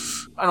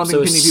I don't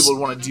think many people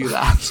would want to do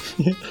that.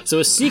 So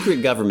a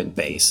secret government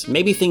base.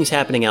 Maybe things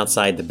happening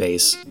outside the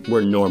base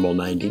were normal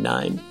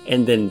 99.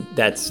 And then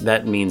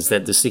that means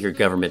that the secret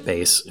government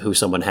base, who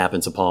someone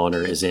happens upon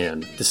or is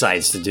in,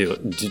 decides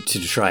to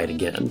try it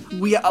again.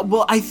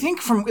 Well, I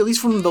think at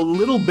least from the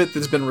little bit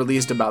that's been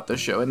released about the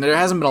show, and there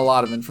hasn't been a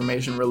lot of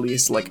information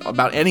released, like,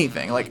 about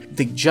anything. Like,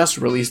 they just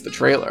released the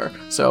trailer,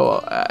 so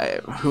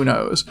who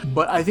knows?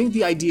 But I think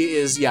the idea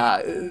is,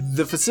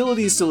 the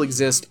facilities still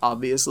exist,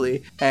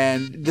 obviously,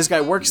 and this guy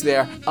works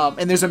there,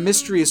 and there's a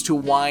mystery as to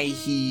why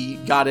he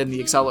got in the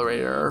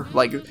accelerator,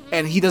 like,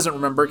 and he doesn't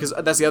remember, because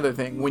that's the other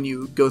thing. When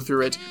you go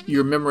through it,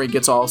 your memory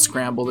gets all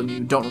scrambled and you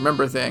don't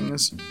remember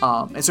things,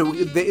 and so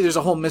there's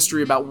a whole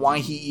mystery about why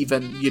he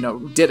even,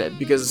 did it,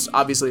 because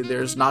obviously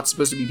there's not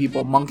supposed to be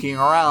people monkeying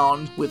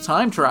around with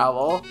time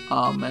travel,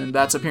 and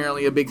that's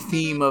apparently a big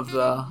theme of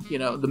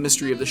the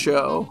mystery of the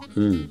show,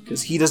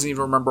 because he doesn't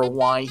even remember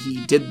why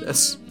he did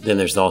this. Then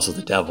there's also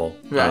the devil.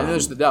 Right, and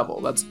there's the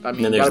devil.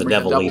 Then there's the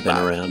devil leaping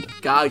around.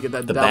 Gotta get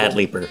that the devil. Bad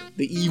leaper.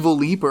 The evil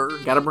leaper.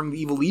 Gotta bring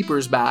the evil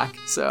leapers back.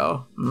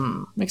 So,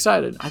 I'm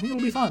excited. I think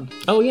it'll be fun.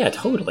 Oh yeah,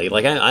 totally.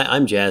 Like,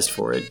 I'm jazzed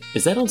for it.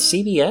 Is that on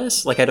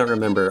CBS? Like, I don't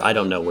remember. I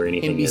don't know where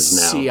anything is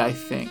now. NBC, I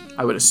think.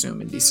 I would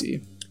assume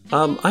NBC.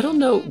 I don't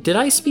know. Did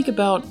I speak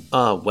about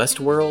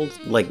Westworld,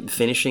 like,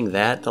 finishing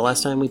that the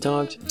last time we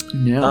talked?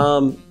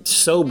 No.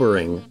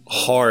 sobering,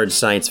 hard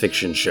science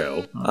fiction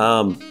show.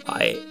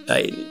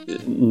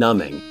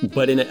 Numbing,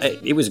 but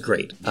it was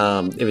great.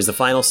 It was the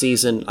final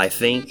season, I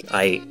think.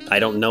 I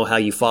don't know how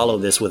you follow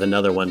this with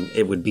another one.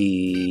 It would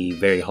be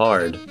very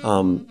hard.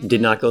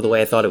 Did not go the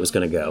way I thought it was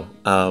going to go.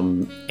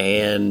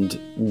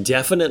 And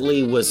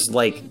definitely was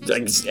like,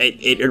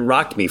 it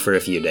rocked me for a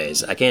few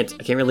days. I can't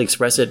really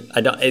express it.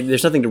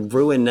 There's nothing to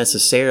ruin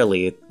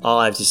necessarily. All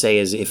I have to say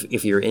is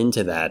if you're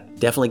into that,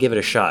 definitely give it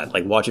a shot.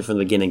 Like, watch it from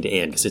the beginning to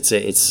end, because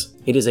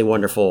it is a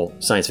wonderful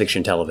science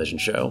fiction television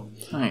show.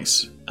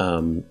 Nice.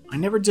 I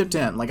never dipped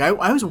in. Like, I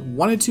always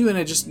wanted to, and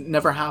it just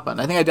never happened.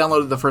 I think I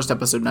downloaded the first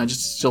episode, and I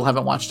just still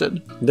haven't watched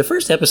it. The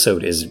first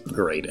episode is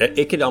great.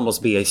 It could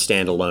almost be a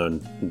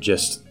standalone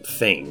just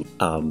thing.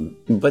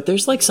 But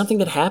there's like something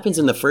that happens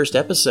in the first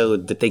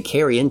episode that they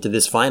carry into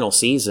this final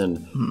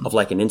season of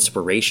like an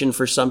inspiration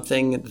for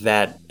something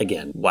that,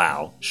 again,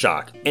 wow,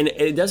 shock. And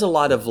it does a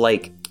lot of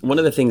like, one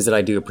of the things that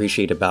I do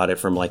appreciate about it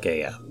from like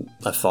a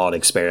thought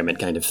experiment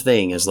kind of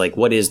thing is like,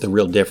 what is the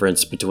real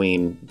difference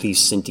between these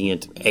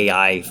sentient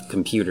AI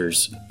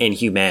computers and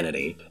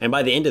humanity? And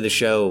by the end of the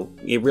show,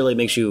 it really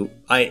makes you,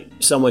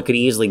 someone could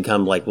easily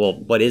come like, well,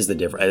 what is the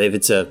difference? If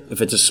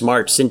it's a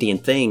smart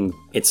sentient thing,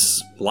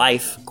 it's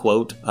life,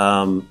 quote.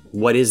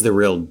 What is the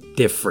real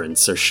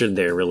difference, or should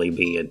there really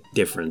be a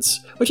difference?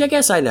 Which I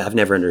guess I've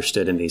never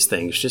understood in these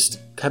things. Just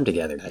come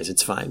together, guys.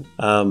 It's fine.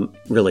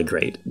 Really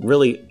great.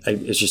 Really,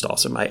 it's just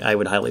awesome. I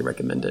would highly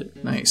recommend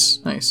it. Nice.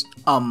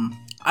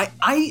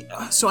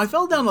 So I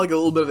fell down like a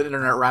little bit of an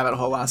internet rabbit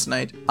hole last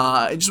night.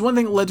 Just one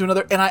thing led to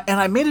another, and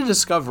I made a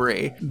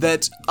discovery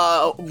that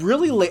I'm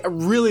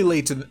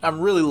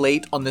really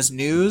late on this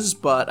news,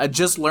 but I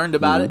just learned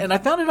about it, and I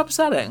found it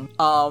upsetting.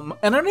 And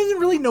I don't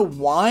even really know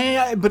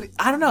why, but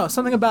I don't know,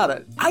 something about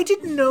it. I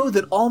didn't know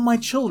that All My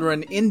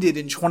Children ended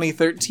in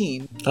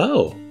 2013.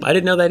 Oh, I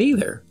didn't know that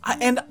either.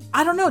 And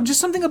I don't know,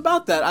 just something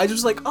about that. I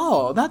just like,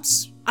 oh,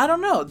 that's. I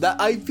don't know,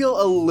 that I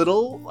feel a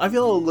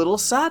little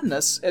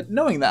sadness at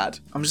knowing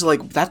that. I'm just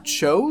like, that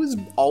show's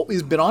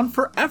always been on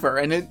forever,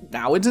 and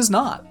now it is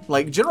not.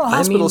 Like, General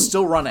Hospital's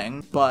still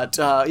running, but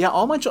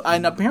All My Children,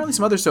 and apparently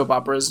some other soap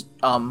operas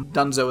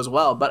done so as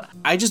well, but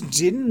I just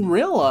didn't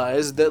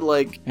realize that,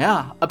 like,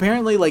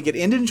 apparently, like, it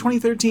ended in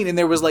 2013, and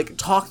there was, like,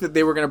 talk that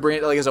they were going to bring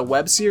it, like, as a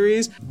web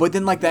series, but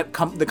then, like, the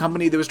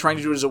company that was trying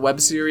to do it as a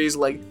web series,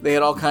 like, they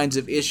had all kinds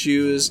of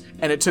issues,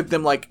 and it took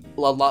them, like,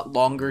 a lot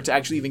longer to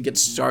actually even get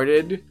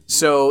started.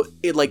 So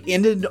it like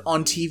ended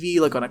on TV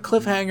like on a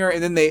cliffhanger,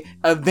 and then they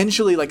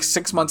eventually like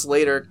 6 months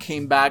later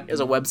came back as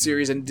a web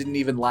series and didn't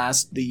even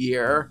last the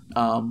year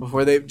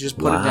before they just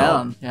put it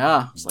down.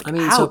 Yeah, it's like,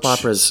 ouch. Soap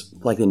operas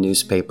like the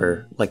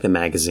newspaper, like the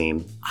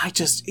magazine. I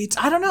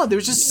don't know.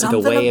 There's just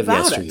something the way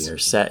about of yesteryear.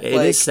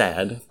 It is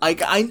sad.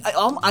 Like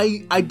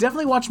I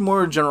definitely watch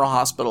more General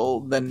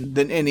Hospital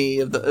than any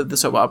of the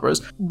soap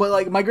operas, but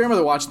like my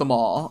grandmother watched them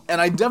all,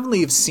 and I definitely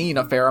have seen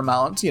a fair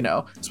amount. You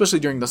know, especially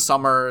during the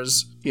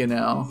summers. You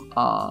know,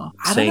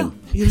 I don't know.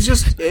 It was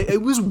just,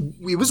 it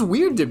was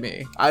weird to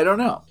me. I don't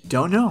know.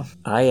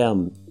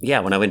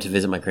 When I went to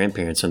visit my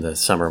grandparents in the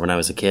summer when I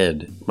was a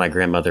kid, my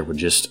grandmother would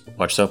just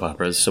watch soap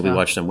operas, so we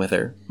watched them with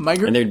her.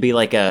 And there'd be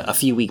like a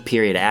few week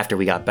period after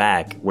we got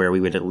back where we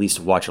would at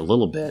least watch a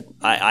little bit.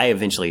 I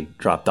eventually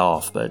dropped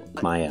off,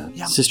 but my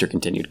sister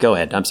continued. Go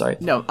ahead. I'm sorry.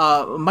 No,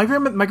 my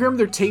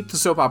grandmother taped the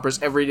soap operas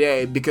every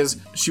day because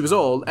she was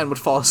old and would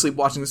fall asleep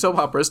watching the soap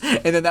operas,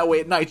 and then that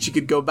way at night she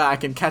could go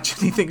back and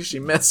catch anything she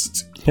missed.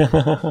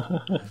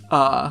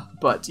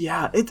 But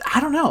yeah, I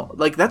don't know.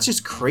 Like, that's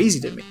just crazy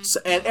to me. So,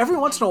 and every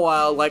once in a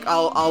while, like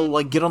I'll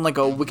like get on like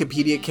a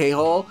Wikipedia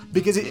K-hole,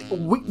 because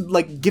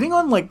like getting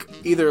on like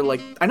either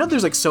like, I know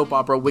there's like soap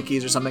opera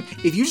wikis or something.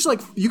 If you just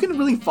like, you can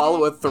really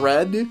follow a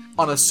thread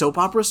on a soap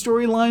opera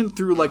storyline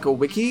through like a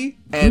wiki,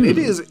 and it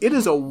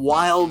is a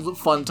wild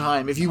fun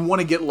time if you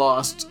want to get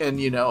lost in,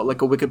 you know,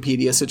 like a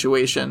Wikipedia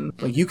situation.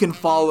 Like, you can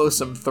follow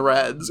some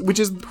threads, which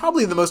is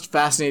probably the most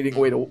fascinating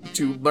way to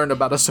learn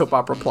about a soap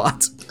opera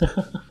plot.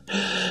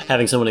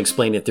 Having someone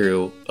explain it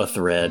through a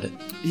thread.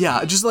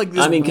 Yeah, just like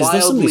this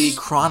wildly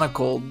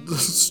chronicled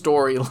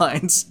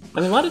storylines.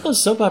 I mean, a lot of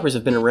those soap operas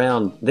have been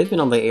around. They've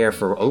been on the air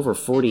for over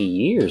 40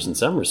 years in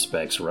some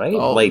respects, right?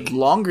 Oh, like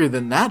longer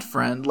than that,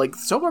 friend. Like,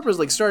 soap operas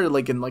like started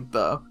like in like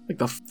the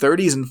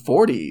 30s and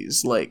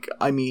 40s. Like,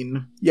 I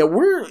mean, yeah,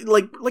 we're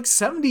like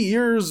 70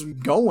 years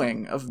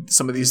going of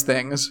some of these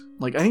things.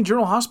 Like, I think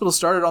General Hospital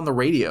started on the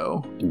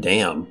radio.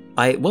 Damn.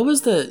 What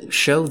was the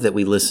show that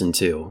we listened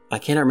to? I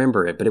can't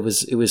remember it, but it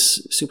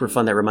was super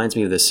fun. That reminds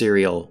me of the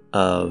serial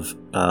of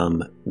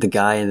the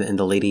guy and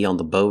the lady on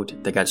the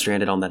boat that got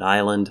stranded on that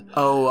island.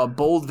 Oh,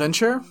 Bold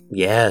Venture?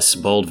 Yes,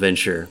 Bold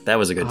Venture. That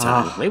was a good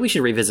time. Maybe we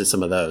should revisit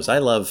some of those. I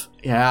love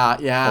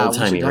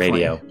old-timey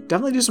radio.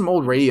 Definitely do some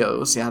old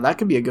radios. Yeah, that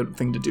could be a good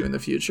thing to do in the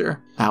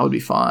future. That would be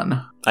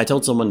fun. I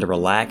told someone to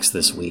relax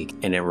this week,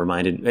 and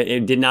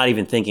it did not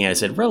even thinking. I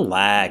said,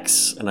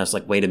 relax. And I was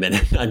like, wait a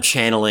minute. I'm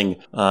channeling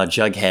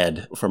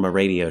Jughead from a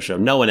radio show.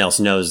 No one else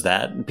knows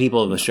that.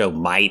 People in the show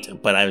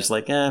might, but I was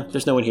like,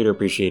 there's no one here to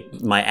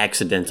appreciate my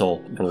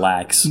accidental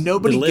relax.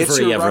 Nobody gets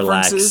delivery your of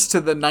references relax.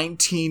 to the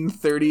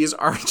 1930s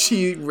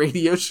Archie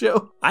radio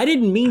show. I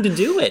didn't mean to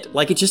do it.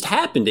 Like, it just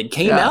happened. It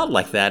came out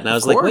like that. And I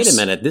was like, wait a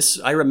minute.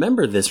 I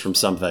remember this from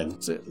something.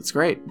 It's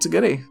great. It's a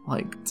goodie.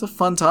 Like, it's a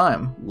fun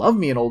time. Love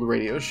me an old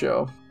radio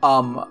show.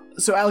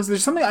 So Alex,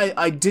 there's something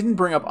I didn't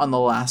bring up on the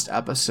last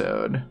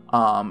episode.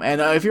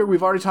 And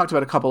we've already talked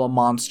about a couple of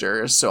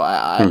monsters, so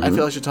I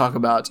feel I should talk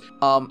about.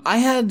 I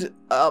had,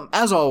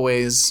 as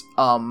always,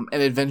 an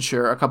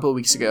adventure a couple of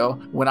weeks ago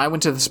when I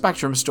went to the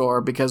Spectrum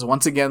store because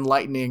once again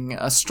lightning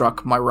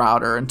struck my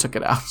router and took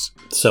it out.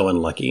 So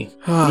unlucky.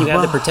 You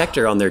had the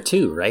protector on there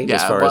too, right? Yeah,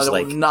 as far as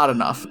like not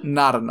enough.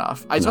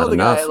 I told the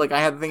guy, like, I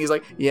had the thing. He's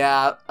like,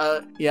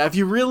 if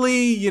you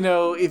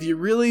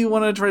really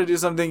want to try to do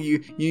something,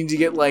 you need to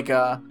get like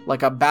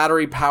a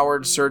battery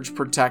powered surge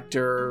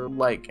protector,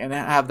 like, and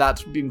have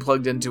that being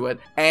plugged into it.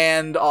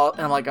 And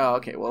I'm like, oh,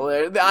 okay,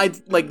 well,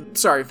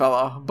 sorry,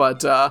 fella,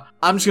 but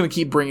I'm just gonna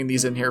keep bringing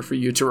these in here for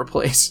you to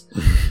replace.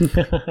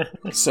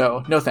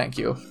 So no, thank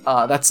you.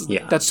 That's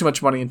too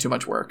much money and too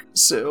much work.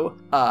 So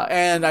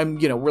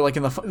and we're like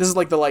this is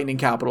like the lightning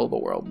capital of the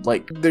world.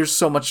 Like, there's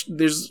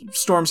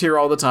storms here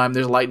all the time.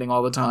 There's lightning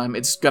all the time.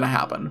 It's gonna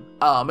happen.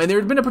 And there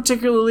had been a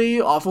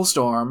particularly awful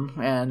storm,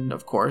 and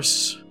of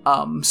course.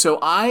 So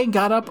I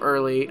got up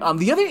early.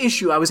 The other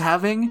issue I was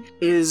having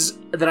is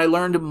that I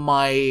learned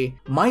my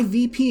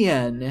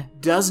VPN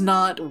does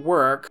not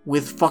work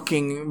with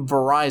fucking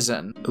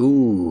Verizon.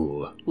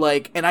 Ooh.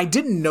 Like, and I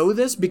didn't know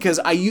this because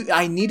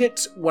I need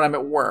it when I'm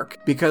at work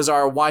because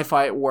our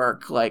Wi-Fi at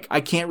work, like,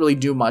 I can't really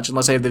do much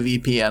unless I have the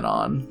VPN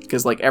on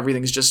because, like,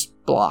 everything's just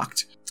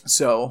blocked.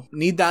 So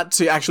need that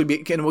to actually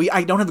be.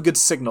 I don't have a good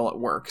signal at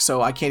work,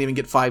 so I can't even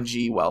get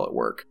 5G well at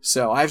work.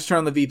 So I have to turn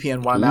on the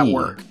VPN when I'm at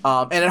work.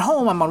 And at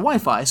home I'm on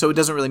Wi-Fi, so it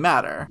doesn't really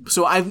matter.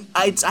 So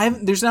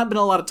there's not been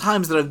a lot of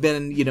times that I've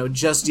been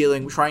just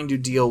trying to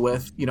deal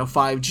with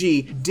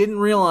 5G. Didn't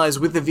realize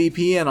with the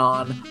VPN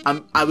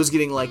on, I was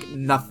getting like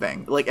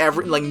nothing. Like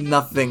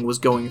nothing was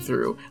going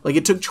through. Like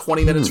it took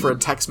 20 minutes for a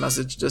text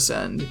message to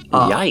send.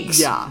 Yikes.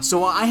 Yeah.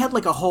 So I had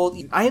like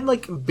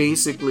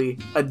basically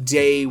a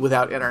day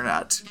without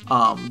internet.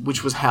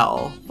 Which was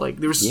hell. Like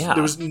there was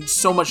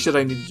so much shit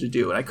I needed to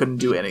do and I couldn't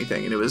do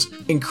anything, and it was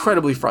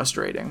incredibly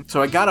frustrating.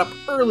 So I got up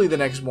early the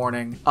next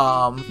morning.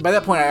 By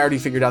that point I already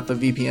figured out the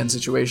VPN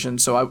situation,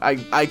 so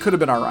I could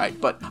have been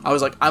alright, but I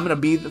was like, I'm gonna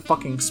be at the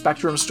fucking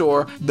Spectrum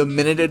store the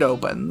minute it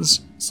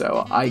opens.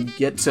 So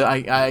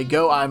I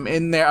go, I'm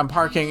in there, I'm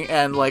parking,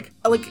 and I'm like,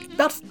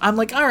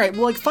 alright,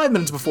 well, like 5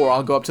 minutes before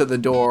I'll go up to the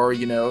door,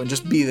 and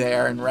just be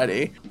there and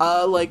ready.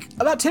 Like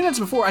about 10 minutes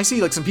before, I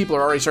see like some people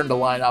are already starting to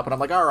line up, and I'm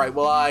like, alright,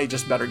 well, I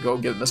just better go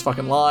get in this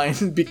fucking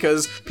line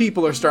because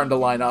people are starting to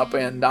line up,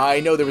 and I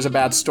know there was a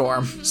bad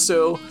storm.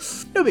 So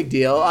no big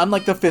deal. I'm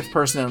like the 5th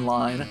person in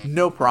line.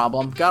 No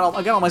problem. I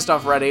got all my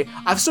stuff ready.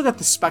 I've still got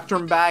the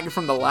Spectrum bag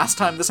from the last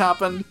time this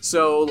happened,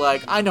 so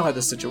like I know how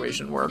this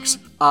situation works.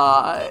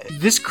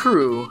 This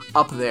crew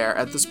up there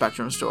at the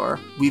Spectrum store,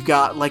 we've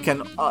got like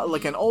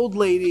an old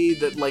lady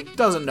that like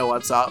doesn't know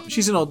what's up.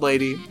 She's an old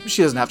lady.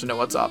 She doesn't have to know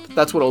what's up.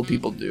 That's what old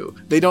people do.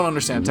 They don't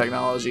understand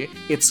technology.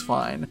 It's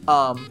fine.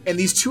 And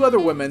these two other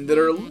women that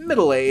are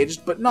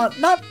middle-aged, but not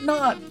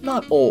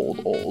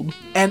old.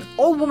 And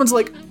old woman's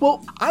like,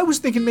 well, I was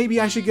thinking maybe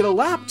I should get a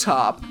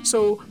laptop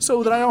so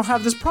that I don't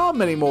have this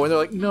problem anymore. And they're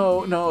like,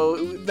 no,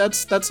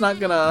 that's not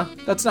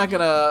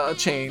gonna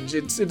change.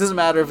 It doesn't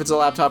matter if it's a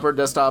laptop or a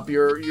desktop.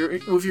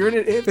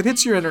 If it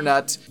hits your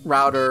internet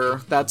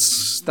router,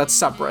 that's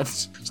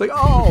separate. It's like,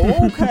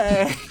 oh,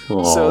 okay.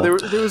 So there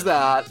was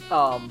that.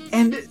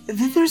 And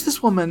then there's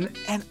this woman,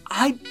 and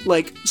I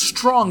like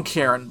strong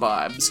Karen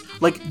vibes.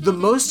 Like the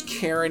most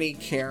Karen-y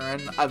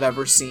Karen I've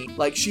ever seen.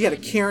 Like she had a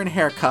Karen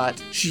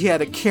haircut. She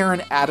had a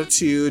Karen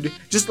attitude.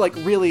 Just like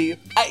really,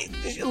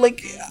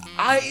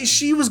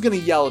 she was gonna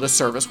yell at a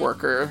service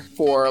worker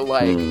for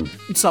like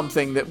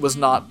something that was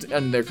not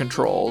in their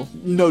control.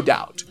 No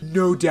doubt.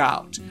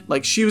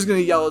 Like she was gonna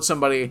yell at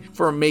somebody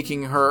for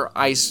making her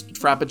iced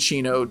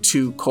frappuccino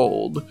too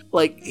cold.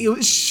 Like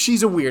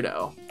she's a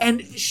weirdo.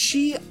 And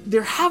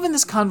they're having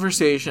this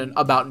conversation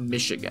about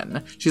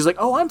Michigan. She's like,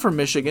 oh, I'm from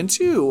Michigan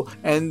too.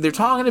 And they're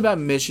talking about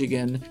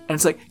Michigan. And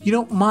it's like,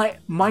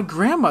 my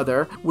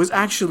grandmother was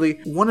actually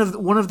one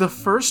of the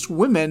first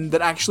women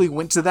that actually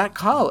went to that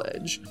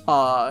college.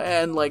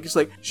 And like, it's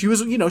like, she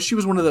was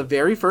one of the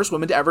very first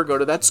women to ever go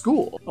to that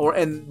school.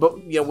 But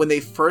when they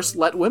first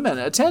let women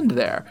attend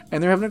there.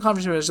 And they're having a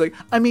conversation. It's like,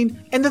 I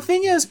mean, and the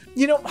thing is,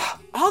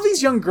 all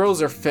these young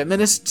girls are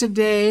feminists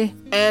today.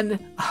 And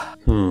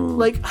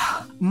like,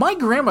 my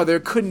grandmother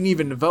couldn't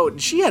even vote,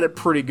 and she had it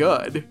pretty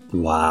good.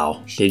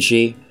 Wow. Did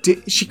she?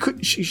 She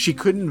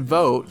couldn't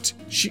vote.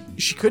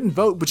 She couldn't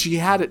vote, but she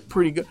had it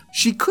pretty good.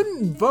 She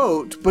couldn't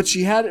vote, but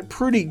she had it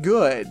pretty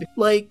good.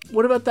 Like,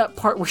 what about that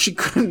part where she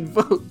couldn't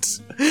vote?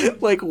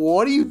 Like,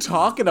 what are you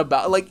talking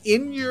about? Like,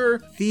 in your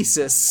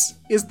thesis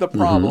is the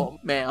problem,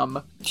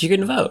 ma'am. She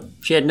couldn't vote.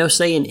 She had no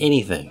say in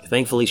anything.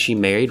 Thankfully, she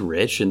married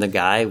rich, and the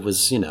guy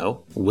was,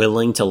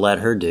 willing to let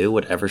her do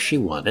whatever she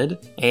wanted.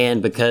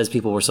 And because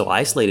people were so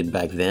isolated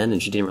back then,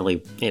 and she didn't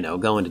really,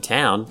 go into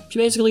town, she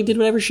basically did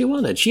whatever she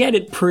wanted. She had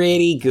it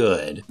pretty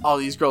good. All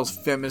these girls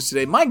feminists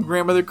today. My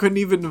grandmother couldn't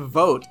even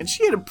vote, and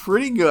she had it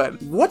pretty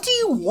good. What do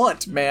you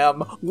want,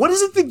 ma'am? What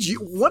is it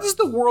what is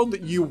the world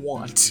that you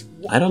want?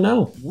 I don't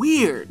know.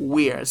 Weird.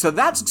 So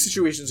that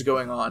situation's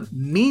going on.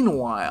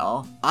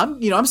 Meanwhile,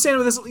 I'm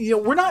standing with this,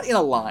 we're not in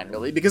a line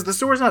really because the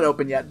store's not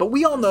open yet, but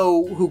we all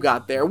know who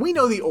got there. We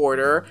know the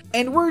order,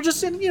 and we're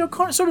just in,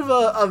 sort of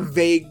a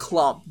vague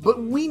clump,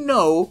 but we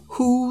know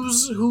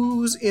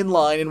who's in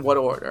line in what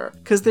order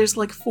because there's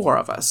like 4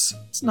 of us.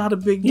 It's not a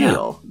big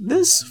deal.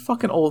 This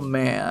fucking old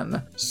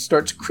man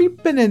starts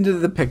creeping into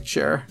the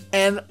picture,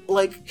 and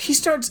like he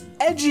starts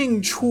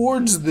edging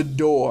towards the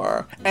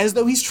door as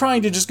though he's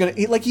trying to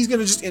he's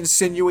gonna just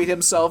insinuate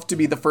himself to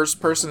be the first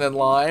person in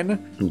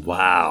line.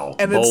 Wow.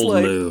 And bold it's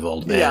like, move,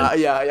 old man.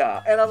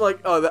 Yeah. And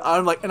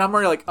I'm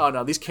already like, oh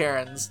no, these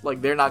Karens,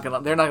 like they're not gonna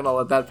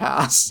let that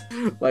pass.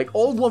 Like,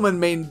 old woman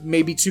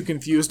may be too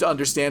confused to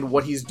understand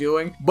what he's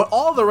doing, but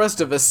all the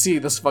rest of us see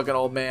this fucking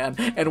old man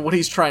and what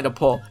he's trying to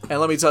pull. And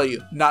let me tell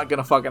you, not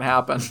gonna fucking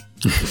happen.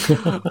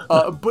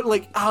 But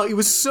like, it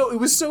was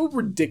so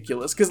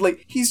ridiculous because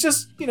like he's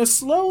just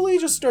slowly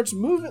just starts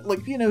moving,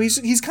 like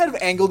he's kind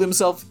of angled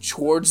himself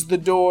towards the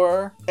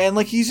door, and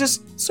like he's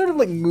just sort of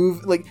like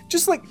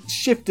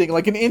shifting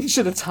like an inch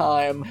at a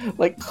time,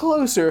 like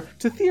closer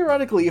to,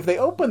 theoretically, if they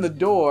open the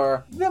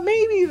door, then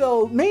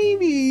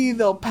maybe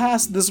they'll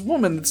pass this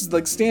woman that's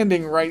like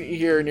standing right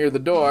here near the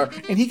door,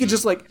 and he could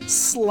just like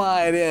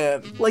slide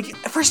in. Like,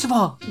 first of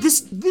all,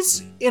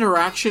 this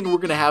interaction we're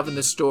gonna have in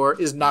the store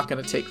is not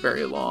gonna take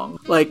very long.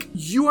 Like,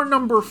 you are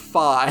number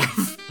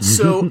 5,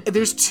 so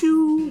there's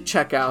 2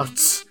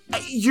 checkouts.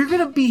 You're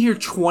gonna be here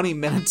 20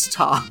 minutes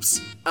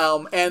tops.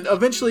 And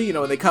eventually,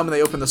 when they come and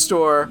they open the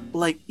store,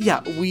 like,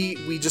 yeah,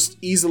 we just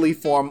easily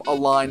form a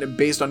line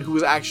based on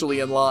who's actually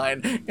in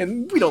line,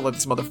 and we don't let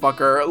this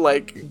motherfucker,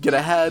 like, get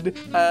ahead.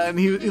 And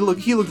he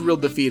looked real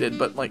defeated,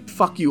 but, like,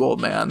 fuck you, old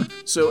man.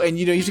 So, and,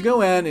 you have to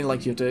go in, and,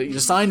 like, you have to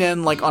sign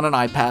in, like, on an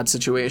iPad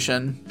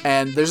situation,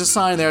 and there's a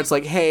sign there, it's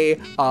like, hey,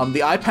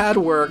 the iPad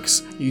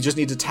works, you just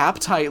need to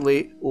tap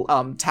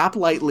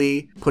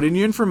lightly, put in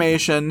your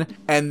information,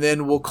 and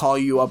then we'll call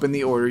you up in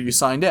the order you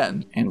signed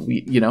in. And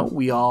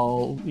we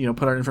all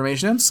put our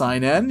information in,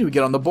 sign in, we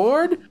get on the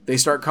board, they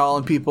start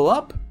calling people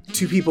up,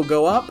 2 people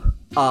go up,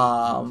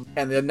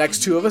 and the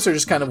next 2 of us are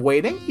just kind of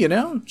waiting,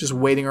 just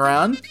waiting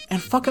around,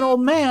 and fucking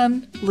old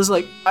man was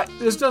like,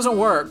 this doesn't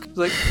work. It's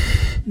like,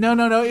 no,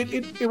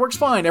 it works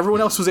fine. Everyone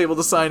else was able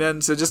to sign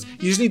in, so you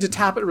just need to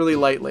tap it really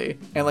lightly.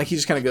 And like he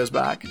just kind of goes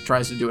back,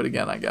 tries to do it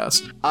again, I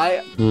guess.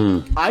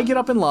 I get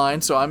up in line,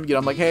 so I'm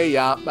like, hey,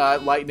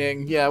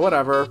 lightning, yeah,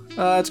 whatever.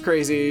 It's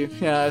crazy.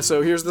 Yeah,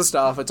 so here's the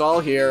stuff. It's all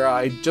here.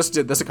 I just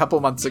did this a couple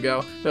months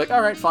ago. They're like,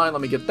 all right, fine,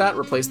 let me get that,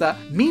 replace that.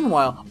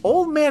 Meanwhile,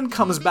 old man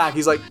comes back.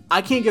 He's like,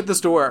 I can't get this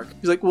to work.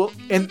 He's like, well,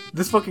 and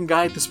this fucking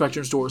guy at the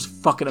Spectrum store is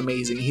fucking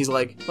amazing. He's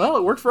like, well,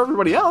 it worked for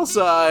everybody else.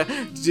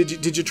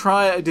 Did you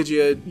try?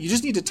 You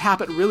just need to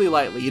tap it really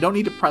lightly. You don't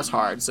need to press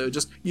hard. So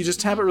you just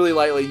tap it really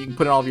lightly and you can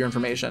put in all of your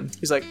information.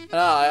 He's like,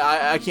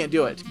 I can't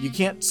do it. You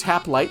can't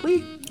tap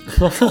lightly?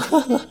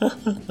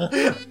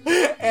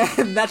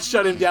 And that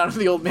shut him down, and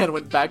the old man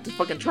went back to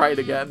fucking try it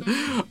again.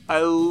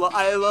 I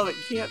love it.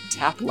 You can't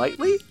tap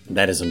lightly?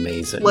 That is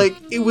amazing. Like,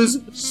 it was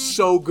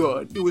so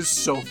good. It was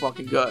so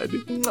fucking good.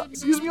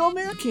 Excuse me, old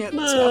man? Can't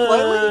tap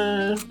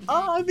lightly?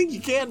 I think you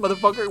can,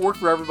 motherfucker. It worked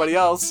for everybody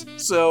else.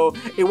 So,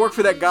 it worked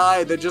for that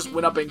guy that just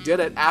went up and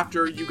did it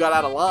after you got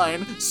out of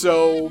line.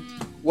 So,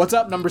 what's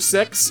up, number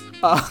 6?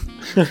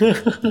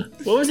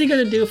 What was he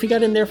going to do if he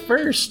got in there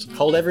first?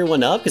 Hold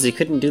everyone up because he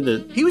couldn't do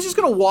the... He was just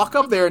going to walk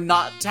up there and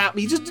not tap.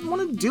 He just didn't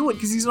want to do it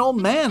because he's an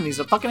old man. He's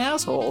a fucking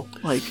asshole.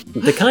 Like,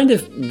 the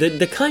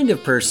kind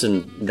of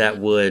person that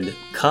would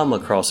come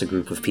across a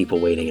group of people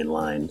waiting in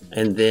line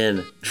and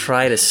then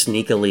try to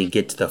sneakily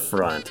get to the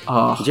front.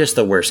 Just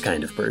the worst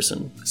kind of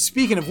person.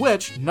 Speaking of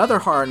which, another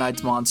Horror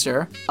Nights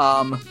monster.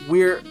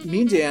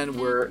 Me and Dan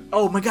were...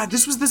 Oh my god,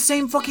 this was the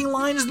same fucking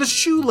line as the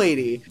shoe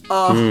lady.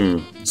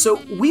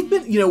 So we've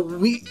been,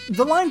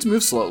 the lines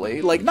move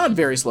slowly, like not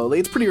very slowly.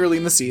 It's pretty early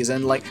in the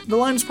season. Like the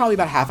line's probably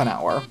about half an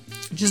hour,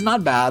 which is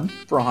not bad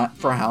for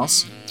a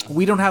house.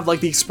 we don't have like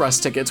the express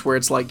tickets where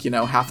it's like,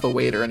 half the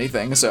wait or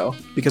anything. So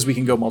because we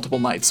can go multiple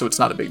nights, so it's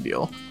not a big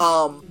deal.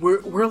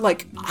 We're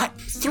like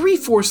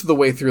 3/4 of the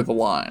way through the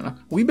line.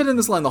 We've been in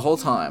this line the whole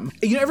time.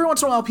 Every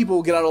once in a while people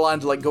will get out of line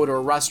to like go to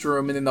a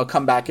restroom, and then they'll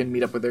come back and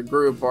meet up with their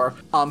group. Or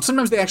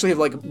sometimes they actually have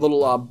like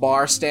little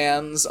bar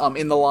stands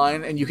in the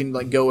line, and you can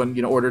like go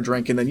and order a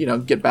drink, and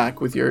then get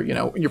back with your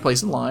your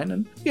place in line,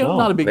 and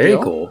not a big deal.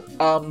 Very cool.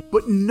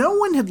 But no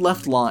one had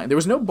left line. There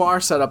was no bar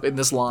set up in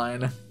this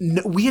line.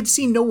 We had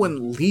seen no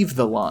one leave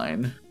the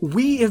line.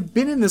 We have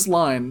been in this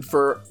line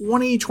for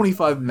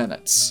 25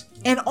 minutes.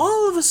 And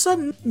all of a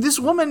sudden, this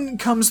woman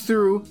comes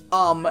through,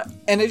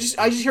 and I just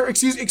hear,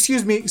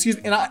 excuse me,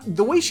 and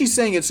the way she's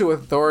saying it so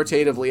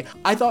authoritatively,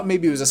 I thought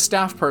maybe it was a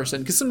staff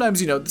person, because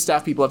sometimes, the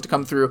staff people have to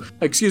come through,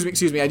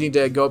 excuse me, I need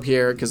to go up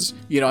here, because,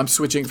 I'm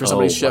switching for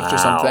somebody's shift or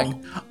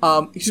something.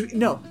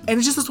 No, and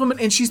it's just this woman,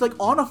 and she's, like,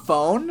 on a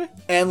phone,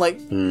 and,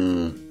 like,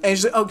 and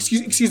she's like, oh,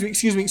 excuse me,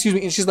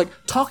 and she's, like,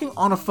 talking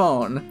on a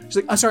phone. She's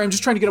like, I'm sorry, I'm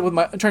just trying to get up with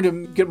my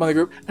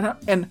group,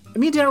 and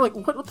me and Dan are like,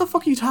 what the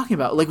fuck are you talking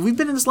about? Like, we've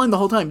been in this line the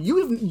whole time.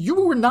 You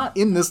were not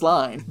in this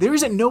line. There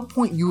is at no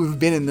point you have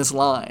been in this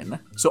line.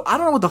 So I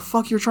don't know what the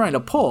fuck you're trying to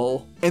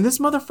pull. And this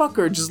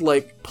motherfucker just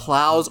like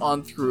plows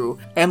on through.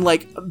 And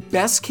like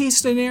best case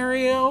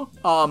scenario,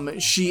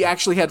 she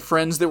actually had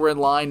friends that were in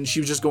line, and she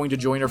was just going to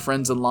join her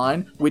friends in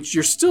line, which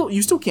you still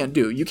can't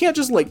do. You can't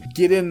just like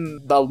get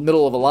in the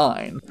middle of a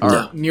line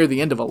or near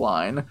the end of a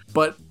line.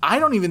 But I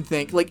don't even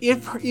think like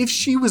if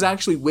she was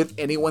actually with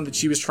anyone that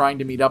she was trying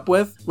to meet up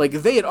with, like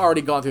they had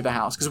already gone through the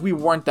house, because we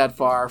weren't that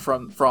far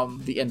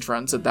from the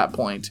entrance at that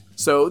point.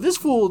 So this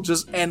fool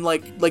just, and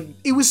like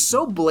it was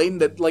so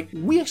blatant that like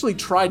we actually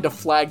tried to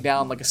flag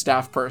down like a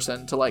staff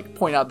person to like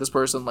point out this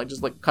person like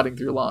just like cutting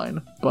through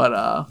line. But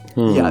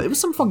yeah, it was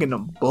some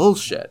fucking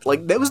bullshit.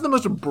 Like that was the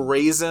most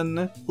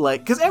brazen,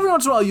 like, because every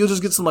once in a while you'll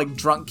just get some like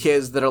drunk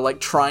kids that are like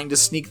trying to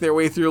sneak their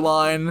way through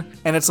line,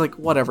 and it's like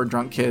whatever,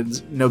 drunk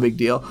kids, no big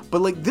deal. But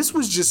like this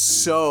was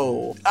just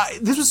so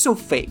this was so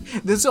fake.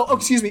 This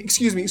excuse me, I'm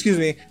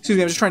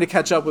just trying to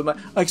catch up with my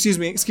excuse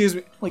me.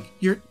 Like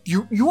you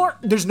aren't,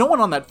 there's no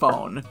one on that phone.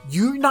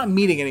 You're not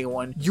meeting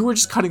anyone. You were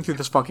just cutting through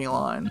this fucking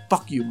line.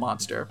 Fuck you,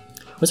 monster.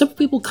 What's up with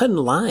people cutting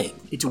line?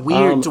 It's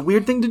weird. It's a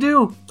weird thing to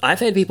do. I've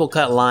had people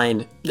cut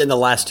line in the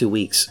last 2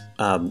 weeks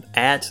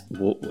at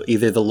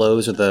either the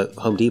Lowe's or the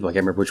Home Depot. I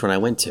can't remember which one I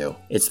went to.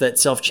 It's that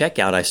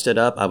self-checkout. I stood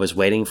up. I was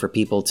waiting for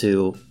people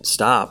to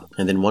stop,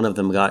 and then one of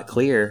them got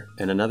clear,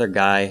 and another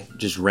guy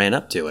just ran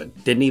up to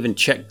it. Didn't even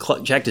check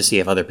to see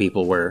if other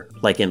people were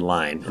like in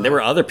line. And there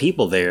were other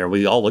people there.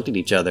 We all looked at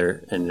each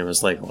other, and it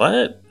was like,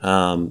 what?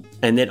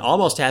 And it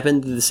almost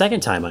happened the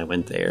second time I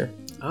went there.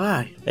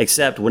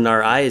 Except when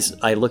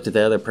I looked at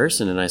the other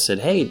person and I said,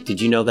 hey, did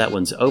you know that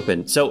one's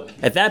open? So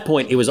at that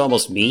point, it was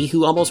almost me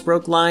who almost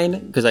broke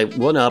line, because I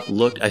went up,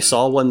 looked, I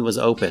saw one was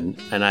open,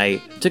 and I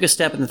took a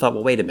step and thought,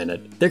 well, wait a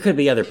minute. There could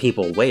be other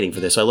people waiting for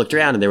this. So I looked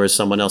around and there was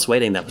someone else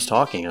waiting that was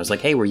talking. I was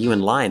like, hey, were you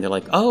in line? They're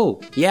like, oh,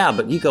 yeah,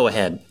 but you go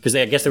ahead. Because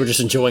I guess they were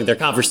just enjoying their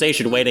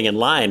conversation waiting in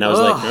line. I was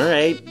like, all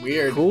right,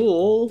 weird,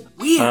 cool.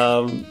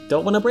 Weird.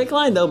 Don't want to break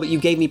line, though, but you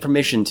gave me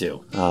permission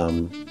to.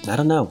 I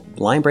don't know.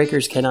 Line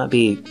breakers cannot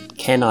be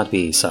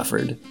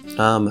suffered.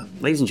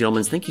 Ladies and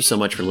gentlemen, thank you so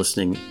much for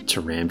listening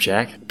to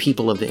Ramjack.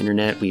 People of the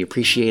internet, we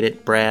appreciate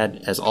it.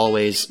 Brad, as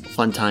always,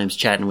 fun times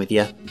chatting with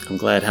you. I'm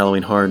glad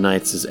Halloween Horror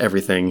Nights is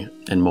everything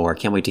and more.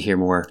 Can't wait to hear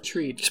more.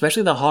 Treat.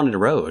 Especially the Haunted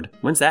Road.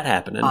 When's that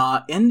happening?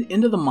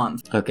 End of the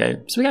month.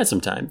 Okay, so we got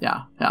some time.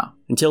 Yeah.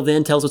 Until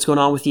then, tell us what's going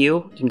on with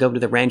you. You can go to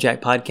the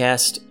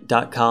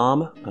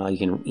ramjackpodcast.com. You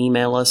can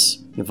email us.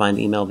 You can find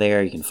the email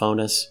there. You can phone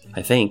us.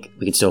 I think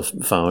we can still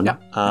phone.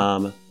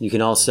 Yeah. You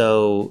can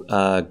also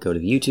go to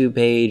the YouTube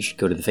page,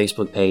 go to the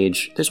Facebook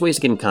page. There's ways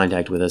to get in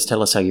contact with us.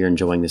 Tell us how you're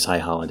enjoying this high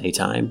holiday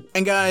time.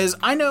 And guys,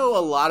 I know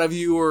a lot of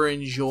you are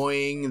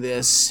enjoying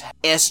this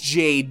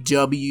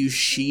SJW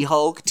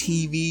She-Hulk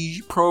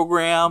TV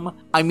program.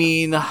 I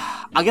mean,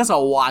 I guess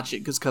I'll watch it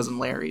because Cousin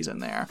Larry's in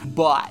there.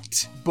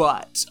 But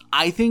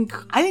I think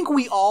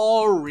we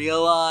all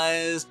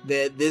realize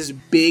that this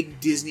big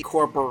Disney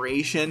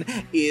corporation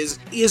is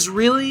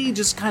really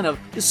just kind of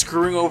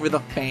screwing over the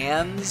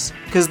fans,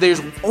 because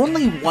there's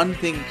only one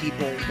thing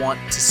people want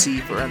to see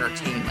for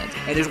entertainment,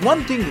 and there's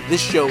one thing that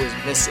this show is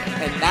missing,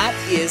 and that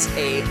is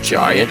a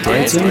giant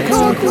dancing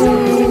cockroach.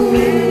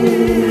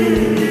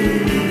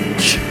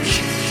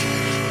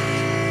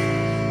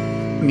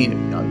 I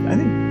mean, I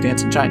think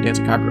giant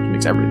dancing cockroach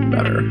makes everything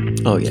better.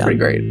 Oh yeah,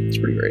 it's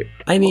pretty great.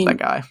 I mean, that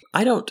guy.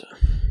 I don't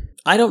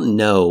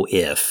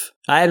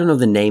know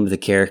the name of the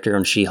character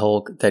on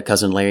She-Hulk that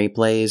Cousin Larry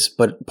plays,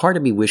 but part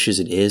of me wishes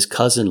it is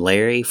Cousin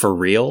Larry for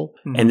real.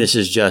 Mm-hmm. And this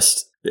is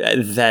just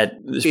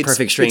that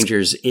Perfect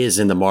Strangers is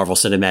in the Marvel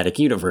Cinematic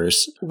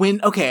Universe.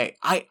 Because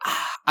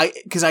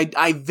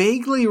I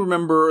vaguely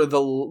remember the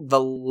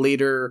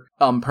later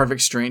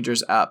Perfect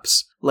Strangers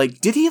eps. Like,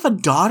 did he have a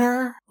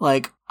daughter?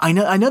 Like, I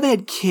know they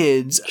had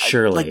kids.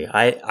 Surely,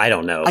 I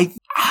don't know.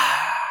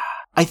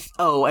 I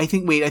I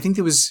think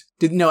there was.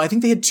 I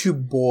think they had 2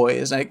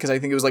 boys, because I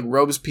think it was like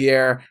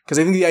Robespierre, because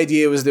I think the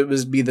idea was that it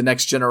was be the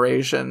next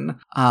generation.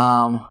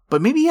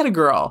 But maybe he had a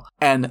girl,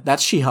 and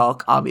that's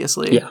She-Hulk,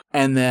 obviously. Yeah.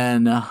 And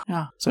then,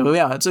 So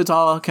yeah, it's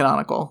all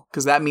canonical,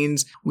 because that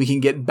means we can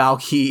get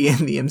Balki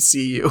in the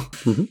MCU.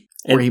 Mm-hmm.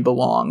 Where he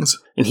belongs.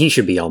 And he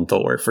should be on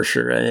Thor, for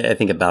sure. I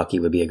think a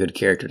Balki would be a good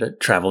character to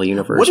travel the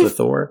universe with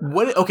Thor.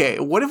 What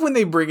if when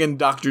they bring in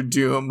Doctor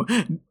Doom,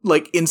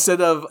 like,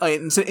 instead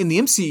in the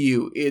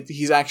MCU,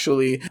 he's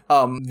actually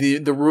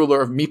the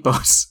ruler of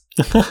Mypos.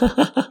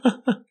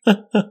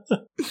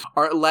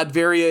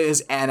 Latveria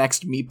is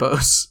annexed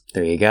Mypos.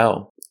 There you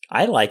go.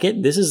 I like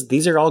it.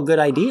 These are all good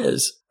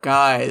ideas.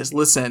 Guys,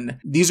 listen.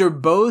 These are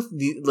both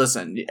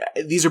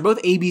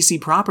ABC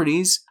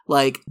properties.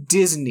 Like,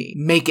 Disney,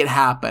 make it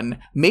happen.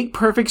 Make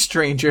Perfect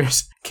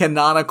Strangers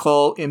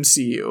canonical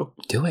MCU.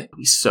 Do it. It'd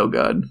be so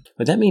good.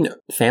 Would that mean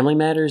Family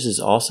Matters is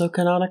also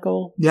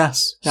canonical?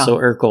 Yes. Yeah. So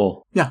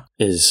Urkel yeah.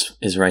 is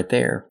right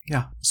there.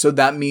 Yeah. So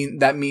that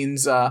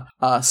means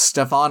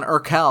Stefan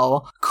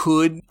Urkel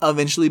could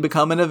eventually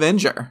become an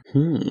Avenger.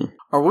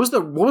 Or what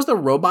was the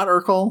robot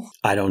Urkel?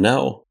 I don't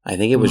know. I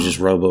think it was just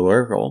Robo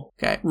Urkel.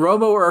 Okay.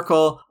 Robo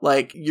Urkel,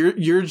 like,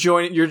 you're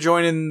joining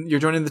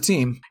the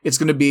team. It's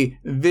gonna be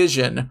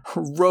Vision,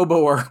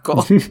 Robo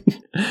Urkel.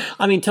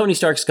 I mean, Tony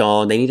Stark's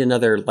gone. They need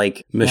another,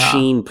 like,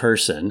 machine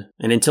person.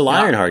 And until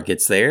Ironheart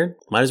gets there,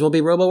 might as well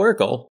be Robo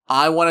Urkel.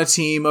 I want a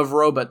team of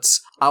robots.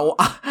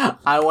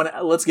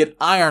 Let's get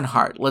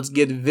Ironheart. Let's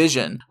get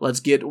Vision. Let's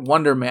get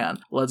Wonder Man.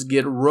 Let's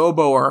get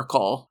Robo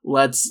Urkel.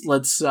 Let's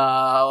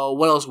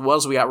what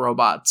else we got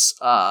robots?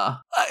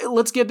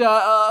 Let's get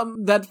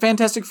that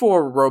Fantastic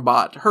Four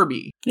robot,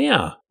 Herbie.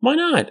 Yeah, why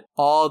not?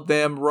 All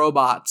them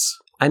robots.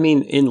 I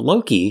mean, in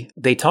Loki,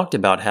 they talked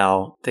about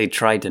how they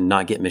tried to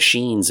not get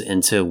machines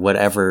into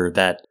whatever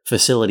that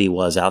facility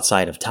was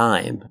outside of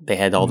time. They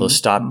had all those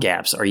stop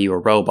gaps. Are you a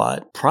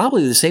robot?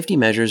 Probably the safety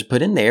measures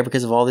put in there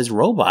because of all these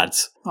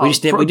robots. We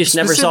just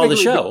never saw the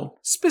show.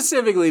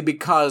 Specifically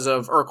because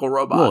of Urkel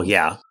Robot. Well,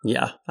 yeah.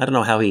 I don't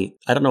know how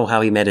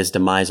he met his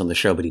demise on the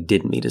show, but he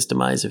did meet his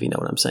demise, if you know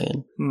what I'm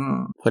saying.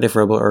 What if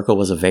Robo Urkel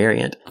was a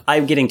variant?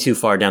 I'm getting too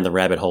far down the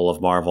rabbit hole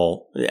of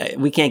Marvel.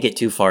 We can't get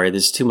too far.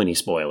 There's too many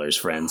spoilers,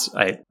 friends.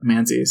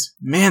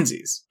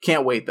 Mansies.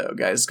 Can't wait, though,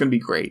 guys. It's gonna be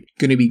great.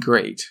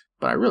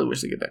 But I really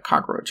wish they get that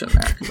cockroach in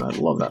there, because I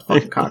love that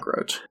fucking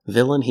cockroach.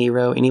 Villain,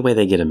 hero, any way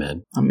they get him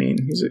in. I mean,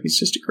 he's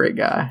just a great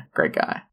guy.